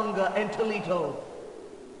 Covadonga, and Toledo,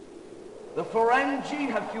 the Farangi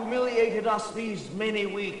have humiliated us these many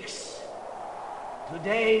weeks.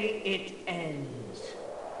 Today it ends.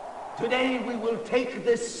 Today we will take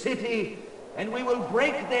this city and we will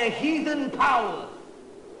break their heathen power.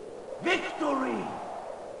 Victory!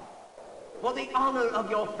 For the honor of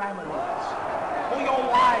your families, for your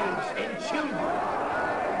wives and children,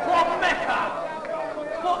 for Mecca,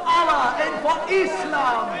 for Allah and for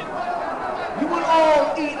Islam. You will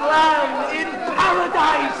all eat lamb in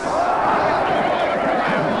paradise!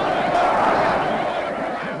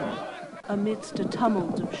 Amidst a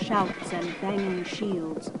tumult of shouts and banging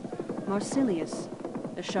shields, Marsilius,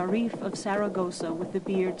 the Sharif of Saragossa with the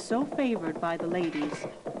beard so favored by the ladies,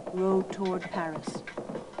 rode toward Paris.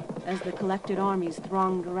 As the collected armies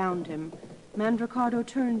thronged around him, Mandricardo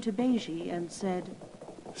turned to Beji and said,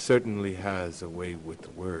 Certainly has a way with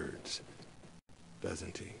words,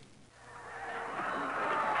 doesn't he?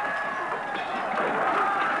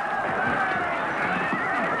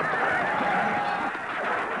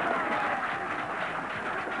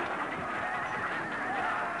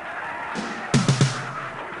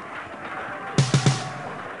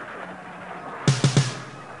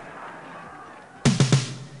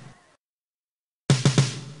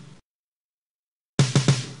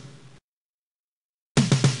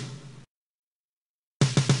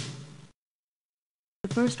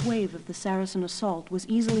 first wave of the Saracen assault was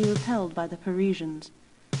easily repelled by the Parisians,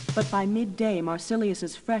 but by midday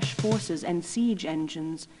Marsilius's fresh forces and siege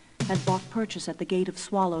engines had bought purchase at the Gate of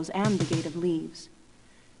Swallows and the Gate of Leaves.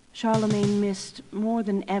 Charlemagne missed more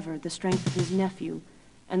than ever the strength of his nephew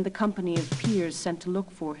and the company of peers sent to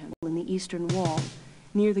look for him in the eastern wall,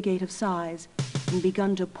 near the Gate of Sighs, and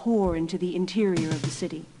begun to pour into the interior of the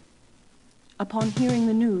city. Upon hearing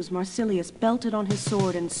the news, Marsilius belted on his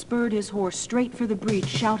sword and spurred his horse straight for the breach,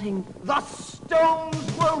 shouting, "The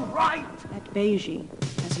stones were right!" at Beji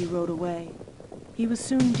as he rode away. He was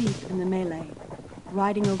soon deep in the melee,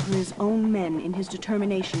 riding over his own men in his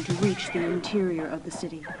determination to reach the interior of the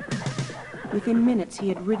city. Within minutes he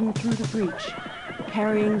had ridden through the breach,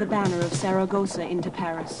 carrying the banner of Saragossa into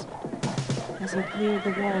Paris. As he cleared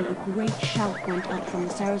the wall, a great shout went up from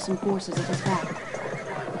the Saracen forces at his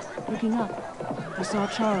back. Looking up, he saw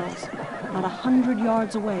Charles, not 100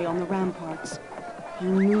 yards away on the ramparts. He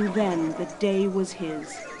knew then the day was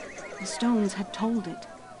his. The stones had told it.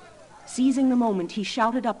 Seizing the moment, he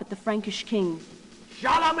shouted up at the Frankish king,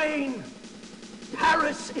 "Charlemagne,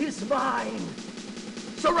 Paris is mine.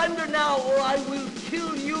 Surrender now, or I will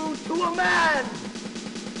kill you to a man."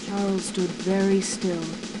 Charles stood very still,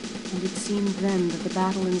 and it seemed then that the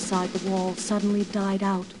battle inside the wall suddenly died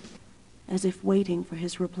out, as if waiting for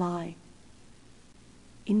his reply.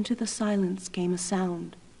 Into the silence came a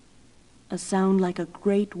sound like a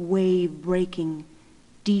great wave breaking,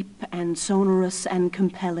 deep and sonorous and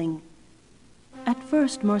compelling. At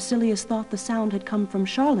first, Marsilius thought the sound had come from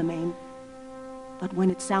Charlemagne, but when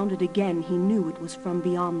it sounded again, he knew it was from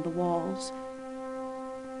beyond the walls.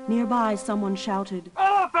 Nearby, someone shouted,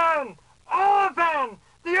 "Oliphan! Oliphan!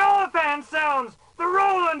 The Oliphan sounds! The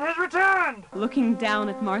Roland has returned!" Looking down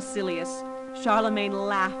at Marsilius, Charlemagne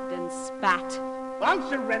laughed and spat. "I'll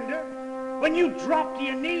surrender when you drop to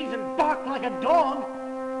your knees and bark like a dog,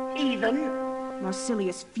 heathen."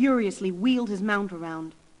 Marsilius furiously wheeled his mount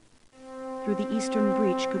around. Through the eastern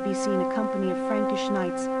breach could be seen a company of Frankish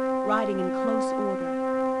knights riding in close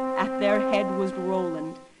order. At their head was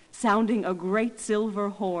Roland, sounding a great silver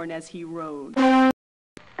horn as he rode.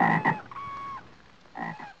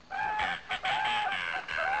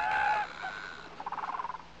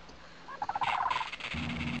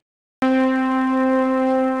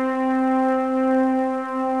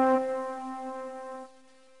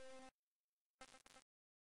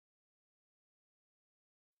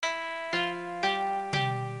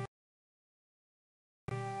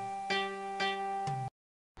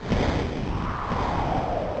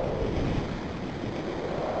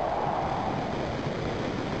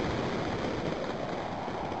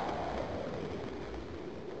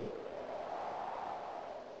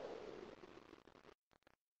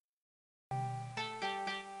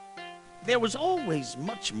 There was always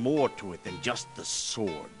much more to it than just the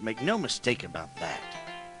sword. Make no mistake about that.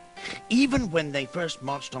 Even when they first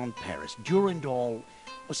marched on Paris, Durandal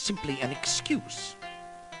was simply an excuse.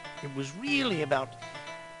 It was really about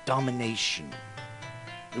domination.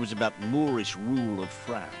 It was about Moorish rule of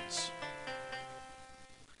France.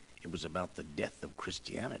 It was about the death of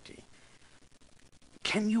Christianity.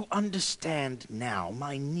 Can you understand now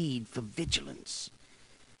my need for vigilance?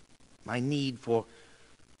 My need for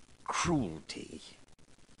cruelty?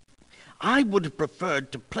 I would have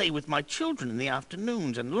preferred to play with my children in the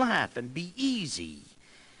afternoons and laugh and be easy.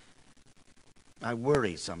 I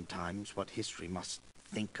worry sometimes what history must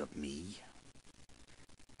think of me.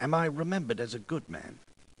 Am I remembered as a good man?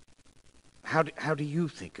 How do you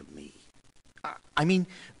think of me? I mean,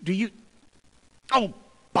 do you... Oh,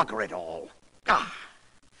 bugger it all.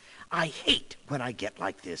 I hate when I get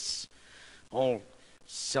like this. All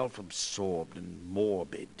self-absorbed and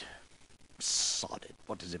morbid. Sod it.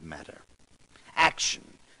 What does it matter?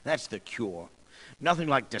 Action. That's the cure. Nothing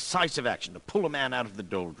like decisive action to pull a man out of the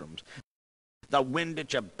doldrums. The wind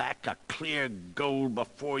at your back, a clear goal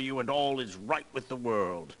before you, and all is right with the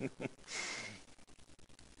world.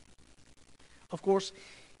 Of course,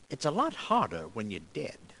 it's a lot harder when you're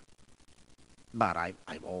dead. But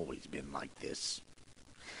I've always been like this.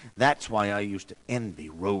 That's why I used to envy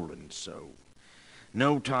Roland so.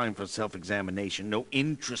 No time for self-examination, no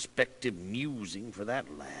introspective musing for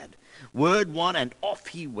that lad. Word one, and off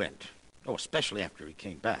he went. Oh, especially after he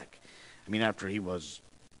came back. I mean, after he was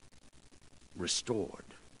restored,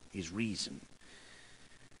 his reason.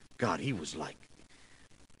 God, he was like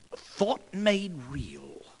thought made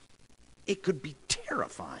real. It could be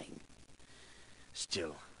terrifying.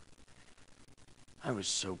 Still, I was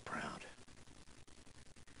so proud.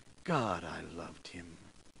 God, I loved him.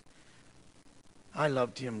 I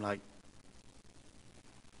loved him like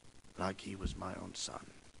he was my own son.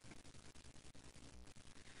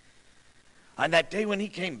 On that day when he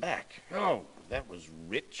came back, oh, that was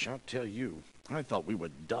rich, I'll tell you. I thought we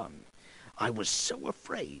were done. I was so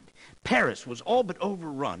afraid. Paris was all but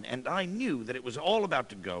overrun, and I knew that it was all about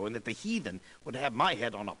to go, and that the heathen would have my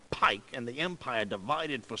head on a pike, and the empire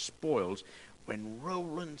divided for spoils, when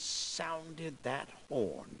Roland sounded that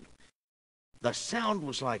horn. The sound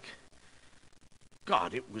was like,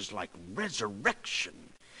 God, it was like resurrection.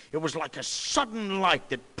 It was like a sudden light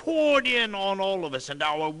that poured in on all of us, and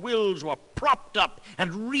our wills were propped up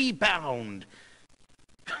and rebound.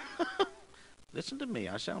 Listen to me,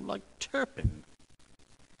 I sound like Turpin.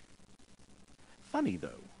 Funny,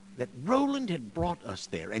 though, that Roland had brought us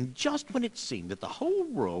there, and just when it seemed that the whole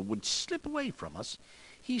world would slip away from us,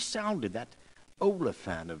 he sounded that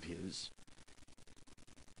olifant of his,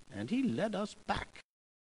 and he led us back.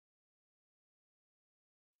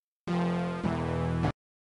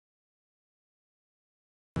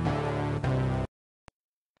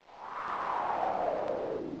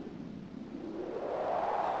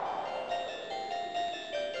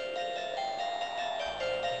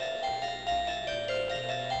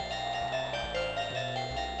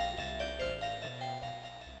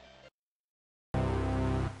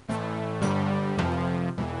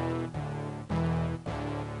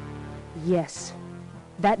 Yes,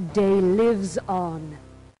 that day lives on.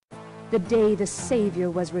 The day the Savior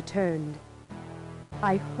was returned.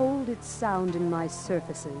 I hold its sound in my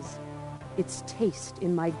surfaces, its taste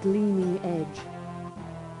in my gleaming edge.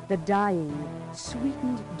 The dying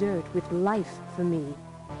sweetened dirt with life for me,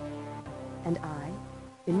 and I,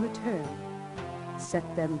 in return,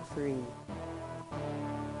 set them free.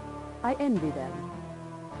 I envy them.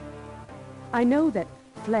 I know that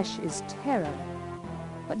flesh is terror,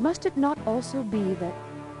 but must it not also be that...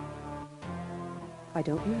 I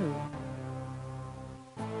don't know.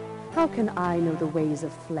 How can I know the ways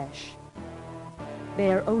of flesh? They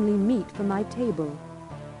are only meat for my table.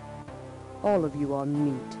 All of you are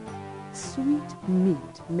meat, sweet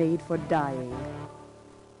meat made for dying.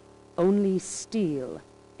 Only steel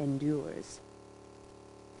endures.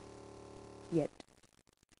 Yet,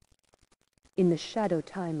 in the shadow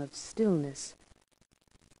time of stillness,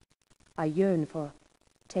 I yearn for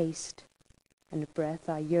taste and breath.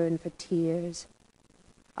 I yearn for tears.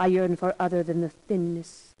 I yearn for other than the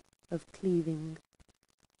thinness of cleaving.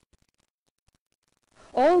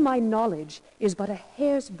 All my knowledge is but a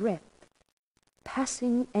hair's breadth,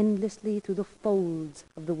 passing endlessly through the folds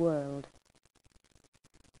of the world.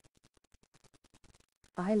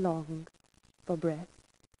 I long for breath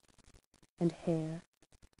and hair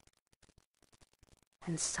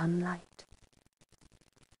and sunlight.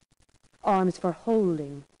 Arms for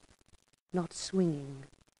holding, not swinging.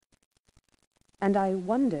 And I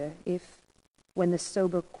wonder if, when the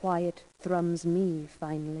sober quiet thrums me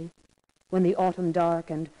finally, when the autumn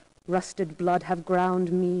dark and rusted blood have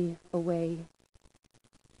ground me away,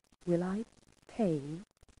 will I pay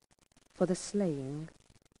for the slaying?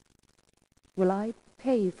 Will I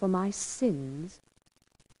pay for my sins,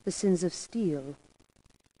 the sins of steel,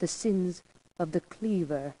 the sins of the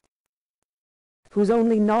cleaver, whose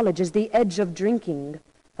only knowledge is the edge of drinking,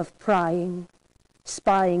 of prying,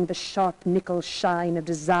 spying the sharp nickel shine of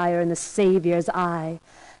desire in the Saviour's eye,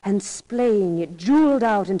 and splaying it jeweled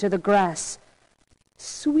out into the grass,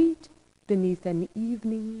 sweet beneath an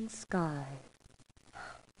evening sky.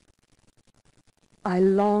 I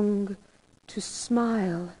long to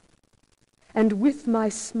smile, and with my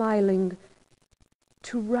smiling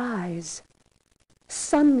to rise,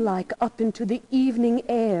 sun-like up into the evening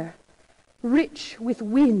air, rich with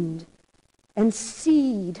wind and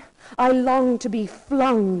seed. I long to be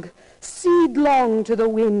flung seed-long to the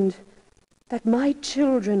wind, that my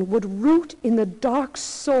children would root in the dark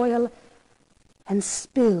soil and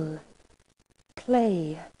spill,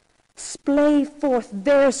 play, splay forth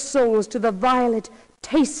their souls to the violet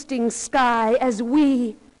tasting sky, as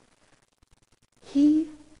we, he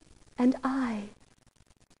and I,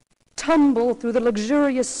 tumble through the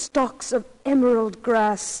luxurious stalks of emerald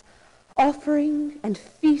grass, offering and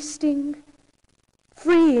feasting,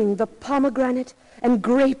 freeing the pomegranate and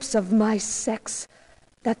grapes of my sex,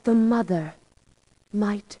 that the mother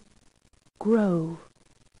might grow.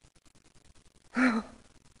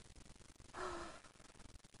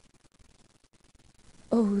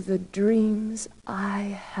 Oh, the dreams I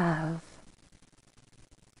have.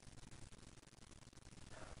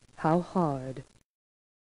 How hard.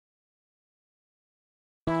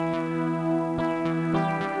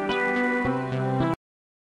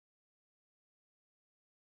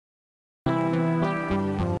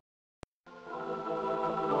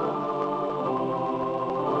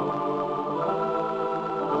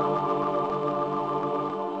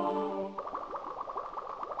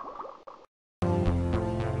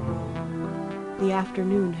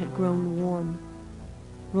 afternoon had grown warm.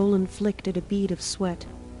 Roland flicked at a bead of sweat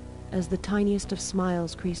as the tiniest of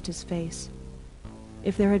smiles creased his face.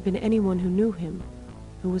 If there had been anyone who knew him,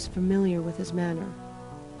 who was familiar with his manner,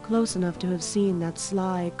 close enough to have seen that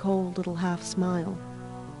sly, cold little half-smile,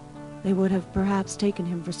 they would have perhaps taken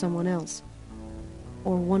him for someone else,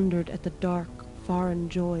 or wondered at the dark, foreign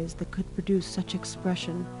joys that could produce such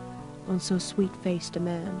expression on so sweet-faced a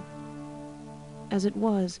man. As it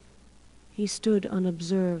was, he stood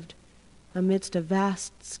unobserved amidst a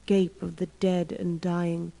vast scape of the dead and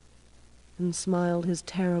dying, and smiled his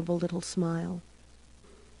terrible little smile.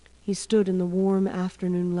 He stood in the warm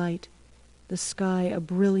afternoon light, the sky a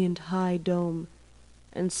brilliant high dome,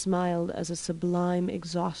 and smiled as a sublime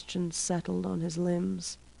exhaustion settled on his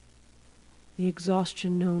limbs. The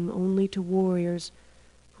exhaustion known only to warriors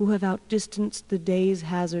who have outdistanced the day's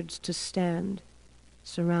hazards to stand,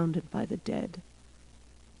 surrounded by the dead.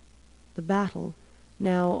 The battle,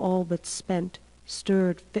 now all but spent,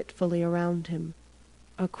 stirred fitfully around him.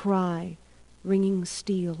 A cry, ringing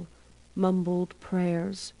steel, mumbled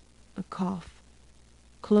prayers, a cough.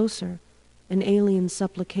 Closer, an alien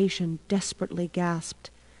supplication desperately gasped,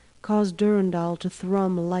 caused Durendal to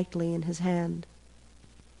thrum lightly in his hand.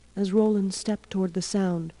 As Roland stepped toward the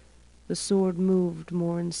sound, the sword moved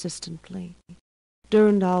more insistently.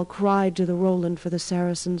 Durendal cried to the Roland for the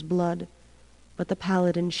Saracen's blood, but the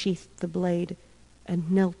paladin sheathed the blade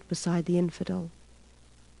and knelt beside the infidel.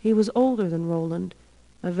 He was older than Roland,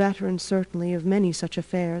 a veteran certainly of many such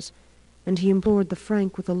affairs, and he implored the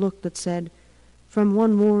Frank with a look that said, "From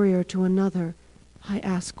one warrior to another, I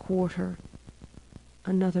ask quarter."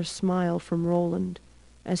 Another smile from Roland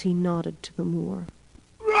as he nodded to the Moor.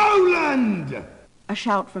 Roland! A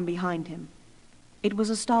shout from behind him. It was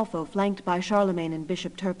Astolfo, flanked by Charlemagne and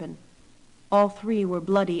Bishop Turpin. All three were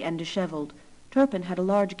bloody and disheveled. Turpin had a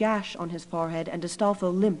large gash on his forehead, and Astolfo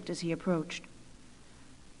limped as he approached.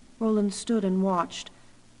 Roland stood and watched,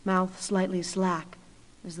 mouth slightly slack,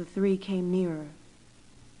 as the three came nearer.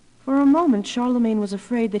 For a moment, Charlemagne was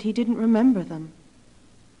afraid that he didn't remember them.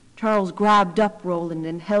 Charles grabbed up Roland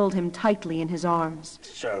and held him tightly in his arms.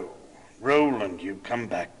 So, Roland, you've come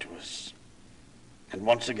back to us. And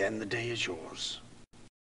once again, the day is yours.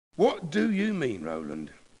 What do you mean,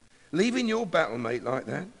 Roland? Leaving your battle mate like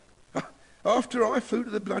that? After I flew to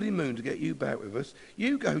the bloody moon to get you back with us,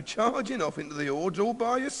 you go charging off into the hordes all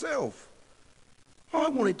by yourself. I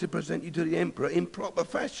wanted to present you to the Emperor in proper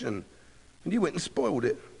fashion, and you went and spoiled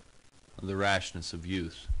it. The rashness of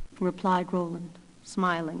youth, replied Roland,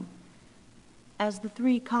 smiling. As the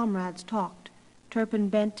three comrades talked, Turpin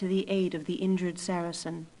bent to the aid of the injured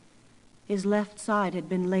Saracen. His left side had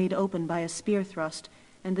been laid open by a spear thrust,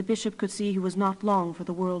 and the bishop could see he was not long for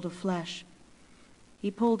the world of flesh. He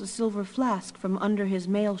pulled a silver flask from under his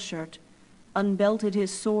mail shirt, unbelted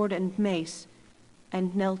his sword and mace,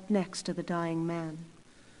 and knelt next to the dying man.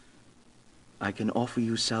 I can offer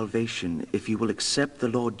you salvation if you will accept the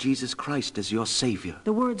Lord Jesus Christ as your Savior.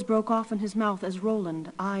 The words broke off in his mouth as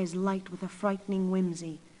Roland, eyes light with a frightening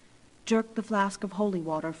whimsy, jerked the flask of holy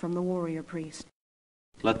water from the warrior priest.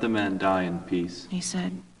 Let the man die in peace, he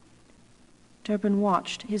said. Turpin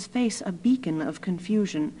watched, his face a beacon of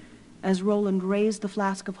confusion, as Roland raised the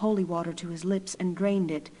flask of holy water to his lips and drained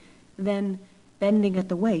it, then, bending at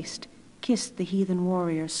the waist, kissed the heathen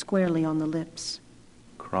warrior squarely on the lips.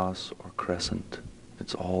 Cross or crescent,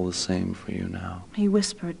 it's all the same for you now. He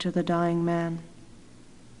whispered to the dying man.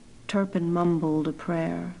 Turpin mumbled a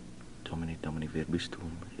prayer. Domini, Domini verbis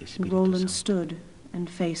tuum, et spiritus Roland stood and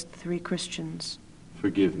faced the three Christians.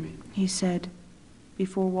 Forgive me, he said,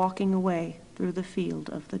 before walking away through the field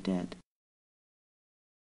of the dead.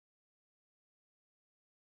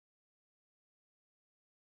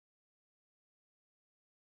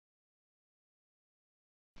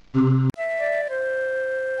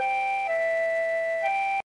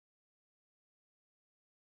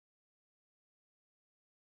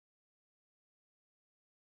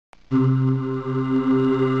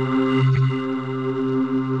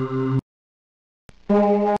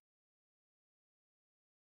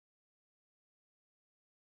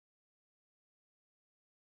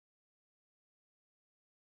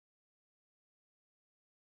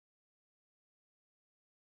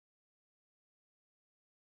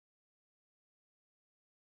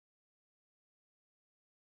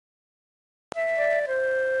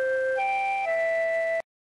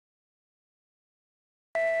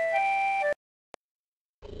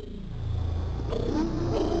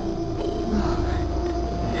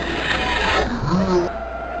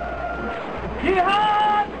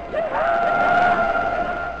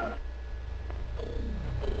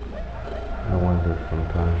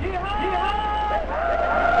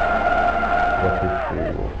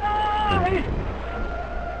 die!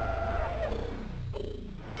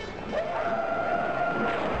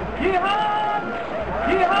 Jihad!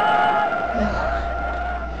 Jihad!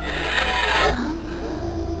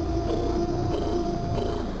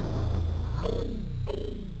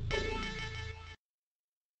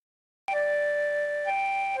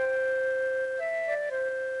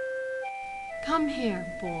 Come here,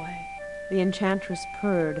 boy. The enchantress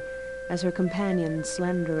purred as her companion,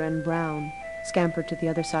 slender and brown, scampered to the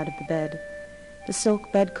other side of the bed. The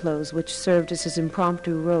silk bedclothes, which served as his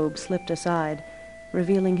impromptu robe, slipped aside,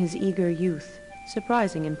 revealing his eager youth,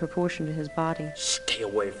 surprising in proportion to his body. Stay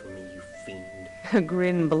away from me, you fiend. A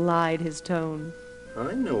grin belied his tone.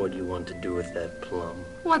 I know what you want to do with that plum.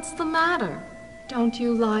 What's the matter? Don't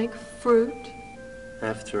you like fruit?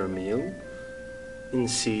 After a meal? In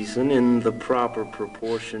season, in the proper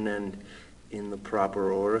proportion, and in the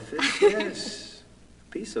proper orifice? Yes.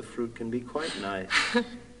 A piece of fruit can be quite nice.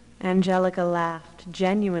 Angelica laughed,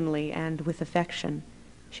 genuinely and with affection.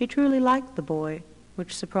 She truly liked the boy,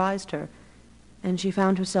 which surprised her, and she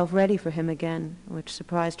found herself ready for him again, which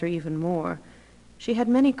surprised her even more. She had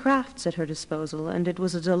many crafts at her disposal, and it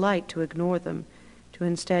was a delight to ignore them, to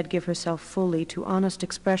instead give herself fully to honest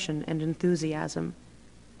expression and enthusiasm.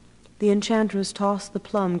 The enchantress tossed the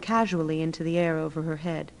plum casually into the air over her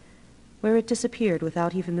head, where it disappeared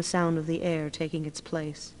without even the sound of the air taking its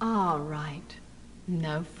place. All right.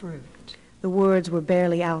 No fruit. The words were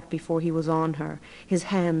barely out before he was on her, his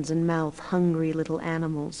hands and mouth hungry little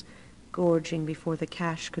animals, gorging before the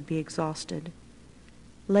cache could be exhausted.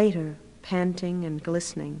 Later, panting and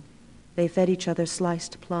glistening, they fed each other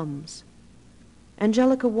sliced plums.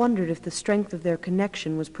 Angelica wondered if the strength of their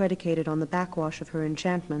connection was predicated on the backwash of her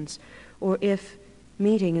enchantments, or if,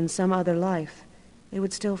 meeting in some other life, they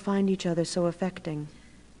would still find each other so affecting.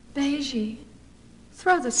 Beiji,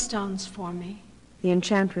 throw the stones for me. The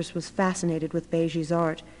enchantress was fascinated with Beiji's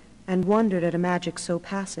art, and wondered at a magic so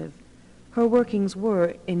passive. Her workings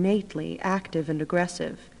were innately active and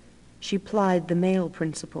aggressive. She plied the male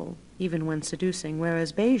principle, even when seducing,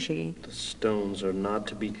 whereas Beiji... The stones are not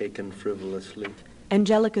to be taken frivolously.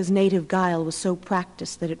 Angelica's native guile was so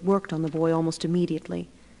practiced that it worked on the boy almost immediately.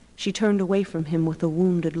 She turned away from him with a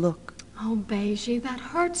wounded look. Oh, Beiji, that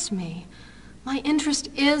hurts me. My interest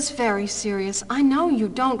is very serious. I know you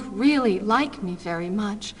don't really like me very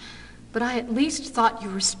much, but I at least thought you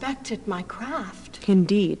respected my craft.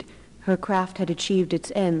 Indeed, her craft had achieved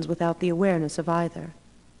its ends without the awareness of either.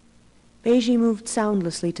 Beiji moved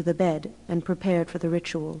soundlessly to the bed and prepared for the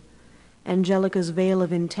ritual. Angelica's veil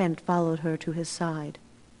of intent followed her to his side.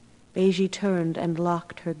 Beiji turned and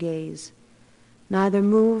locked her gaze. Neither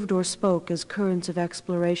moved or spoke as currents of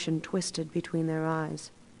exploration twisted between their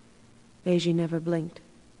eyes. Beiji never blinked.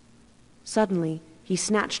 Suddenly, he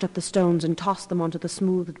snatched up the stones and tossed them onto the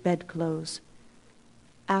smoothed bedclothes.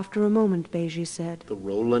 After a moment, Beiji said, The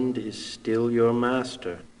Roland is still your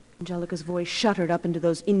master. Angelica's voice shuddered up into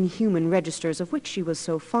those inhuman registers of which she was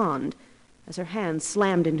so fond, as her hand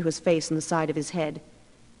slammed into his face and the side of his head.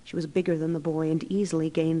 She was bigger than the boy and easily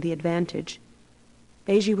gained the advantage.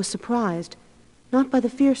 Beiji was surprised, not by the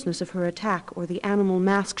fierceness of her attack or the animal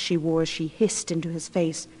mask she wore as she hissed into his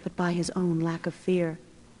face, but by his own lack of fear.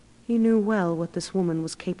 He knew well what this woman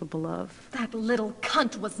was capable of. That little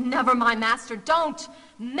cunt was never my master. Don't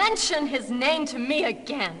mention his name to me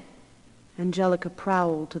again. Angelica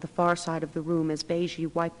prowled to the far side of the room as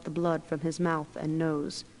Beiji wiped the blood from his mouth and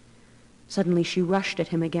nose. Suddenly she rushed at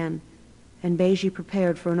him again, and Beiji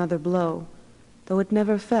prepared for another blow, though it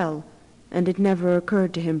never fell, and it never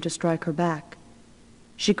occurred to him to strike her back.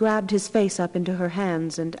 She grabbed his face up into her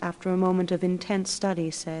hands and, after a moment of intense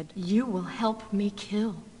study, said, You will help me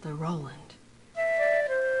kill the Roland.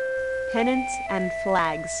 Pennants and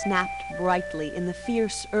flags snapped brightly in the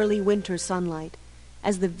fierce early winter sunlight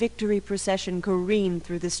as the victory procession careened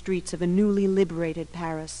through the streets of a newly liberated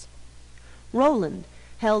Paris. Roland,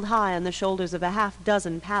 held high on the shoulders of a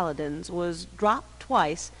half-dozen paladins, was dropped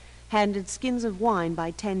twice, handed skins of wine by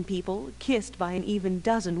 10 people, kissed by an even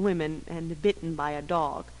dozen women, and bitten by a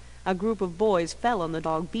dog. A group of boys fell on the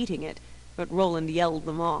dog, beating it, but Roland yelled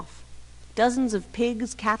them off. Dozens of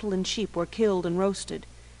pigs, cattle, and sheep were killed and roasted,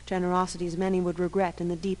 generosities many would regret in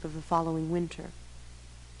the deep of the following winter.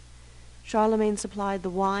 Charlemagne supplied the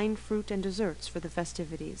wine, fruit, and desserts for the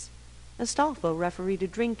festivities. Astolfo refereed a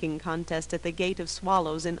drinking contest at the Gate of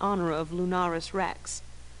Swallows in honor of Lunaris Rex,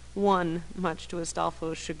 won, much to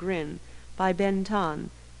Astolfo's chagrin, by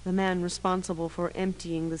Benton, the man responsible for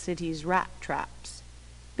emptying the city's rat traps.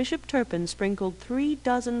 Bishop Turpin sprinkled 3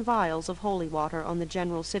 dozen vials of holy water on the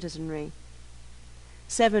general citizenry.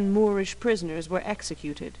 7 Moorish prisoners were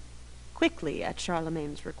executed. quickly at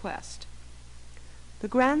Charlemagne's request. The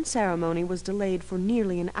grand ceremony was delayed for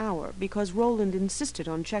nearly an hour because Roland insisted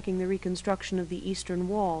on checking the reconstruction of the eastern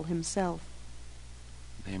wall himself.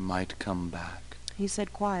 They might come back, he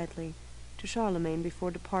said quietly to Charlemagne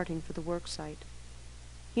before departing for the worksite.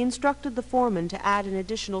 He instructed the foreman to add an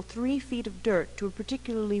additional 3 feet of dirt to a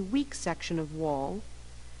particularly weak section of wall,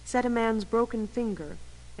 set a man's broken finger,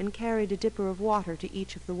 and carried a dipper of water to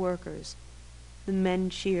each of the workers. The men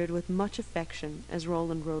cheered with much affection as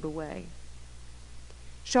Roland rode away.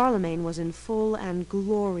 Charlemagne was in full and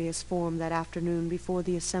glorious form that afternoon before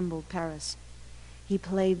the assembled Paris. He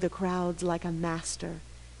played the crowds like a master.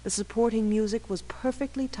 The supporting music was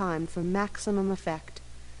perfectly timed for maximum effect.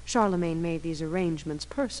 Charlemagne made these arrangements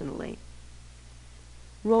personally.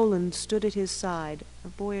 Roland stood at his side, a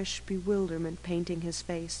boyish bewilderment painting his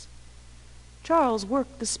face. Charles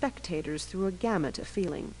worked the spectators through a gamut of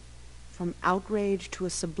feeling. From outrage to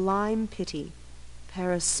a sublime pity,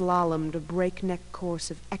 Paris slalomed a breakneck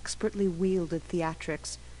course of expertly wielded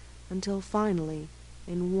theatrics, until finally,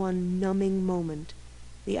 in one numbing moment,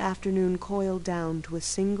 the afternoon coiled down to a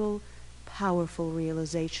single, powerful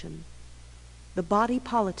realization. The body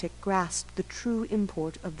politic grasped the true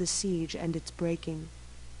import of the siege and its breaking.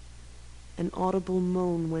 An audible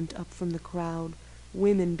moan went up from the crowd.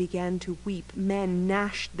 Women began to weep. Men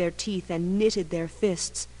gnashed their teeth and knitted their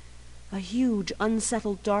fists. A huge,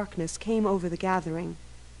 unsettled darkness came over the gathering,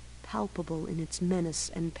 palpable in its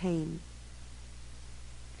menace and pain.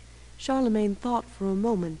 Charlemagne thought for a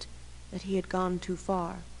moment that he had gone too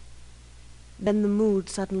far. Then the mood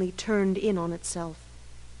suddenly turned in on itself,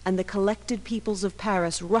 and the collected peoples of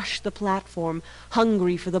Paris rushed the platform,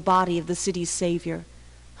 hungry for the body of the city's savior,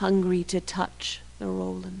 hungry to touch the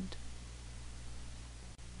Roland.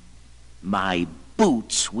 My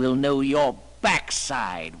boots will know your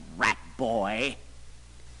backside, rat boy.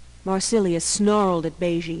 Marsilius snarled at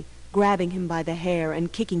Beigi, grabbing him by the hair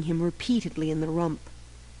and kicking him repeatedly in the rump.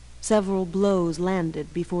 Several blows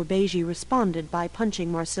landed before Beigi responded by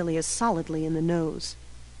punching Marsilius solidly in the nose.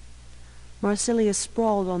 Marsilius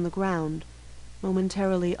sprawled on the ground,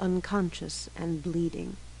 momentarily unconscious and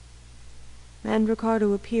bleeding.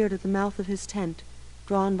 Mandricardo appeared at the mouth of his tent,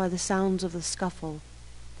 drawn by the sounds of the scuffle,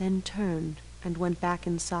 then turned and went back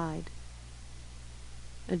inside.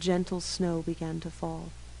 A gentle snow began to fall.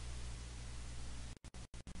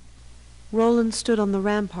 Roland stood on the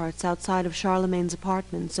ramparts outside of Charlemagne's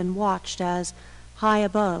apartments and watched as, high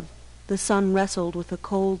above, the sun wrestled with the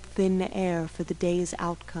cold, thin air for the day's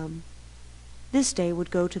outcome. This day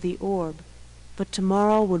would go to the orb, but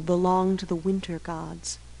tomorrow would belong to the winter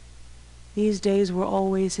gods. These days were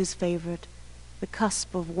always his favorite, the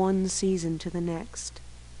cusp of one season to the next.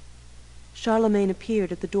 Charlemagne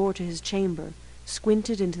appeared at the door to his chamber,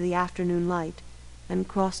 squinted into the afternoon light, and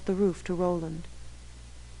crossed the roof to Roland.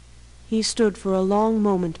 He stood for a long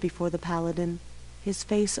moment before the paladin, his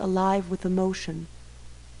face alive with emotion,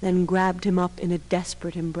 then grabbed him up in a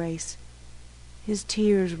desperate embrace. His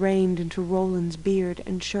tears rained into Roland's beard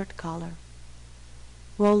and shirt collar.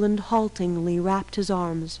 Roland haltingly wrapped his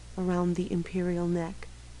arms around the imperial neck.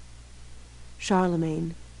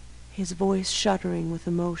 Charlemagne, his voice shuddering with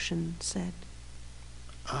emotion, said,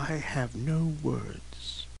 I have no words.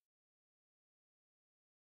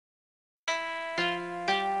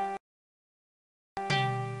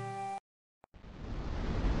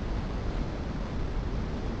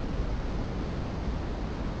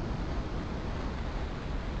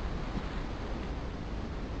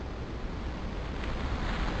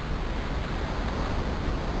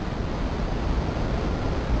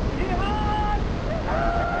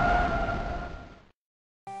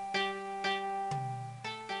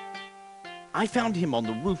 I found him on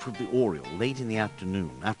the roof of the Oriole late in the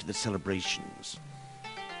afternoon after the celebrations.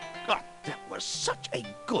 God, that was such a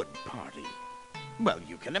good party. Well,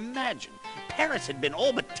 you can imagine. Paris had been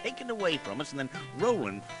all but taken away from us, and then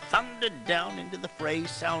Roland thundered down into the fray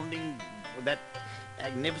sounding that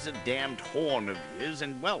magnificent damned horn of his,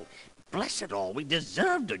 and, well, bless it all, we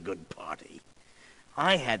deserved a good party.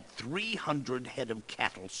 I had 300 head of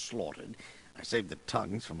cattle slaughtered. I saved the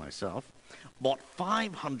tongues for myself. Bought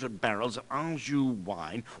 500 barrels of Anjou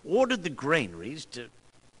wine, ordered the granaries to...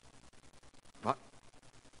 What?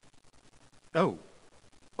 Oh,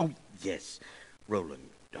 yes, Roland,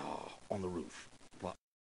 on the roof. What?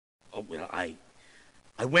 Oh, well, I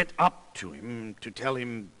went up to him to tell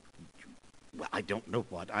him, well, I don't know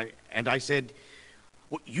what, and I said,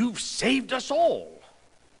 well, you've saved us all.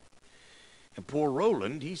 And poor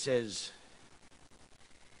Roland, he says,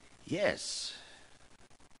 yes,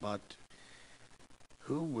 but...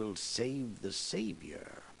 who will save the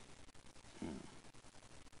Savior?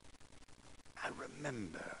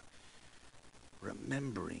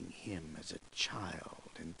 remembering him as a child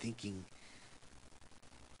and thinking,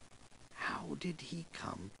 how did he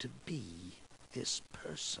come to be this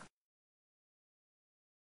person?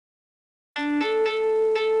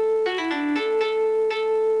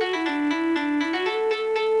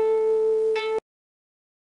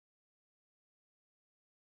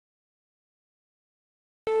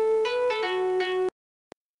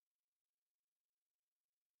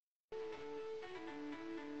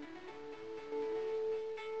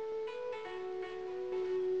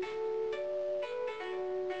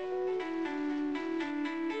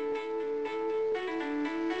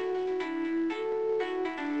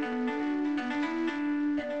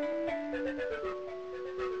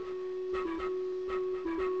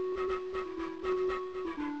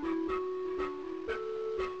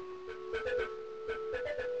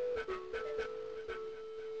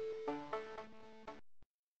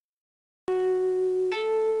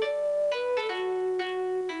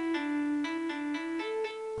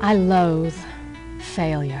 I loathe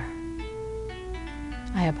failure.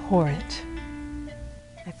 I abhor it.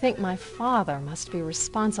 I think my father must be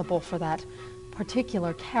responsible for that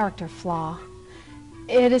particular character flaw.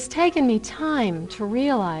 It has taken me time to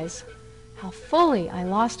realize how fully I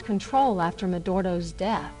lost control after Medordo's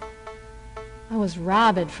death. I was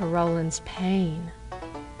rabid for Roland's pain.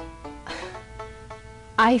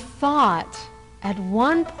 I thought at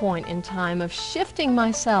one point in time of shifting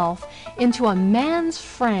myself into a man's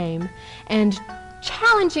frame and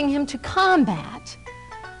challenging him to combat.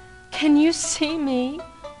 Can you see me,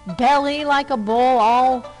 belly like a bull,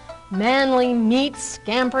 all manly meat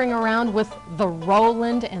scampering around with the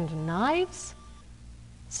Roland and knives?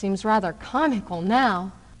 Seems rather comical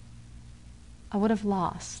now. I would have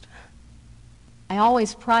lost. I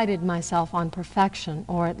always prided myself on perfection,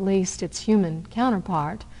 or at least its human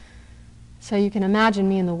counterpart. So you can imagine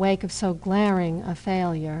me in the wake of so glaring a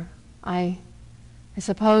failure. I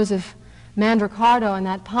suppose if Mandricardo and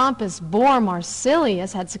that pompous boor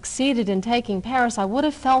Marsilius had succeeded in taking Paris, I would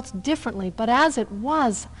have felt differently. But as it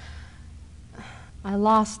was, I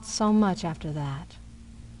lost so much after that.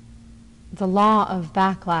 The law of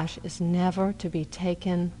backlash is never to be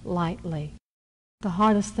taken lightly. The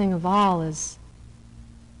hardest thing of all is,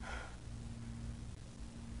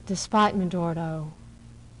 despite Medordo,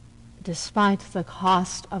 despite the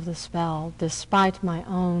cost of the spell, despite my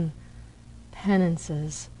own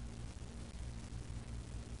penances,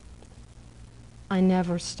 I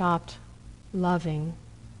never stopped loving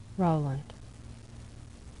Roland.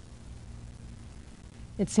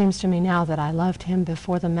 It seems to me now that I loved him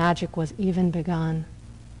before the magic was even begun.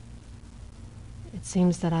 It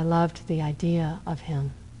seems that I loved the idea of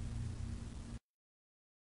him.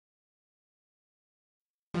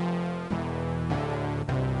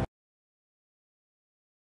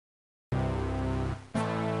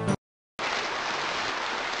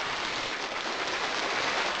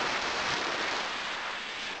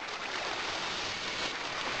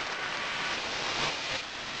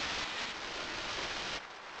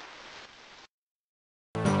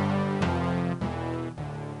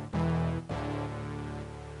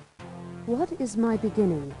 What is my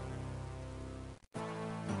beginning?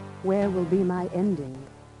 Where will be my ending?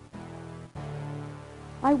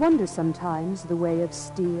 I wonder sometimes the way of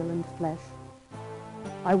steel and flesh.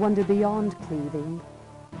 I wonder beyond cleaving,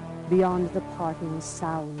 beyond the parting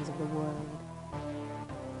sounds of the world.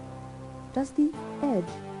 Does the edge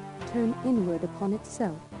turn inward upon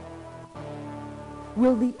itself?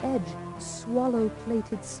 Will the edge swallow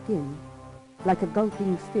plated skin, like a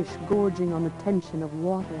gulping fish gorging on the tension of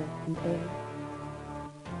water and air?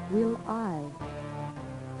 Will I,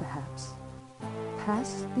 perhaps,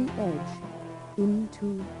 pass the edge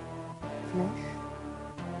into flesh?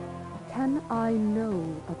 Can I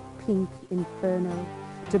know a pink inferno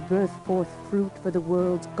to birth forth fruit for the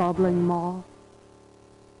world's gobbling maw?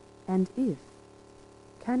 And if,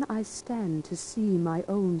 can I stand to see my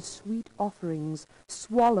own sweet offerings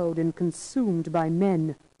swallowed and consumed by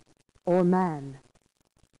men, or man,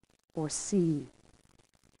 or sea,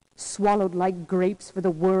 swallowed like grapes for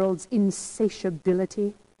the world's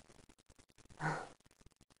insatiability?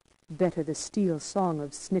 Better the steel song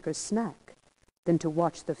of Snicker-Snack than to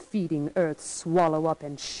watch the feeding earth swallow up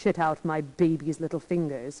and shit out my baby's little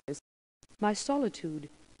fingers. My solitude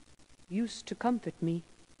used to comfort me,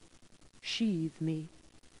 sheathe me.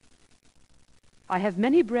 I have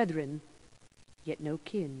many brethren, yet no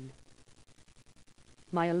kin.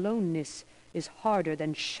 My aloneness is harder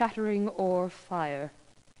than shattering ore fire.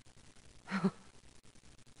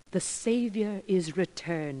 The Savior is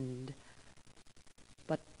returned.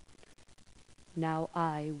 But Now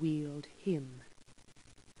I wield him.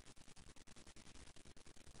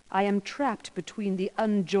 I am trapped between the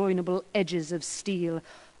unjoinable edges of steel.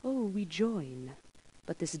 Oh, we join,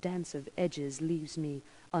 but this dance of edges leaves me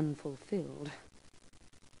unfulfilled.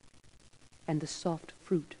 And the soft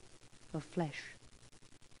fruit of flesh.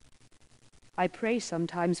 I pray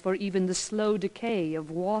sometimes for even the slow decay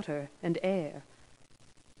of water and air.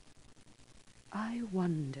 I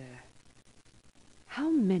wonder, how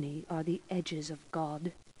many are the edges of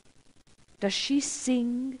God? Does she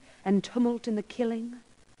sing and tumult in the killing?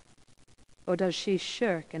 Or does she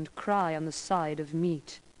shirk and cry on the side of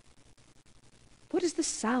meat? What is the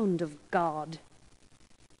sound of God?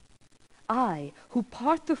 I, who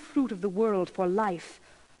part the fruit of the world for life,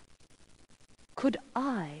 could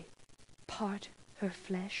I part her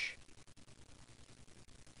flesh?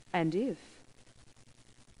 And if,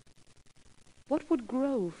 what would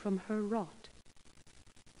grow from her rot?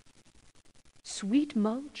 Sweet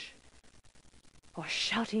mulch or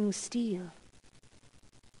shouting steel?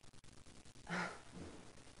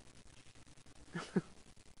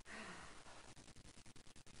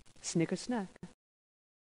 Snicker snack.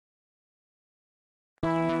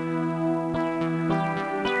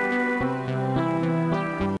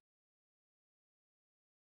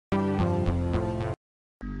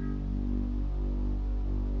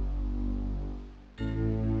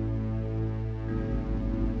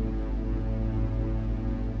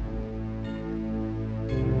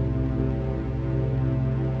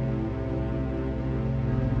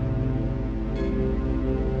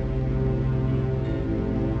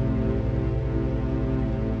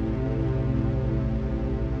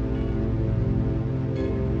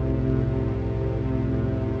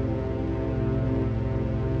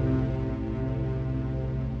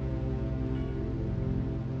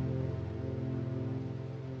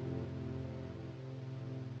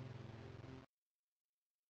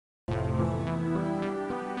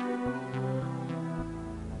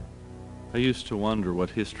 I used to wonder what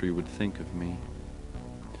history would think of me.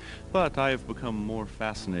 But I have become more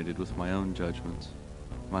fascinated with my own judgments,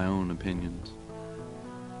 my own opinions.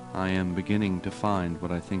 I am beginning to find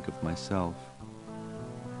what I think of myself.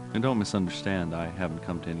 And don't misunderstand, I haven't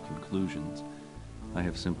come to any conclusions. I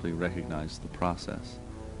have simply recognized the process.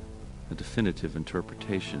 A definitive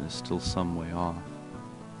interpretation is still some way off.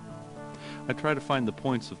 I try to find the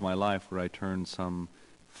points of my life where I turn some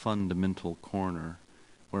fundamental corner,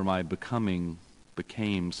 where my becoming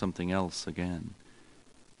became something else again.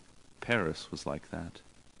 Paris was like that.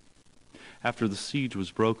 After the siege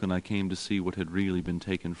was broken, I came to see what had really been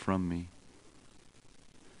taken from me.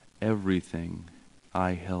 Everything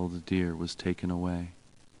I held dear was taken away.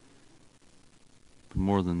 But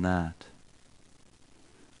more than that,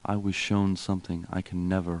 I was shown something I can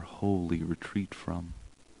never wholly retreat from.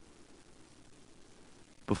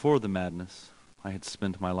 Before the madness, I had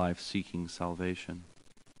spent my life seeking salvation.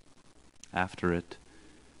 After it,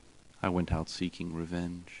 I went out seeking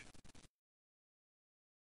revenge.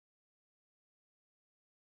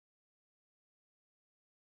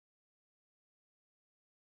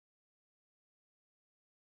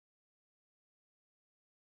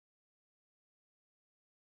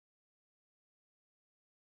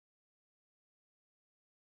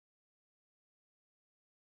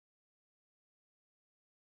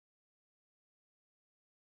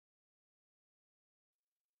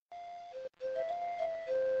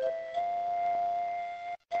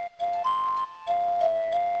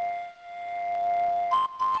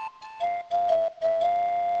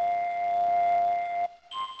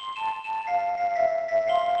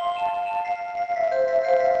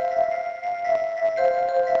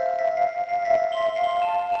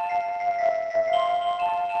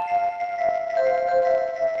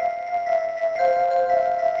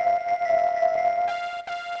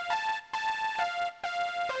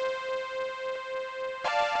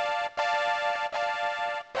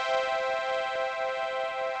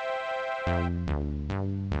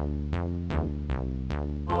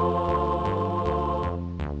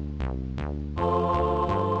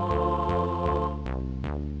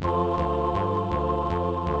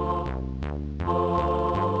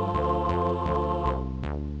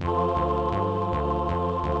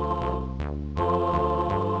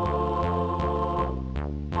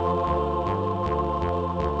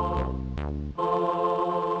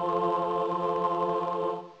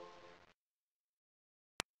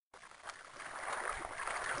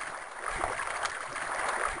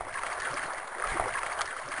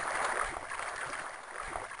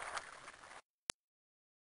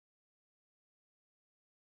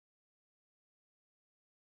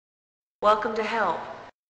 Welcome to Help.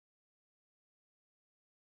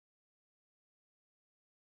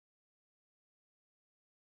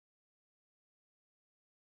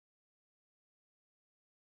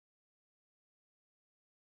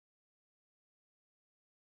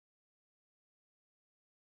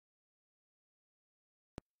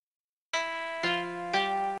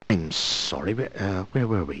 I'm sorry, where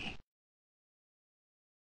were we?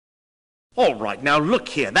 All right, now look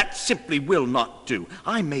here. That simply will not do.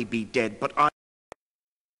 I may be dead, but I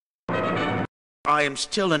am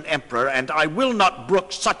still an emperor, and I will not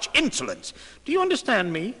brook such insolence. Do you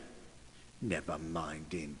understand me? Never mind,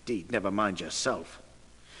 indeed. Never mind yourself.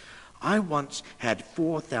 I once had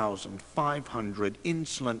 4,500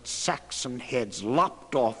 insolent Saxon heads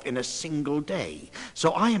lopped off in a single day.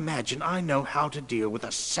 So I imagine I know how to deal with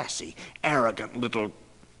a sassy, arrogant little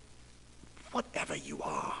whatever you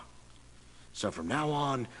are. So from now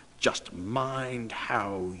on, just mind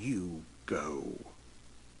how you go.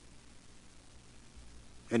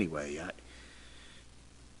 Anyway,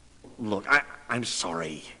 look, I'm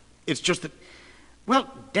sorry. It's just that, well,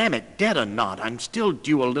 damn it, dead or not, I'm still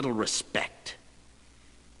due a little respect.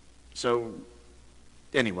 So,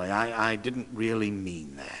 anyway, I didn't really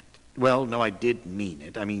mean that. Well, no, I did mean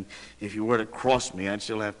it. I mean, if you were to cross me, I'd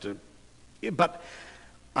still have to... But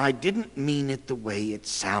I didn't mean it the way it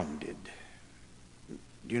sounded.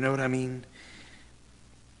 Do you know what I mean?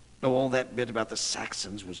 Oh, all that bit about the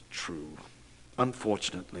Saxons was true.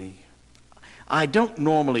 Unfortunately. I don't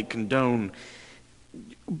normally condone...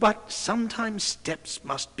 But sometimes steps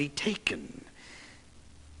must be taken.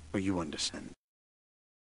 Oh, you understand.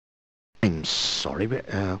 I'm sorry,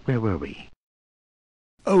 where were we?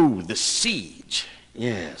 Oh, the siege.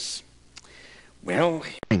 Yes. Well,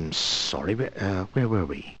 I'm sorry, where were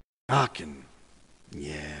we? Aachen.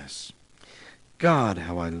 Yes. God,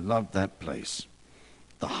 how I loved that place.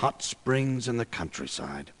 The hot springs and the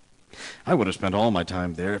countryside. I would have spent all my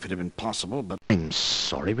time there if it had been possible, but... I'm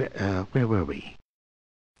sorry, where were we?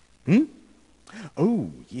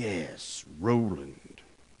 Oh, yes, Roland.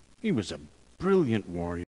 He was a brilliant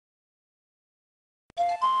warrior.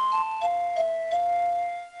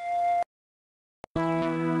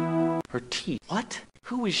 Her teeth. What?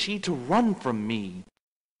 Who is she to run from me?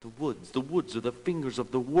 The woods are the fingers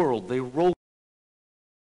of the world. They roll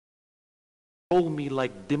me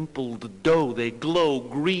like dimpled dough. They glow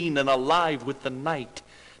green and alive with the night.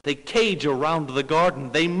 They cage around the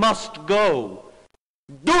garden. They must go.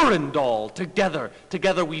 Durandal, together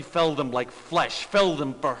we fell them like flesh, fell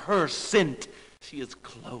them for her scent. She is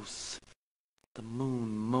close. The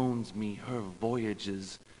moon moans me her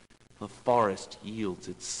voyages. The forest yields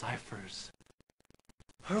its ciphers.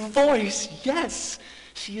 Her voice, yes,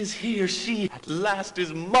 she is here. She at last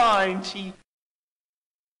is mine. She...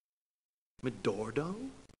 Midordo?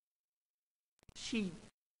 She...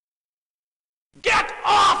 Get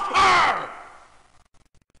off her!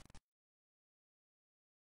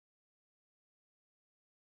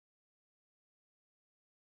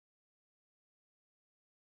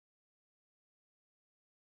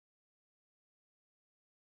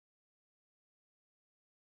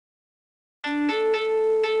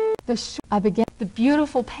 I began. The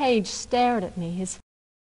beautiful page stared at me.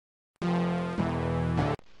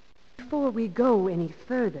 Before we go any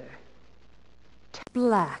further,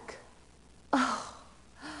 black. Oh,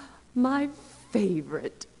 my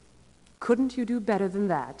favorite. Couldn't you do better than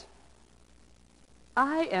that?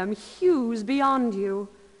 I am hues beyond you.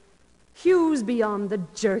 Hues beyond the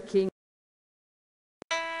jerking.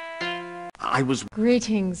 I was...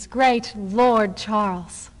 Greetings, great Lord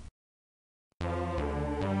Charles.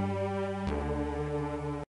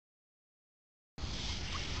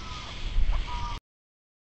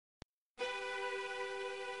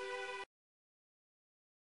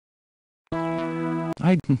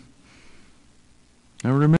 I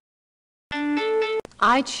remember.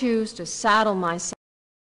 I choose to saddle myself.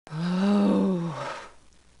 Oh.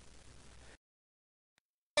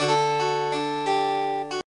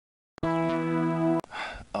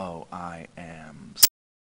 Oh, I am.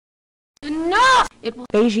 Enough!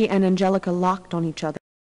 Beiji and Angelica locked on each other.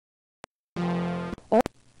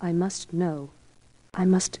 I must know. I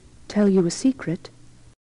must tell you a secret.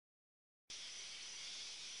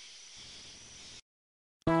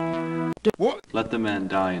 What? Let the man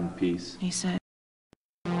die in peace, he said.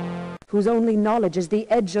 Whose only knowledge is the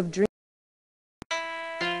edge of dream.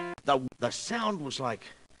 The sound was like...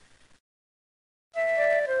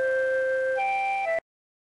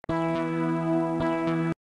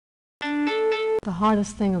 The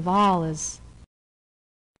hardest thing of all is...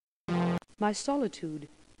 my solitude.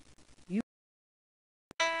 You...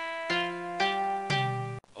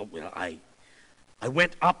 Oh, well, I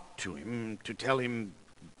went up to him to tell him...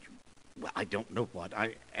 Well, I don't know what.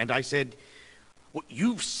 And I said, well,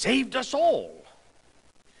 you've saved us all.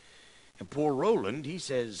 And poor Roland, he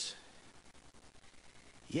says,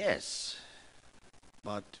 yes,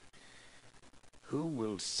 but who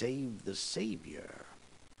will save the Savior?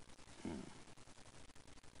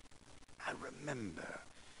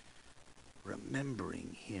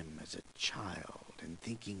 remembering him as a child and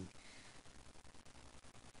thinking,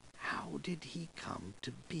 how did he come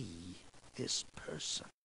to be this person?